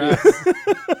Penis. later, Grass.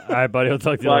 All right, buddy. I'll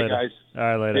talk to you Bye, later. guys. All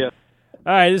right, later. Yeah.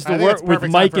 All right, this is I the think Wort it's with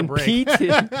perfect Mike time and for a Pete,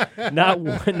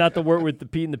 not the Wort with the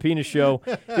Pete and the Penis show.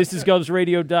 This is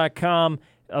GovsRadio.com.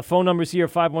 Phone numbers here,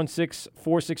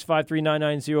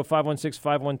 516-465-3990,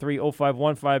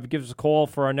 516-513-0515. Give us a call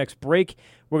for our next break.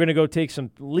 We're going to go take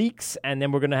some leaks, and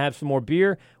then we're going to have some more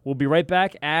beer. We'll be right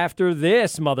back after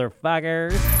this,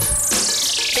 motherfuckers.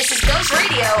 This is Ghost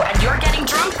Radio, and you're getting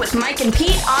drunk with Mike and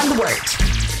Pete on the Wort.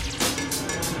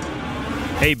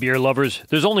 Hey, beer lovers.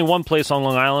 There's only one place on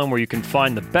Long Island where you can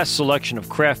find the best selection of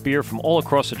craft beer from all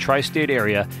across the tri-state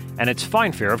area, and it's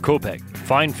Fine Fare of Copiague.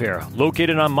 Fine Fare,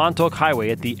 located on Montauk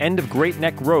Highway at the end of Great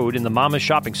Neck Road in the Mama's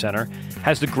Shopping Center,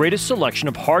 has the greatest selection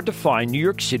of hard-to-find New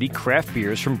York City craft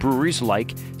beers from breweries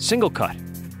like Single Cut,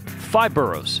 Five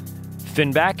Boroughs,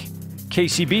 Finback,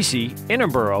 KCBC,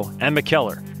 Interborough, and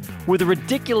McKellar, with a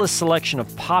ridiculous selection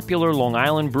of popular Long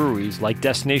Island breweries like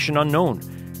Destination Unknown,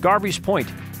 Garvey's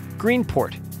Point,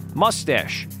 Greenport,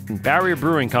 Mustache, and Barrier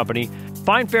Brewing Company.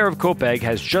 Fine Fare of Copiague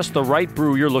has just the right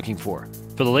brew you're looking for.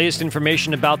 For the latest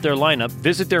information about their lineup,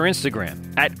 visit their Instagram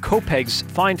at Copiague's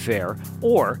Fine Fare,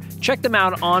 or check them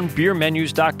out on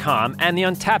beermenus.com and the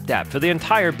Untapped app for the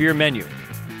entire beer menu.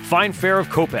 Fine Fare of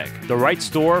Copiague, the right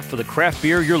store for the craft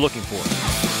beer you're looking for.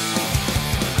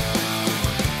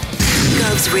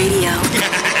 Govs Radio.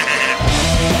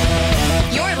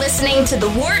 You're listening to The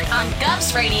Wort on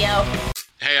Govs Radio.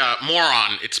 Hey,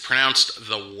 moron, it's pronounced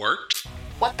the Wort.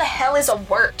 What the hell is a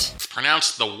wort? It's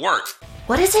pronounced the Wort.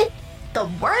 What is it? The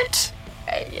Wort?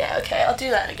 Yeah, okay, I'll do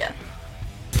that again.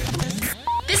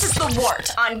 This is The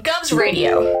Wort on Govs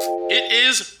Radio. It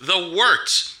is the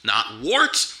Wort. Not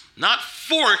wart, not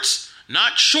fort,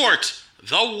 not short.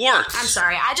 The Wort. I'm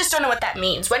sorry, I just don't know what that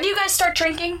means. When do you guys start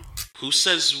drinking? Who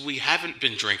says we haven't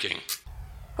been drinking?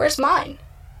 Where's mine?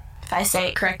 If I say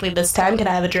it correctly this time, can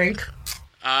I have a drink?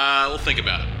 We'll think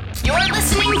about it. You're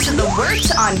listening to The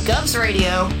Wort on Govs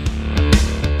Radio.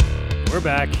 We're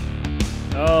back.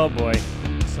 Oh, boy.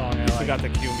 Song I You forgot to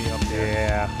cue me up there.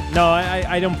 Yeah. No,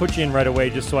 I don't put you in right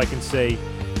away just so I can say,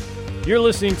 you're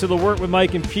listening to The Wort with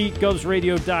Mike and Pete,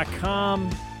 govsradio.com.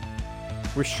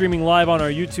 We're streaming live on our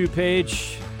YouTube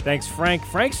page. Thanks, Frank.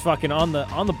 Frank's fucking on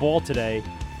the ball today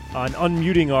on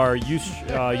unmuting our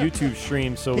YouTube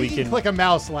stream so we can click a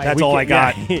mouse like That's all I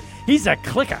got. Yeah, he's a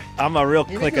clicker. I'm a real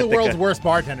He's clicker. the world's worst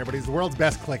bartender, but he's the world's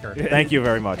best clicker. Thank you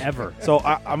very much. Ever. So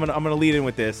I'm gonna lead in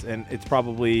with this, and it's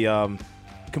probably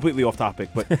completely off topic,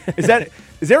 but is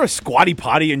there a squatty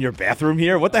potty in your bathroom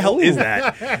here? What the hell is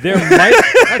that? There might.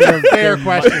 That's a fair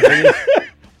question.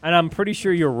 And I'm pretty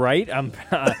sure you're right.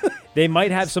 They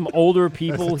might have some older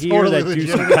people That's here totally that do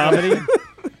some legitimate. comedy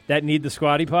that need the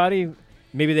squatty potty.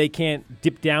 Maybe they can't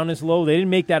dip down as low. They didn't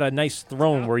make that a nice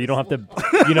throne where you don't have to,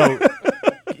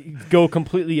 go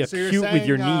completely So you're acute with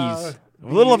your saying, knees.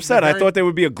 I'm a little upset. I thought there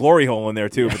would be a glory hole in there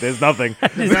too, but there's nothing.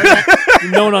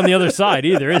 No one on the other side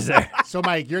either, is there? So,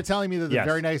 Mike, you're telling me that the Yes.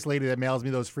 very nice lady that mails me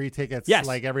those free tickets Yes.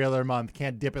 like every other month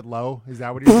can't dip it low? Is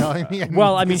that what you're telling me?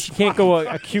 Well, I mean, she can't go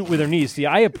acute with her knees. See,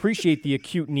 I appreciate the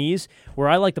acute knees where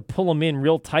I like to pull them in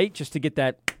real tight just to get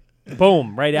that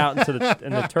boom right out into the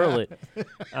turlet.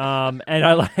 And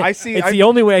it's the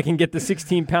only way I can get the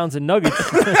 16 pounds of nuggets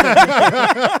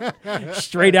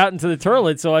straight out into the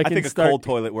turlet so I can think start. a cold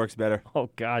toilet works better.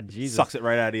 Oh, God, Jesus. Sucks it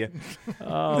right out of you.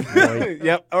 Oh, boy.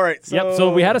 Yep. All right.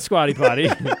 So we had a squatty potty.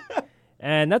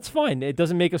 And that's fine. It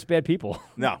doesn't make us bad people.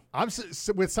 No.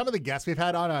 With some of the guests we've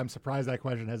had on, I'm surprised that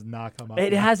question has not come up.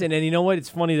 It hasn't. And you know what? It's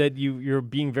funny that you're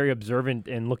being very observant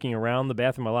and looking around the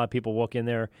bathroom. A lot of people walk in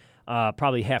there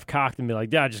probably half-cocked and be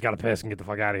like, yeah, I just got to piss and get the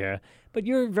fuck out of here. But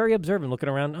you're very observant, looking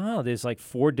around. Oh, there's like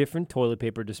 4 different toilet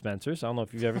paper dispensers. I don't know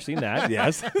if you've ever seen that.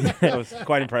 Yes. That was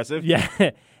quite impressive.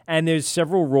 Yeah. And there's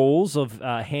several rolls of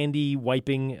handy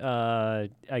wiping, I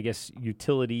guess,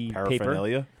 utility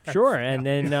Paraphernalia. paper. Sure. And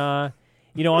then,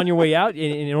 on your way out,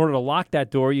 in order to lock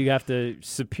that door, you have to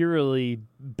superiorly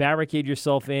barricade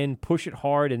yourself in, push it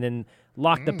hard, and then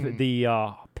lock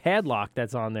the padlock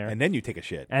that's on there. And then you take a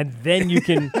shit. And then you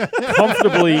can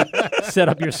comfortably set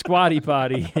up your squatty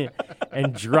potty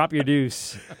and drop your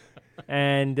deuce.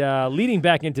 And leading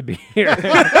back into beer.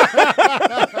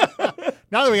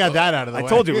 Now that we got that out of the way. I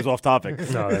told you it was off topic.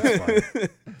 No, that's fine.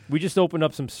 We just opened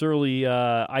up some Surly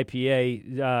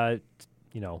IPA.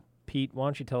 Pete, why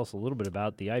don't you tell us a little bit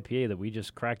about the IPA that we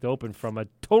just cracked open from a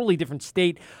totally different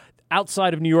state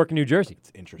outside of New York and New Jersey?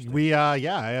 It's interesting.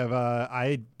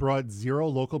 I brought 0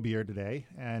 local beer today,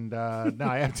 and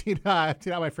I emptied out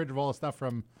my fridge of all the stuff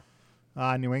from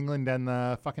New England and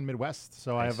the fucking Midwest.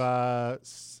 So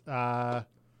nice. I have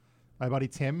my buddy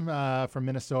Tim from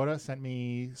Minnesota sent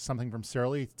me something from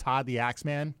Surly. Todd the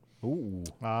Axeman. Ooh.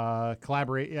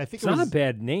 Collaborate. I think It's not a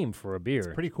bad name for a beer.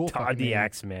 It's pretty cool. Todd the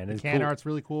Axeman. The It's can cool. art's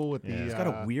really cool with the. It's got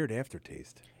a weird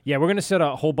aftertaste. Yeah, we're going to set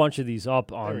a whole bunch of these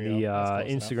up on we the go. That's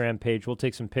close Instagram page. We'll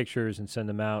take some pictures and send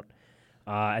them out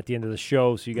at the end of the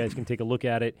show so you guys can take a look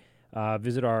at it.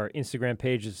 Visit our Instagram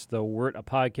page. It's the Wort a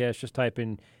Podcast. Just type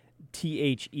in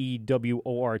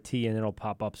THEWORT and it'll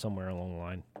pop up somewhere along the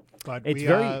line. But It's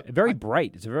we, very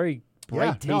bright. It's a very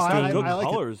bright tasting. Good I like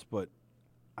it. colors, but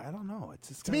I don't know. It's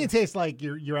just To me, it tastes like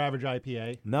your average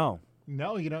IPA. no.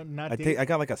 No, you don't. Not. I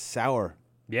got like a sour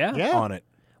Yeah? on it.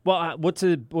 Well, what's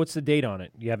the date on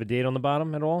it? You have a date on the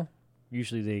bottom at all?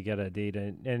 Usually they get a date,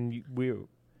 and we.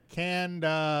 Canned.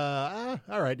 All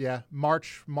right. Yeah.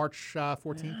 March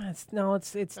 14th. It's not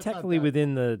technically bad.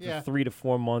 within the Yeah. 3 to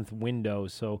 4 month window,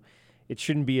 so it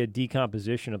shouldn't be a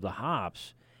decomposition of the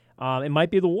hops. It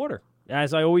might be the water.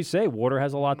 As I always say, water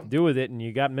has a lot to do with it, and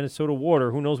you got Minnesota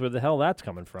water. Who knows where the hell that's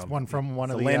coming from? One from one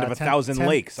The of the land of 1,000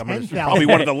 lakes. I'm going to 10,000 probably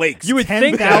one of the lakes. You would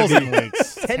think that 10,000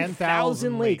 lakes.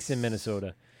 10,000 lakes in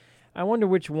Minnesota. I wonder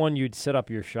which one you'd set up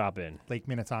your shop in. Lake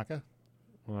Minnetonka.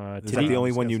 Is that the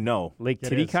only one you know? Lake It is,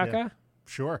 Titicaca? yeah.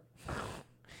 Sure.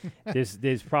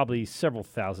 There's probably several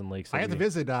thousand lakes. I that had to we-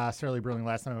 visit Sterling Brewing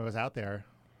last time I was out there.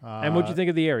 And what'd you think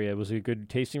of the area? Was it a good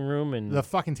tasting room? And The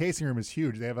fucking tasting room is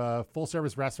huge. They have a full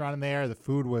service restaurant in there. The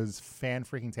food was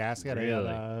fan-freaking-tastic.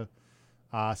 I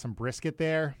had some brisket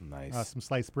there. Nice. Some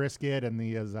sliced brisket and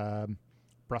the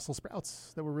Brussels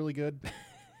sprouts that were really good.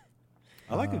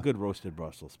 I like a good roasted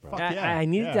Brussels sprout. Fuck yeah. I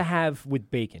needed yeah. to have with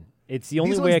bacon. It's the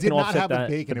only These way I ones can did not offset have that. with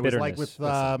bacon. The It was like bitterness.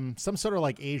 with some sort of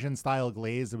like Asian style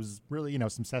glaze. It was really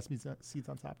some sesame seeds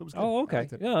on top. It was good. Oh, I okay.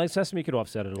 liked it. Yeah, sesame could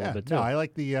offset it a little bit too. No, I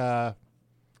like the.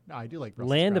 No, I do like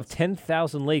Brussels Land of sprouts.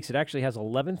 10,000 lakes. It actually has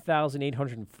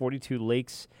 11,842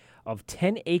 lakes of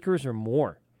 10 acres or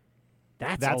more.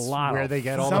 That's a lot. where of they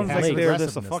get all the Sounds like passive they're just a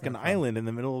aggressiveness fucking from. island in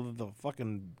the middle of the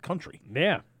fucking country.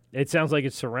 Yeah, it sounds like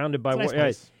it's surrounded by. It's a nice yeah.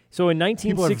 place. So in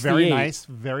People are 1968, very nice,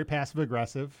 very passive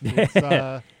aggressive. It's,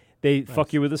 they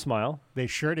fuck you with a smile. they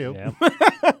sure do. Yeah.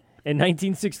 In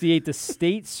 1968, the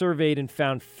state surveyed and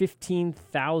found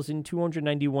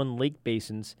 15,291 lake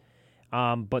basins,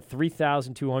 but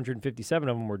 3,257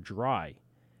 of them were dry.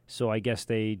 So I guess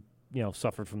they,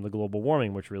 suffered from the global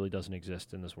warming, which really doesn't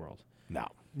exist in this world. No.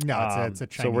 No, it's a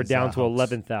Chinese. So we're down to hoax.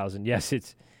 11,000. Yes,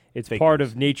 it's Fake part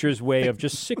news. of nature's way of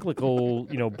just cyclical,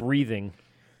 breathing,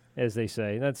 as they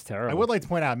say. That's terrible. I would like to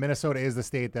point out, Minnesota is the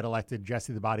state that elected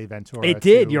Jesse the Body Ventura. It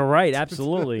did. to- You're right.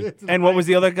 Absolutely. And what was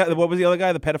the other guy? What was the other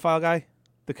guy? The pedophile guy,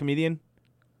 the comedian.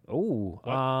 Oh,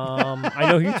 I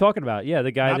know who you're talking about. Yeah,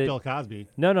 the guy Not that. Bill Cosby.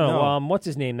 No. No. What's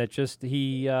his name? That just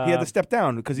he. He had to step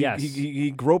down because yes.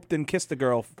 he groped and kissed a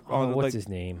girl on what's like, his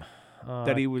name?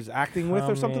 that he was acting with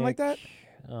or something like that.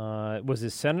 Was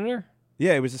his senator?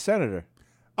 Yeah, he was a senator.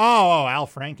 Oh, Al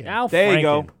Franken. Al There you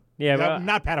go. Franken. Yeah, but,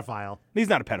 Not pedophile. He's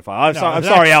not a pedophile. No, I'm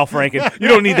sorry, Al Franken. You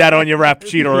don't need that on your rap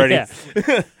sheet already. Yeah.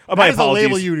 My That is a apologies.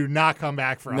 label you do not come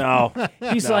back from. No.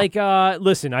 he's like,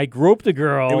 listen, I groped a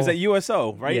girl. It was at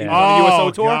USO, right? Yeah. He was on the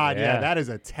USO tour? God, yeah, Yeah. that is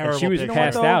a terrible and she was picture.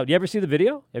 passed though? out. You ever see the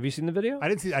video? Have you seen the video? I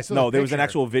didn't see. I saw No, the there was an picture.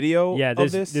 actual video Yeah, of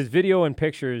there's this. video and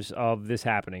pictures of this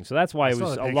happening. So that's why I it saw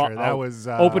was the a picture. lot. That was,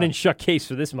 open and shut case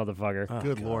for this motherfucker.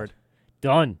 Good Lord.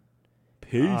 Done.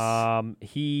 Peace.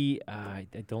 I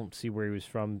don't see where he was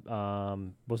from.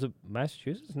 Was it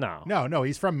Massachusetts? No. No,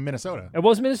 he's from Minnesota. It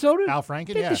was Minnesota? Al Franken,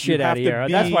 Get yeah. the shit You out have of to here.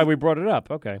 be- That's why we brought it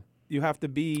up. Okay. You have to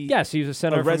be Yes, he was a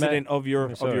senator a from resident of your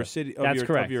Minnesota. city That's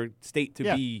correct. of your state to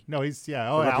Yeah. be No, he's a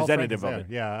Al representative Franken's of it.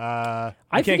 there. Yeah.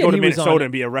 I you can't forget go to he was on- Minnesota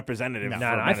and be a representative. No, for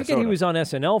I forget he Minnesota. was on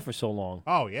SNL for so long.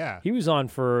 Oh yeah. He was on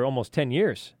for almost 10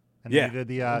 years. And Yeah. then he did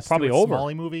the Probably Stuart over.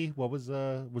 Smalley movie. What was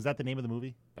that the name of the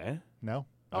movie? Eh? No.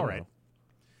 I All don't right. know.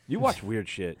 You watch weird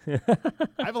shit.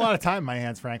 I have a lot of time in my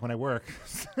hands, Frank, when I work.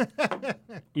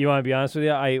 You want to be honest with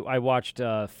you? I watched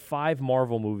 5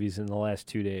 Marvel movies in the last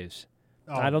 2 days.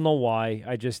 Oh. I don't know why.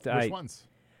 Which ones?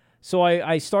 So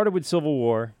I started with Civil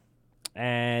War,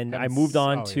 and I moved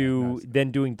on to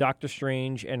then doing Doctor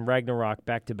Strange and Ragnarok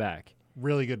back to back.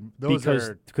 Really good. Those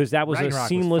because that was Ragnarok a was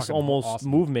seamless fucking almost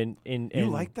awesome. movement in. You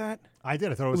like that? I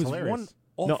did. I thought it was hilarious. One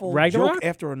awful Ragnarok? joke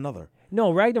after another.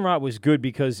 No, Ragnarok was good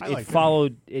because I it liked it.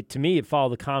 followed it. To me, it followed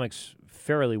the comics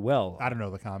fairly well. I don't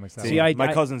know the comics. That See, well.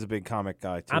 My cousin's a big comic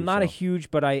guy too. I'm not a so. huge,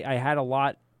 but I had a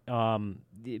lot.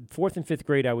 The 4th and 5th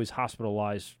grade, I was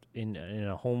hospitalized in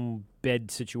a home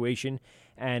bed situation,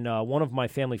 and one of my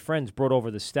family friends brought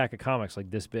over this stack of comics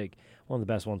like this big. One of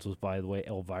the best ones was, by the way,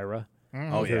 Elvira.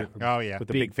 Oh yeah. Oh yeah. With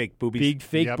the big fake boobies. Big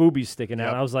fake Yep. boobies sticking out. Yep.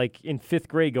 And I was like in 5th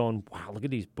grade going, wow, look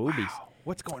at these boobies.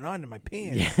 What's going on in my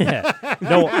pants? Yeah.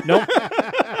 No.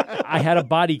 I had a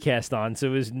body cast on, so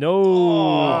it was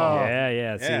no.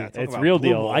 Yeah. See, it's real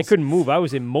deal. balls. I couldn't move. I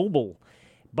was immobile.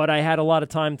 But I had a lot of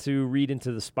time to read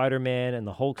into the Spider-Man and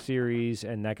the Hulk series,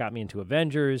 and that got me into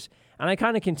Avengers. And I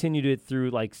kind of continued it through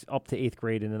like up to 8th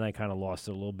grade, and then I kind of lost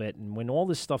it a little bit. And when all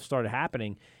this stuff started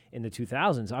happening in the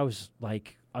 2000s, I was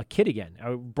like a kid again.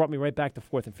 It brought me right back to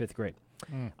 4th and 5th grade.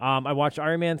 I watched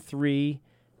Iron Man 3,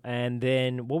 and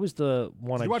then what was the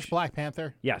one? Did you watch Black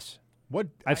Panther? Yes.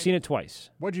 I've seen it twice.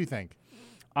 What do you think?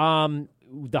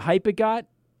 The hype it got,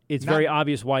 it's very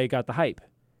obvious why it got the hype.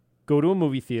 Go to a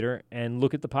movie theater and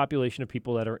look at the population of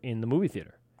people that are in the movie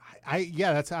theater.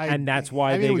 That's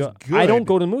why they go. Good. I don't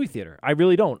go to the movie theater. I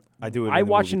really don't. I do it. I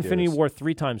watched Infinity War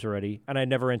 3 times already, and I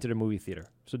never entered a movie theater.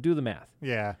 So do the math.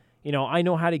 Yeah. I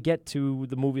know how to get to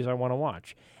the movies I want to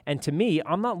watch. And to me,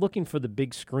 I'm not looking for the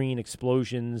big screen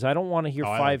explosions. I don't want to hear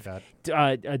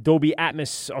Dolby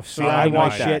Atmos of sound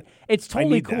like shit. It's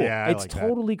totally cool. Yeah, it's like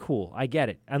totally cool. I get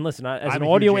it. And listen, as I'm an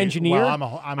a audio huge engineer, I'm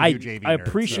a huge AV I nerd,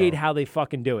 appreciate so. how they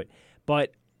fucking do it.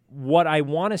 But what I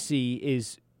want to see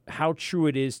is how true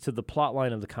it is to the plot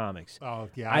line of the comics. Oh,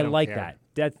 yeah, I don't like care.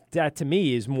 that to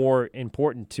me is more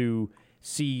important to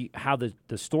see how the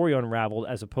story unraveled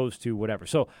as opposed to whatever.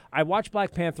 So I watched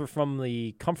Black Panther from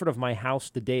the comfort of my house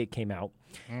the day it came out,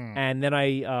 and then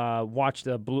I watched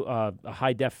a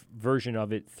high-def version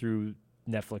of it through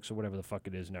Netflix or whatever the fuck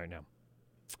it is right now.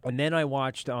 And then I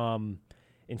watched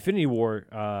Infinity War,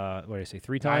 what did I say,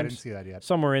 3 times? I didn't see that yet.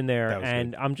 Somewhere in there, That was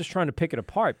and I'm just trying to pick it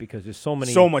apart because there's so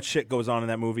many... So much shit goes on in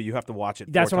that movie. You have to watch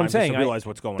it. That's 4 what I'm times just saying. to realize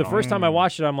what's going on. The first time I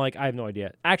watched it, I'm like, I have no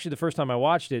idea. Actually, the first time I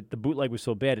watched it, the bootleg was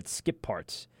so bad, it skipped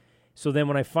parts. So then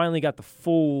when I finally got the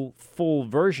full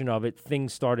version of it,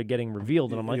 things started getting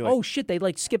revealed, and I'm like, oh, shit, they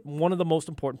skipped one of the most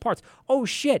important parts. Oh,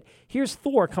 shit, here's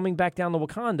Thor coming back down to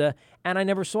Wakanda, and I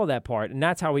never saw that part, and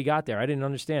that's how we got there. I didn't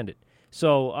understand it.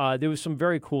 So there was some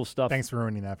very cool stuff. Thanks for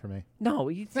ruining that for me. No,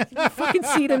 you fucking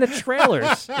see it in the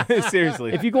trailers.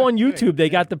 Seriously. If you go on YouTube, they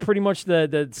got pretty much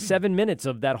the 7 minutes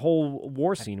of that whole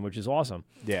war scene, which is awesome.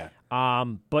 Yeah.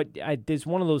 But there's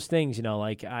one of those things,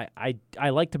 like I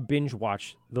like to binge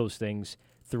watch those things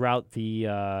throughout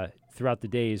the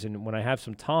days, and when I have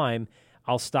some time,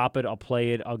 I'll stop it, I'll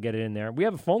play it, I'll get it in there. We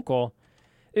have a phone call.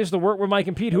 This is the Wort with Mike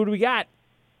and Pete. Who do we got?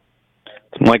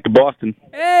 Mike to Boston.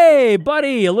 Hey,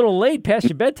 buddy, a little late past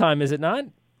your bedtime, is it not?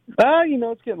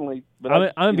 It's getting late. But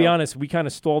I'm going to be honest, we kind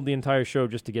of stalled the entire show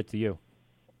just to get to you.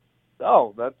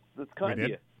 Oh, that's kind of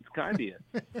you. It's kind of you.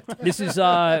 This is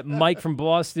Mike from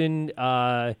Boston,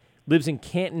 lives in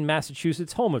Canton,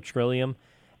 Massachusetts, home of Trillium.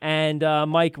 And,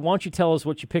 Mike, why don't you tell us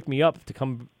what you picked me up to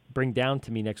come bring down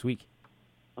to me next week?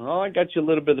 Oh, I got you a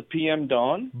little bit of the PM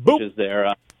Dawn, Boop. which is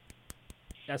their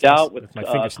That's stout my with finger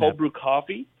snap. cold brew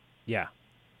coffee. Yeah.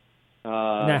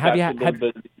 Now, have you had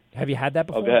that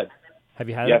before? Oh, go ahead. Have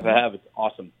you had Yes, it? I have. It's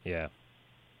awesome. Yeah.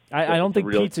 I don't think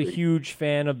real Pete's a treat. huge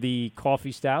fan of the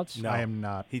coffee stouts. No, I am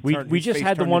not. We just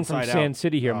had the one from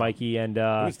SandCity here, Mikey, and it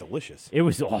was delicious. It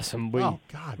was awesome. Oh,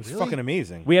 God, It was really? fucking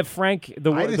amazing. We have Frank,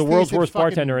 the I just world's tasted worst fucking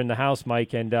bartender, in the house,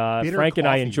 Mike, and bitter Frank and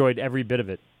I coffee. enjoyed every bit of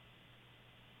it.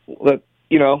 But,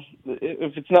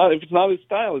 if it's not his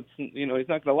style, it's he's not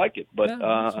going to like it. But Yeah,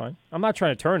 that's fine. I'm not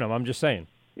trying to turn him. I'm just saying.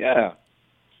 yeah.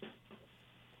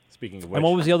 Speaking of which, And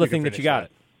what was the other you can thing that you finish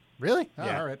got? Really? Oh,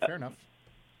 Yeah. all right, fair enough.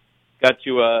 Got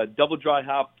you a double dry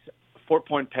hopped Fort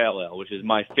Point Pale Ale, which is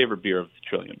my favorite beer of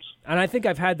the Trilliums. And I think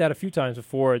I've had that a few times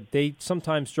before. They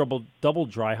sometimes double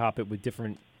dry hop it with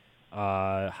different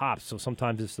hops. So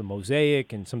sometimes it's the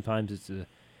Mosaic, and sometimes it's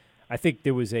I think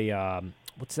there was a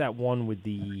what's that one with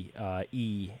the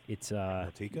E? It's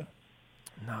Motica?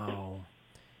 No,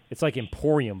 it's like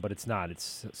Emporium, but it's not.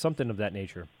 It's something of that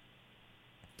nature.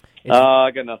 It's I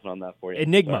got nothing on that for you.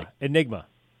 Enigma.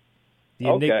 The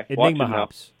Okay, Enigma watching now.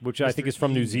 hops, which I think is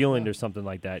from New Zealand or something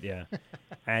like that, yeah.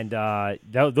 And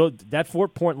that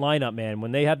Fort Point lineup, man,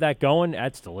 when they have that going,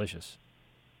 that's delicious.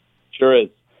 Sure is.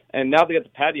 And now they got the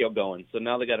patio going, so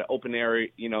now they got an open area,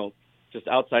 just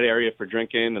outside area for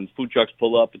drinking, and food trucks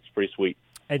pull up. It's pretty sweet.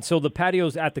 And so the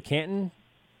patio's at the Canton?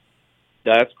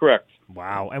 That's correct.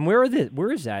 Wow. And where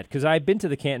is that? Because I've been to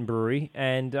the Canton Brewery,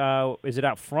 and is it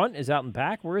out front? Is it out in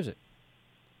back? Where is it?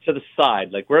 To the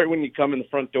side, like right when you come in the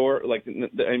front door, come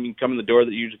in the door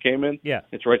that you usually came in. Yeah.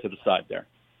 It's right to the side there.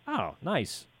 Oh,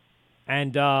 nice.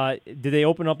 And did they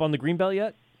open up on the Greenbelt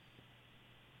yet?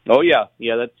 Oh, yeah.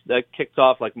 Yeah, that kicks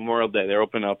off like Memorial Day. They're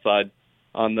open outside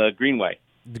on the Greenway.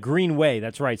 The Greenway,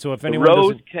 that's right. So if The anyone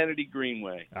Rose doesn't... Kennedy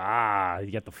Greenway.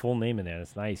 You got the full name in there.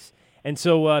 That's nice. And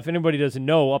so if anybody doesn't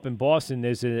know, up in Boston,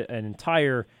 there's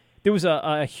there was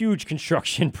a huge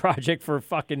construction project for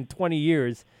fucking 20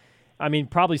 years. I mean,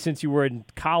 probably since you were in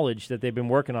college that they've been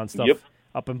working on stuff Yep.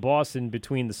 up in Boston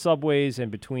between the subways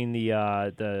and between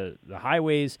the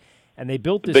highways, and they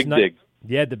built this Big Dig.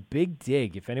 Yeah, the Big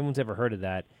Dig. If anyone's ever heard of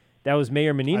that, that was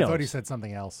Mayor Menino's. I thought he said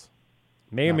something else.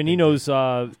 Mayor Menino's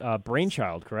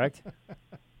brainchild, correct?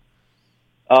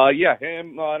 Yeah,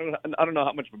 him. I don't know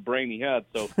how much of a brain he had,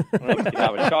 so I don't know if he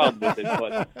have a child with it.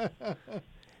 But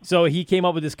so he came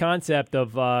up with this concept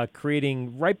of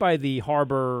creating right by the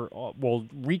harbor.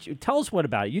 Tell us what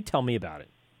about it. You tell me about it.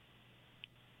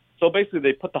 So basically,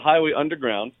 they put the highway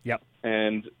underground. Yep.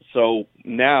 And so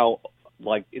now,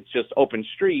 like, it's just open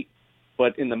street,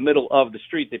 but in the middle of the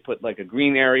street, they put like a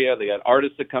green area. They got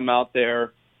artists that come out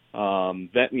there,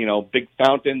 big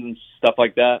fountains and stuff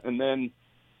like that, and then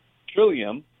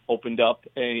Trillium opened up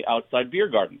a outside beer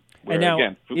garden. Where, And now,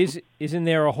 again, isn't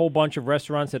there a whole bunch of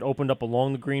restaurants that opened up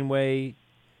along the Greenway?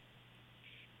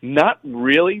 Not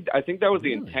really. I think that was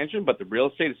the intention, but the real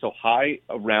estate is so high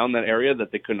around that area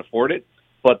that they couldn't afford it.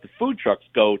 But the food trucks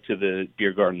go to the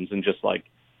beer gardens and just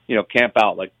camp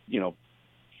out,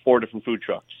 4 different food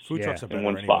trucks. Food trucks are better in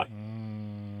one anyway. spot.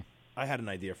 I had an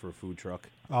idea for a food truck.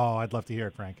 Oh, I'd love to hear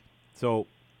it, Frank. So,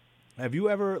 have you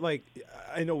ever,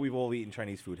 I know we've all eaten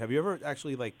Chinese food. Have you ever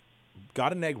actually,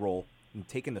 got an egg roll and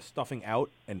taken the stuffing out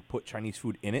and put Chinese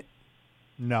food in it?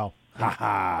 No.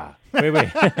 Ha-ha.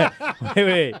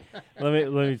 Wait. Let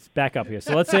me back up here.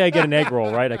 So let's say I get an egg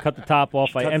roll, right? I cut the top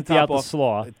off. I empty out the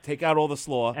slaw. Take out all the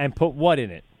slaw. And put what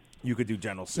in it? You could do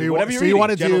General Tso's. So you, whatever so you're you eating.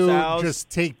 want to General do Tso's. just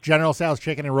take General Tso's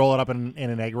chicken and roll it up in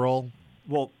an egg roll?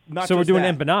 Well, not So just we're doing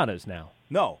that. empanadas now.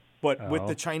 No, but Oh. with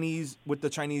the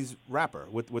Chinese wrapper,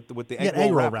 with the Yeah,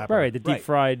 egg roll wrapper. Right, the deep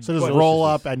fried. So just roll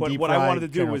up and But deep what fry I wanted to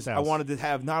do General was I Tso's. wanted to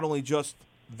have not only just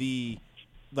the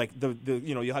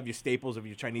you'll have your staples of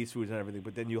your Chinese foods and everything,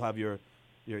 but then you'll have your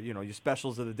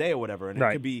specials of the day or whatever, and it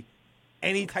Right. could be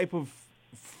any type of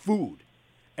food.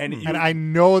 And I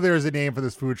know there's a name for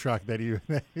this food truck that you.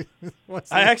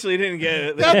 What's I that? actually didn't get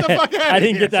it. Get the fuck out I of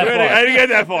didn't here. get that far. I didn't get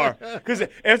that far because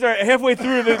after halfway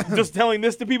through just telling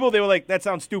this to people, they were like, "That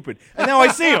sounds stupid." And now I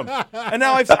see them, and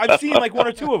now I've seen like 1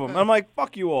 or 2 of them. I'm like,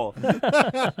 "Fuck you all."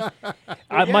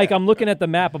 Mike, I'm looking at the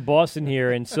map of Boston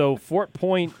here, and so Fort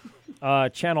Point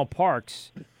Channel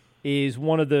Parks is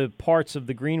one of the parts of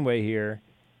the Greenway here.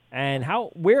 And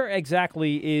where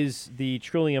exactly is the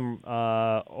Trillium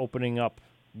opening up?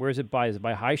 Where is it by? Is it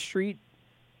by High Street?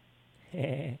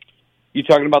 You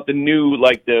talking about the new,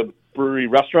 the brewery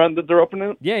restaurant that they're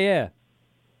opening? Yeah.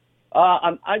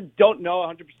 I don't know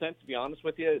 100%, to be honest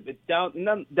with you. It's down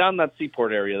that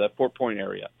Seaport area, that Fort Point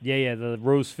area. Yeah, the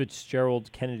Rose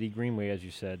Fitzgerald Kennedy Greenway, as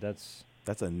you said. That's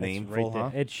a name, right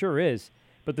there. It sure is.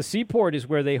 But the Seaport is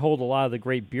where they hold a lot of the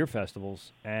great beer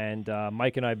festivals. And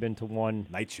Mike and I have been to one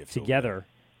Night shift together,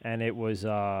 and it was,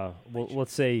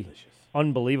 let's say,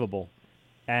 unbelievable.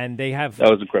 And they have That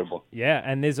was incredible. Yeah,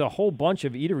 and there's a whole bunch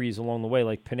of eateries along the way,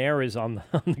 like Panera's on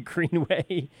the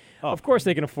Greenway. Of course,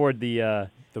 they can afford the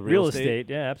real estate.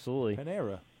 Yeah, absolutely.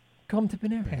 Panera. Come to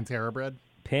Panera. Pantera bread.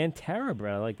 Pantera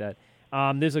bread. I like that.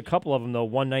 There's a couple of them though.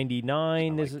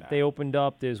 199. They opened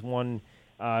up. There's one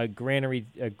Granary.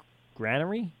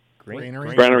 Granary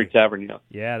Tavern. Yeah.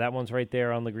 Yeah, that one's right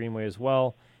there on the Greenway as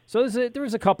well. So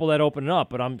there's a couple that open up,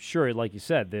 but I'm sure, like you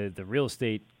said, the real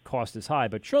estate cost is high.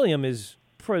 But Trillium is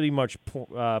pretty much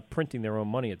printing their own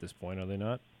money at this point, are they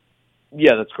not?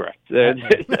 Yeah, that's correct.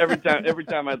 every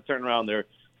time I turn around, they're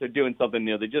doing something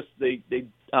new. They're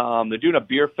doing a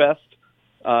beer fest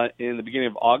in the beginning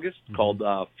of August called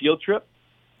Field Trip.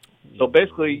 So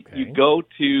basically, you go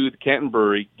to the Canton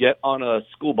Brewery, get on a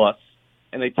school bus,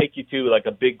 and they take you to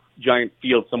a big giant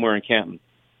field somewhere in Canton.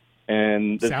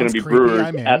 And there's going to be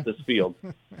brewers at this field.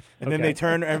 And then they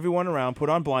turn everyone around, put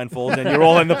on blindfolds, and you'll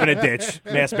all end up in a ditch.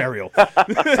 Mass burial.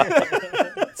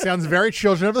 Sounds very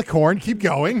Children of the Corn. Keep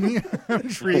going. I'm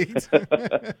intrigued.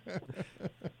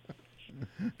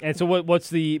 And so what's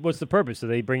the purpose? Do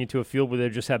they bring you to a field where they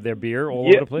just have their beer all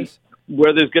over the place?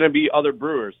 Where there's going to be other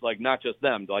brewers, not just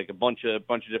them, a bunch of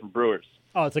different brewers.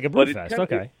 Oh, it's like a brew fest.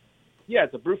 Okay. Yeah,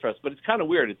 it's a brew fest, but it's kind of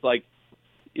weird. It's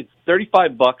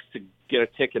 $35 to get a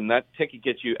ticket, and that ticket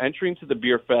gets you entry into the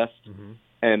beer fest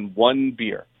and one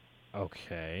beer.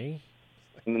 Okay.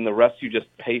 And then the rest you just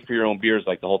pay for your own beers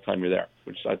the whole time you're there,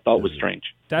 which I thought was strange.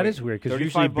 That is weird because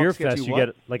usually beer fest you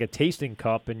get a tasting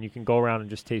cup and you can go around and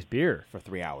just taste beer for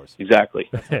 3 hours. Exactly.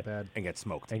 That's not bad. And get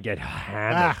smoked. And get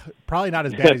hammered. Probably not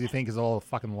as bad as you think, because all the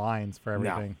fucking lines for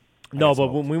everything. No,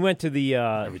 but when we went to the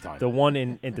one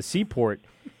in the Seaport,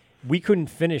 we couldn't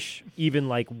finish even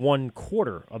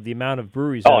 1/4 of the amount of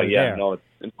breweries that are there. No, it's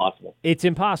impossible. It's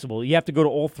impossible. You have to go to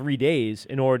all 3 days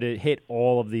in order to hit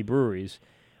all of the breweries.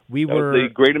 We That was were the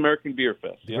Great American Beer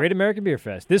Fest. the Great American Beer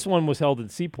Fest. This one was held in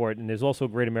Seaport, and there's also a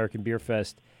Great American Beer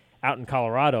Fest out in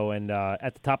Colorado. And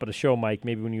at the top of the show, Mike,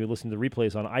 maybe when you listen to the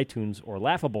replays on iTunes or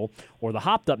Laughable or the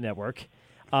Hopped Up Network,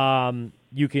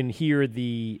 you can hear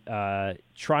the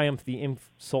Triumph the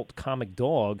Insult Comic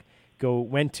Dog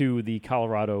went to the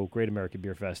Colorado Great American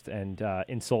Beer Fest and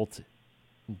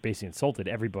basically insulted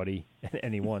everybody and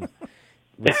anyone.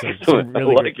 With some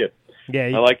really I like it.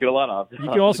 Yeah, I like it a lot. You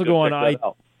can also go on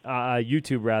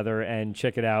YouTube rather and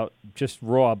check it out just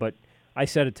raw, but I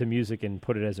set it to music and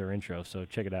put it as our intro, so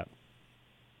check it out.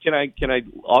 Can I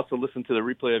also listen to the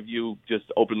replay of you just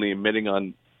openly admitting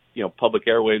on public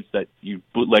airwaves that you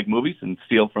bootleg movies and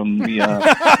steal from the?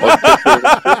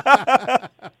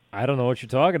 I don't know what you're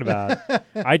talking about.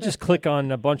 I just click on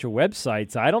a bunch of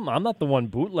websites. I'm not the one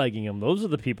bootlegging them. Those are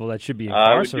the people that should be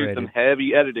incarcerated. I would do some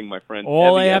heavy editing, my friend.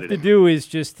 All I have to do is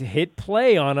just hit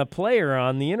play on a player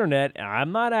on the internet.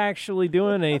 I'm not actually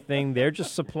doing anything. They're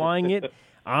just supplying it.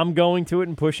 I'm going to it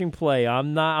and pushing play.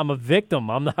 I'm a victim.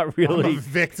 I'm not really I'm a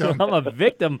victim. I'm a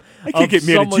victim. I can't get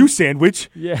mad at you, sandwich.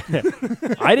 Yeah.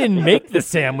 I didn't make the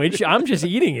sandwich. I'm just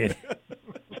eating it.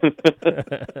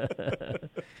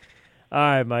 All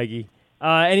right, Mikey.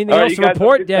 Anything else to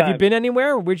report? Have you been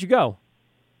anywhere? Where'd you go?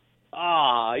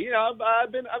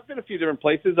 I've been a few different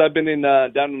places. I've been in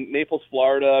down in Naples,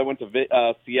 Florida. I went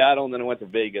to Seattle, and then I went to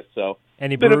Vegas. So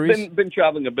any breweries? Been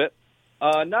traveling a bit.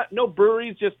 No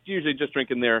breweries. Usually just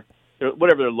drinking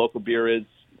whatever their local beer is.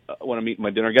 When I'm eating my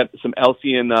dinner, I got some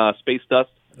Elsie and Space Dust.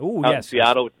 Oh out yes, in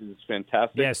Seattle, which is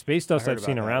fantastic. Yeah, Space Dust I've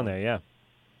seen around there. Yeah.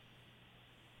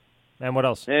 And what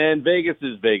else? And Vegas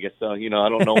is Vegas, so I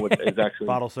don't know what is actually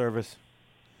bottle service.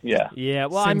 Yeah. Yeah.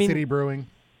 Well, SandCity Brewing.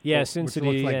 Yeah, which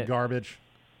SandCity looks like garbage.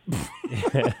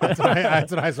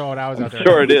 That's what I saw when I was out there.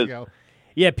 Sure, it is.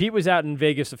 Yeah, Pete was out in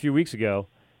Vegas a few weeks ago,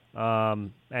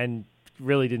 and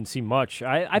really didn't see much.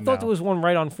 I thought there was one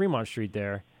right on Fremont Street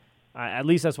there. At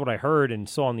least that's what I heard and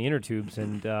saw on the inner tubes,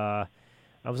 and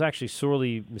I was actually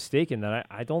sorely mistaken that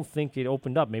I don't think it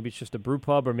opened up. Maybe it's just a brew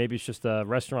pub, or maybe it's just a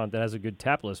restaurant that has a good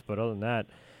tap list. But other than that,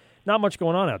 not much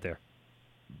going on out there.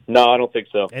 No, I don't think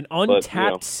so. An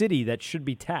untapped city that should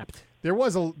be tapped. There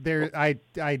was I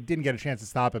didn't get a chance to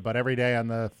stop it, but every day on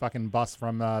the fucking bus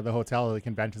from the hotel to the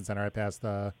convention center, I passed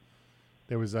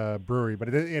there was a brewery,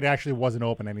 but it actually wasn't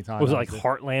open anytime. Was it like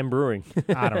Heartland Brewing?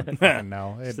 I don't fucking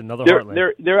know. It's another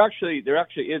Heartland. There actually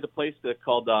is a place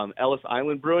called Ellis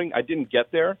Island Brewing. I didn't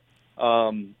get there,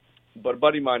 but a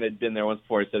buddy of mine had been there once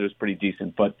before. He said it was pretty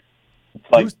decent, but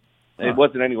it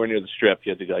wasn't anywhere near the Strip.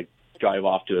 You had to drive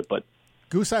off to it. But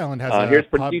Goose Island has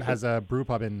has a brew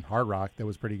pub in Hard Rock that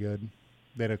was pretty good.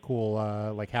 They had a cool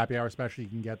happy hour special. You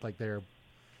can get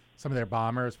some of their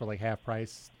bombers for half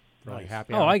price. For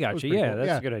happy hour. I got you. Yeah, cool.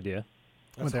 that's a good idea.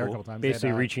 Went there a couple times.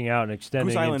 Basically reaching out and extending.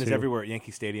 Goose Island is everywhere at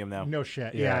Yankee Stadium now. No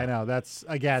shit. Yeah, I know. That's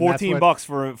again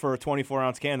 $14 for a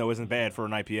 24-ounce can though isn't bad for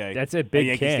an IPA. That's a big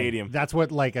Yankee can. Stadium. That's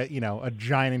what a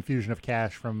giant infusion of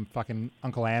cash from fucking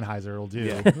Uncle Anheuser will do.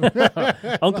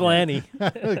 Yeah. Uncle Annie.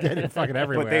 Get it fucking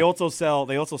everywhere. But they also sell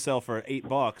for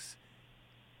 $8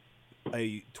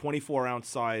 a 24-ounce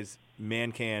size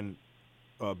man can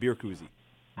beer koozie.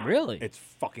 Really? It's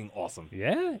fucking awesome.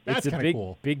 Yeah, that's it's a big,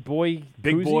 cool. big boy,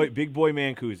 big boy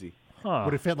man koozie. Huh?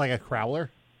 Would it fit like a crowler?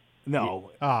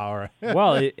 No. Oh, all right.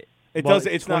 Well, it does.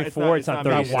 It's 24. It's not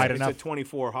 36. wide enough. It's a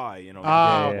 24 high. Yeah.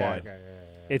 Wide. Okay.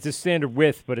 It's a standard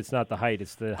width, but it's not the height.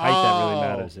 It's the height that really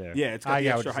matters there. Yeah, it's got the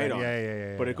extra height on.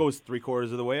 Yeah. But it goes 3/4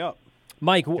 of the way up.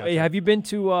 Mike, have you been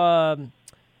to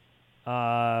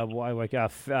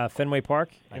Fenway Park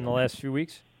in the last few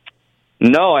weeks?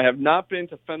 No, I have not been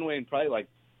to Fenway in probably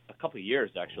a couple of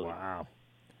years, actually. Wow.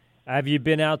 Have you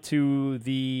been out to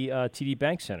the TD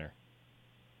Bank Center?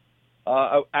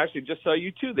 I actually just saw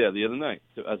you two there the other night,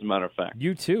 as a matter of fact.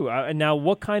 You too. And now,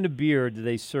 what kind of beer do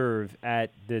they serve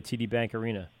at the TD Bank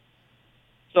Arena?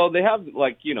 So they have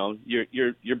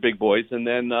your big boys, and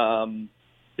then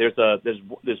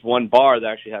there's one bar that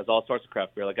actually has all sorts of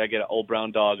craft beer. Like I get an Old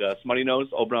Brown Dog, Smutty Nose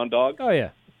Old Brown Dog. Oh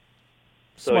yeah.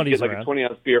 So you get a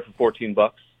 20-ounce beer for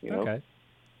 $14. Okay.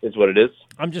 Is what it is.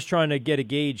 I'm just trying to get a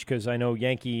gauge because I know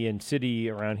Yankee and City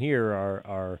around here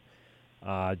are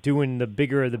doing the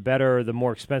bigger, the better, the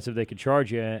more expensive they could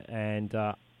charge you. And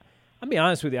I'll be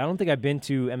honest with you, I don't think I've been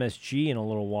to MSG in a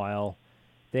little while.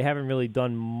 They haven't really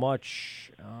done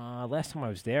much. Last time I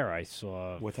was there, I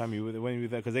saw. What time when you were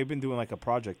there? Because they've been doing a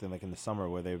project in the summer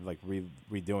where they're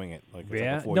redoing it.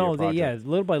 Yeah,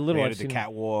 little by little. They I've added seen the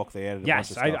catwalk. They added. Yes,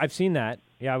 a bunch of stuff. I've seen that.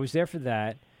 Yeah, I was there for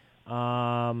that.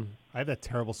 I have that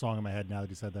terrible song in my head now that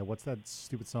you said that. What's that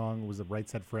stupid song? Was it Right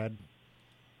Said Fred?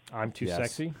 I'm Too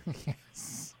Sexy?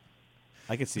 Yes.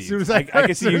 I can see As soon you. as I I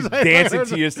can see you heard- dancing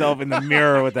to yourself in the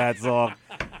mirror with that song.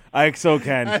 I so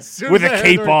can. With as I a heard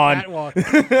cape the word on. catwalk.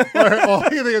 Or all I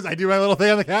can think is I do my little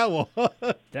thing on the catwalk.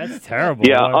 That's terrible.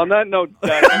 Yeah. On that note,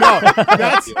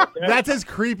 That's as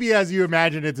creepy as you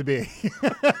imagine it to be.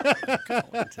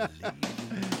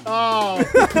 Oh,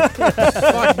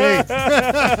 fuck me.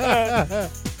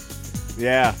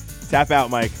 Yeah. Tap out,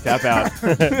 Mike. Tap out.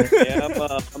 yeah,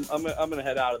 I'm gonna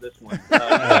head out of this one. You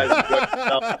guys enjoy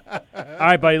yourself. All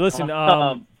right, buddy.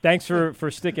 Listen, thanks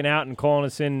for sticking out and calling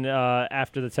us in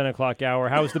after the 10 o'clock hour.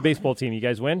 How was the baseball team? You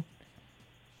guys win?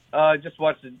 Just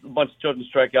watched a bunch of children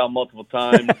strike out multiple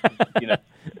times.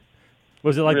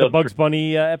 Was it like Real the Bugs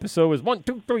Bunny episode? Was 1,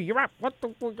 2, 3, you're out. 1,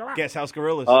 2, 3, you're out. Guest House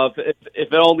Gorillas.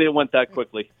 If it only went that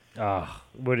quickly.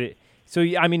 Would it? So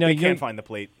I mean, they can't find the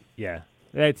plate. Yeah,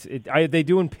 that's it. Are they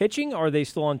doing pitching, or are they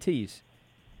still on tees,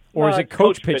 or is it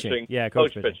coach pitching? Yeah,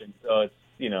 coach pitching. So it's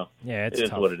yeah, it's it is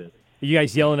tough. what it is. Are you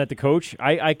guys yelling at the coach?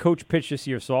 I coach pitch this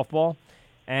year softball,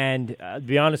 and to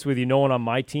be honest with you, no one on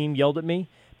my team yelled at me.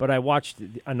 But I watched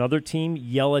another team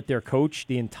yell at their coach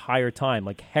the entire time,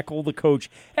 like heckle the coach.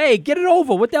 Hey, get it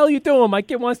over. What the hell are you doing? My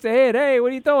kid wants to hit. Hey,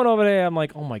 what are you doing over there? I'm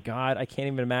like, oh, my God, I can't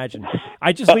even imagine.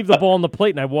 I just leave the ball on the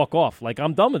plate and I walk off. Like,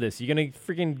 I'm done with this. You're going to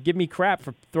freaking give me crap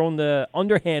for throwing the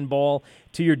underhand ball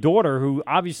to your daughter who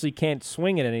obviously can't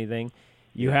swing at anything.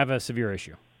 You have a severe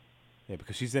issue. Yeah,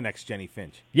 because she's the next Jenny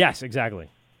Finch. Yes, exactly.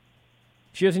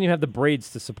 She doesn't even have the braids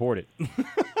to support it.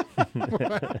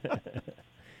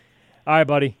 All right,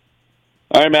 buddy.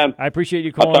 All right, man. I appreciate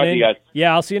you I'll calling talk in. to you guys.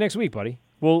 Yeah, I'll see you next week, buddy.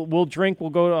 We'll drink. We'll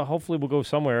go. Hopefully, we'll go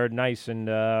somewhere nice, and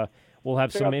we'll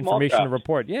have Check some out Small information to Craft.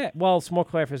 report. Yeah. Well, Small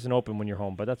Craft isn't open when you're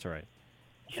home, but that's all right.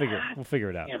 We'll figure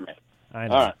it out. Damn it. I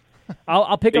know. All right.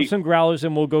 I'll pick up Hey. some growlers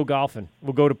and we'll go golfing.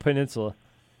 We'll go to Peninsula.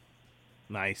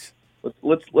 Nice.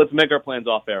 Let's make our plans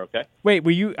off air, okay? Wait,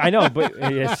 were you? I know, but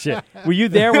yeah, shit. Were you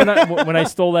there when I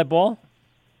stole that ball?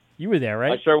 You were there,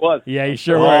 right? I sure was. Yeah, you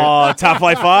sure Oh, were. Top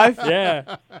Flight 5?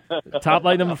 Yeah. Top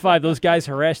Light number 5. Those guys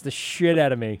harassed the shit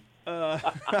out of me.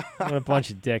 What a bunch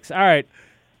of dicks. All right.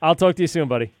 I'll talk to you soon,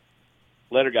 buddy.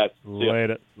 Later, guys. See ya.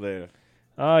 Later.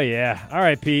 Oh, yeah. All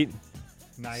right, Pete.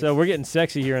 Nice. So we're getting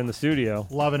sexy here in the studio.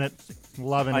 Loving it.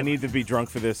 I need to be drunk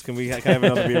for this. Can I have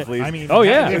another beer, please? I mean, Oh,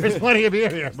 yeah. there's plenty of beer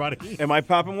here, buddy. Am I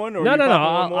popping one? Or No. are you popping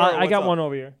one more, or I got what's one up?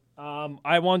 over here.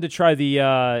 I wanted to try the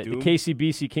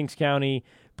KCBC Kings County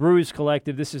Brewers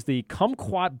Collective. This is the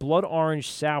Kumquat Blood Orange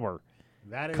Sour.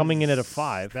 That is, coming in at a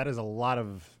 5. That is a lot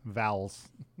of vowels.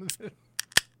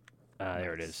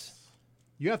 There it is.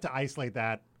 You have to isolate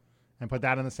that and put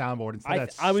that on the soundboard instead of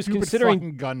that I was stupid considering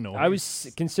fucking gun noise. I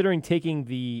was considering taking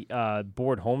the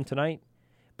board home tonight,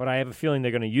 but I have a feeling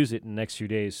they're going to use it in the next few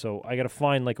days. So I got to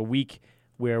find like a week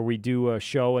where we do a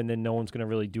show and then no one's going to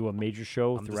really do a major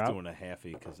show I'm throughout. just doing a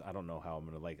halfie because I don't know how I'm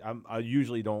going to like. I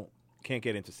usually can't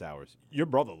get into sours. Your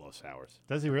brother loves sours.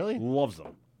 Does he really? Loves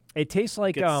them. It tastes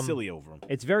like Gets silly over them.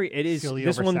 It is. Silly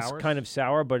This over one's sours? kind of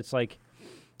sour, but it's like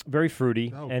very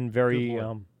fruity and very good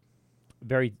lord.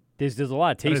 very. There's a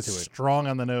lot of That taste is to it. strong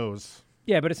on the nose.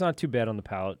 Yeah, but it's not too bad on the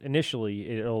palate. Initially,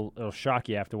 it'll shock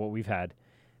you after what we've had,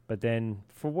 but then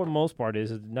for what most part is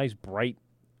a nice bright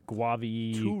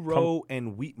guavy. 2-row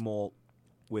and wheat malt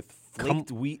with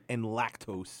flaked wheat and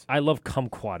lactose. I love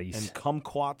kumquatties. And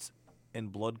kumquats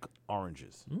and blood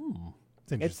oranges.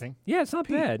 It's interesting. It's not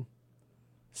bad.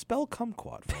 Spell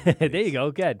kumquat. For me, There please. you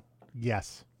go. Good.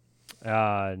 Yes.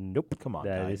 Nope. Come on,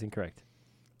 That guy. is incorrect.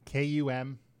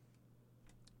 KUMQUAT.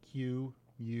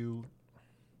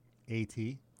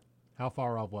 How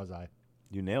far off was I?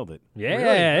 You nailed it. Yeah, Really?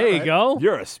 there you Alright. go.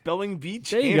 You're a spelling bee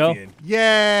There you go. champion.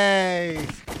 Yay!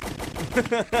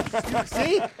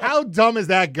 See? How dumb is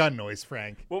that gun noise,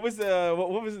 Frank? What was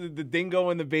the dingo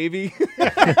and the baby?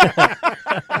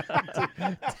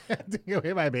 Dingo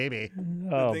hit my baby.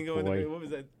 Oh, the dingo and the boy. baby. What was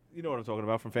that? You know what I'm talking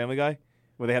about from Family Guy,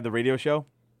 where they had the radio show.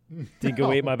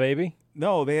 Dingo ate my baby?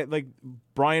 No, they had like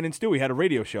Brian and Stewie had a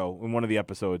radio show in one of the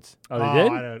episodes. Oh, they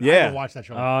did? I Yeah. haven't watched that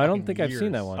show. in I don't fucking think I've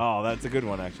seen that years. one. Oh, that's a good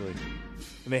one actually.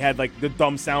 And they had like the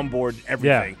dumb soundboard, Yeah,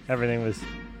 everything. everything was.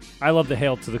 I love the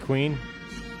Hail to the Queen.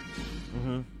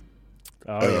 Mm-hmm.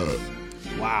 Oh,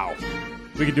 yes. Wow.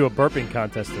 We could do a burping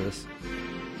contest to this.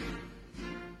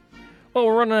 Well,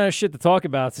 we're running out of shit to talk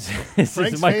about. This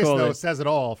Frank's is my face, call. though, says it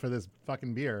all for this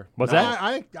fucking beer. What's No, that?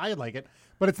 I like it,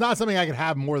 but it's not something I could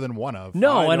have more than one of.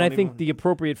 No, and I don't think even- the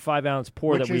appropriate 5-ounce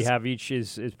pour Which that we is- have each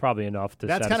is probably enough to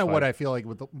That's satisfy. kind of what I feel like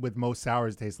with most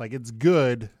sours taste like. It's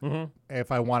good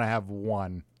if I want to have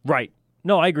one. Right.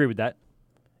 No, I agree with that.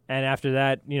 And after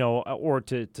that, or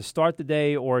to start the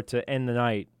day or to end the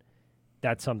night,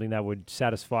 that's something that would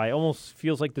satisfy. Almost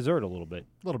feels like dessert a little bit.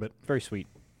 A little bit. Very sweet.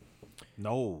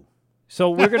 No.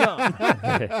 So we're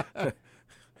gonna.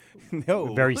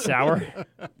 No. Very sour.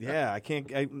 Yeah, I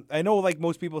can't. I know, like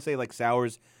most people say, like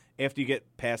sours. After you get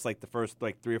past like the first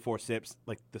like 3 or 4 sips,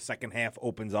 like the second half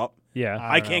opens up. Yeah,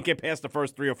 I can't get past the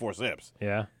first 3 or 4 sips.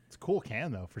 Yeah, it's a cool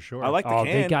can though, for sure. I like the can.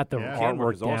 They got the Yeah.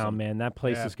 artwork is down, awesome. man. That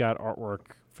place has got artwork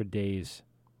for days.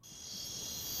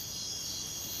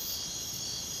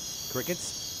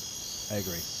 Crickets. I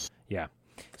agree. Yeah.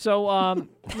 So,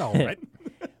 no, right?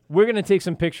 We're going to take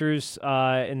some pictures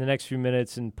in the next few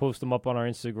minutes and post them up on our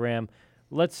Instagram.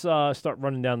 Let's start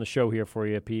running down the show here for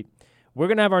you, Pete. We're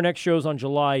going to have our next shows on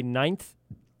July 9th.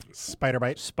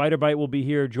 Spider-Bite. Spider-Bite will be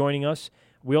here joining us.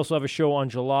 We also have a show on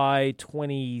July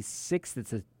 26th.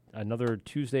 It's another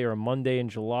Tuesday or a Monday in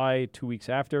July, 2 weeks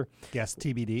after. Guest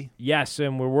TBD. Yes,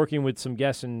 and we're working with some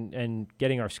guests and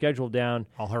getting our schedule down.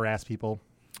 I'll harass people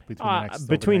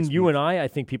between you and I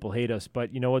think people hate us.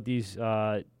 But you know what? These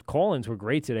call-ins were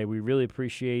great today. We really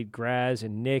appreciate Graz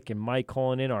and Nick and Mike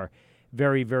calling in, our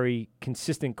very, very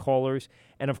consistent callers.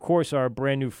 And, of course, our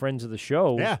brand-new friends of the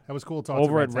show. Yeah, that was cool talking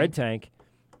over to at Red Tank.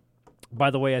 By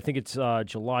the way, I think it's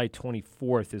July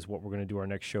 24th is what we're going to do our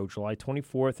next show. July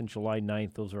 24th and July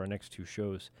 9th. Those are our next 2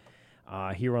 shows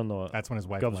here on the That's when his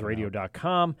wife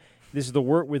GovsRadio.com. This is the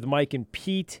Wort with Mike and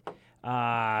Pete.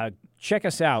 Check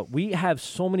us out. We have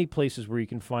so many places where you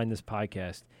can find this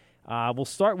podcast. We'll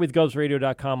start with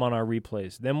GovsRadio.com on our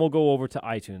replays. Then we'll go over to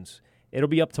iTunes. It'll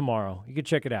be up tomorrow. You can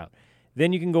check it out.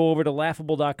 Then you can go over to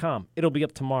Laughable.com. It'll be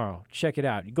up tomorrow. Check it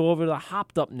out. You go over to the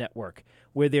Hopped Up Network,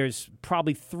 where there's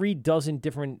probably 3 dozen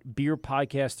different beer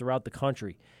podcasts throughout the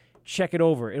country. Check it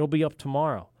over. It'll be up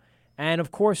tomorrow. And, of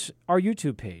course, our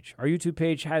YouTube page. Our YouTube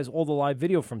page has all the live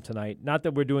video from tonight. Not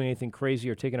that we're doing anything crazy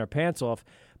or taking our pants off,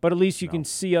 but at least you can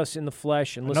see us in the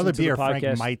flesh and listen to the podcast. Another beer,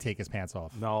 Frank might take his pants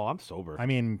off. No, I'm sober. I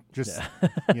mean, just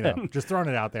just throwing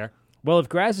it out there. Well, if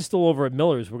Graz is still over at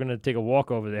Miller's, we're going to take a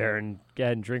walk over there and go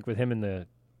ahead and drink with him and the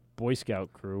Boy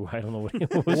Scout crew. I don't know what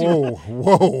was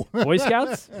Whoa. Boy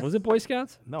Scouts? Was it Boy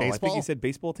Scouts? No, baseball? I think he said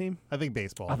baseball team. I think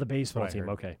baseball. Oh, the baseball That's what I team.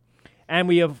 heard. Okay. And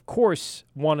we, of course,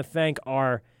 want to thank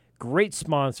our great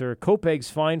sponsor, Copeg's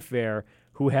Fine Fare,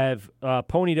 who have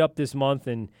ponied up this month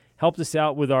and helped us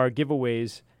out with our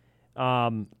giveaways.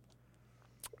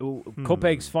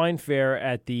 Copeg's Fine Fare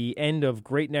at the end of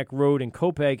Great Neck Road in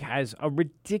Copeg has a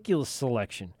ridiculous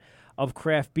selection of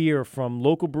craft beer from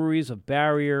local breweries of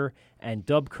Barrier and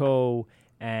Dubco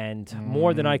and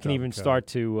more than I can even start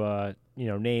to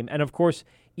name. And, of course,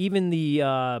 even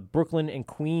the Brooklyn and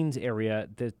Queens area,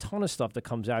 the ton of stuff that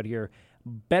comes out here,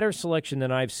 better selection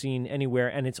than I've seen anywhere,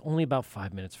 and it's only about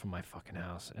 5 minutes from my fucking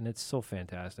house, and it's so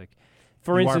fantastic.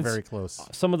 For You instance, are very close.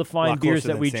 Some of the fine beers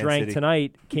that we drank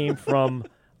tonight came from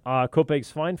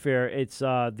Copeg's Fine Fare. It's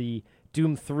the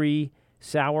Doom 3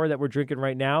 Sour that we're drinking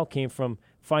right now came from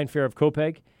Fine Fare of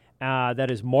Copeg. That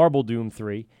is Marble Doom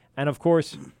 3. And, of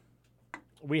course,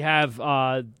 we have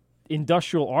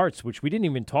Industrial Arts, which we didn't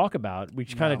even talk about. We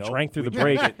just kind of drank through the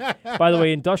break. By the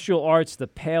way, Industrial Arts, the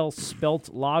pale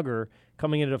spelt lager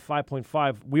coming in at a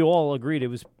 5.5. We all agreed it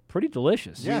was pretty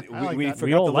delicious. Yeah, we we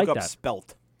forgot all to like look up that.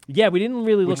 spelt. Yeah, we didn't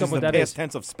really look Which up is what the that past is.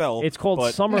 tense of spell. It's called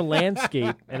but Summer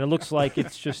Landscape, and it looks like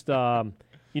it's just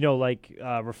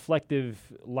reflective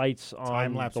lights on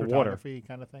Time-lapse the water. photography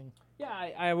kind of thing. Yeah,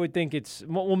 I would think it's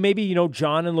well. Maybe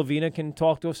John and Lavina can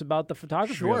talk to us about the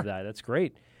photography of that. That's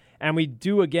great. And we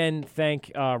do again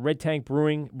thank Red Tank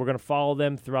Brewing. We're going to follow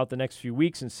them throughout the next few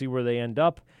weeks and see where they end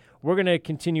up. We're going to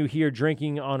continue here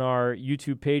drinking on our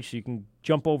YouTube page, so you can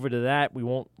jump over to that. We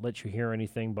won't let you hear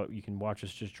anything, but you can watch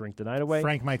us just drink the night away.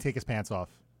 Frank might take his pants off.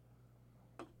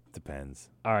 Depends.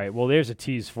 All right. Well, there's a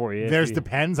tease for you. There's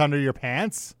depends under your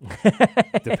pants?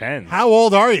 Depends. How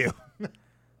old are you?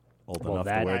 Old Well, enough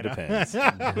that- to wear depends.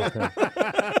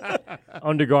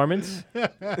 Undergarments.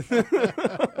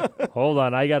 Hold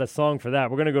on, I got a song for that.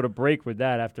 We're gonna go to break with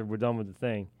that after we're done with the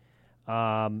thing.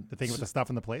 The thing with the stuff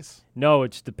in the place? No,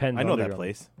 it depends. I know that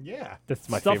Undergarments. place. Yeah. The It's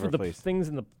my stuff favorite with the place. things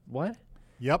in the what?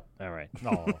 Yep. All right.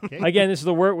 Oh, okay. Again, this is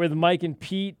the Wort with Mike and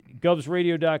Pete.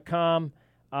 GovsRadio.com.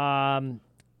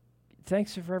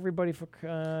 Thanks for everybody for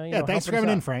thanks for coming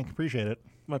in, Frank. Appreciate it.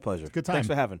 My pleasure. Good time. Thanks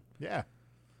for having. Yeah.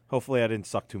 Hopefully I didn't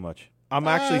suck too much. I'm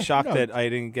actually shocked that I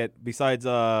didn't get besides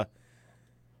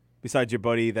your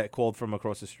buddy that called from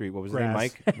across the street. What was his name?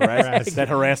 Mike? Grass. That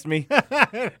harassed me.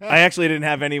 I actually didn't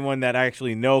have anyone that I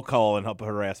actually know call and help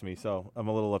harass me, so I'm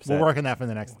a little upset. We'll work on that for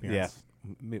the next appearance.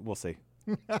 Yeah. We'll see.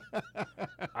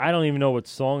 I don't even know what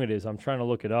song it is. I'm trying to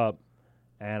look it up,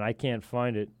 and I can't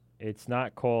find it. It's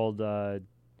not called I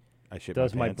shit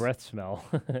Does My pants. Breath Smell?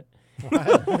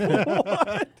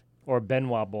 Or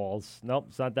Benoit Balls. Nope,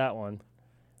 it's not that one.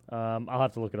 I'll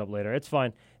have to look it up later. It's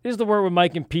fine. This is The Wort with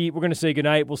Mike and Pete. We're going to say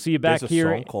goodnight. We'll see you back There's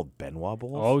here. a song called Benoit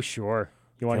Balls? Oh, sure.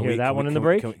 You want to hear that one in the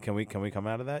break? Can we come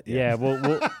out of that? Yeah,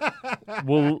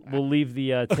 we'll leave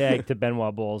the tag to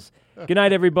Benoit Balls. Good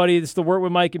night, everybody. This is The Wort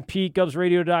with Mike and Pete,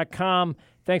 GubsRadio.com.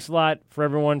 Thanks a lot for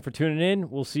everyone for tuning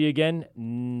in. We'll see you again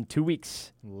in 2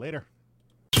 weeks. Later.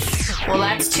 Well,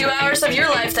 that's 2 hours of your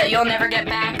life that you'll never get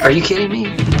back. Are you kidding me?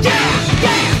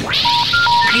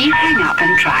 Please hang up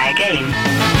and try again.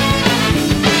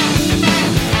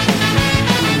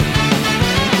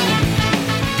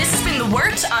 This has been The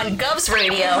Wort on Govs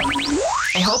Radio.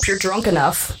 I hope you're drunk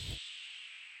enough.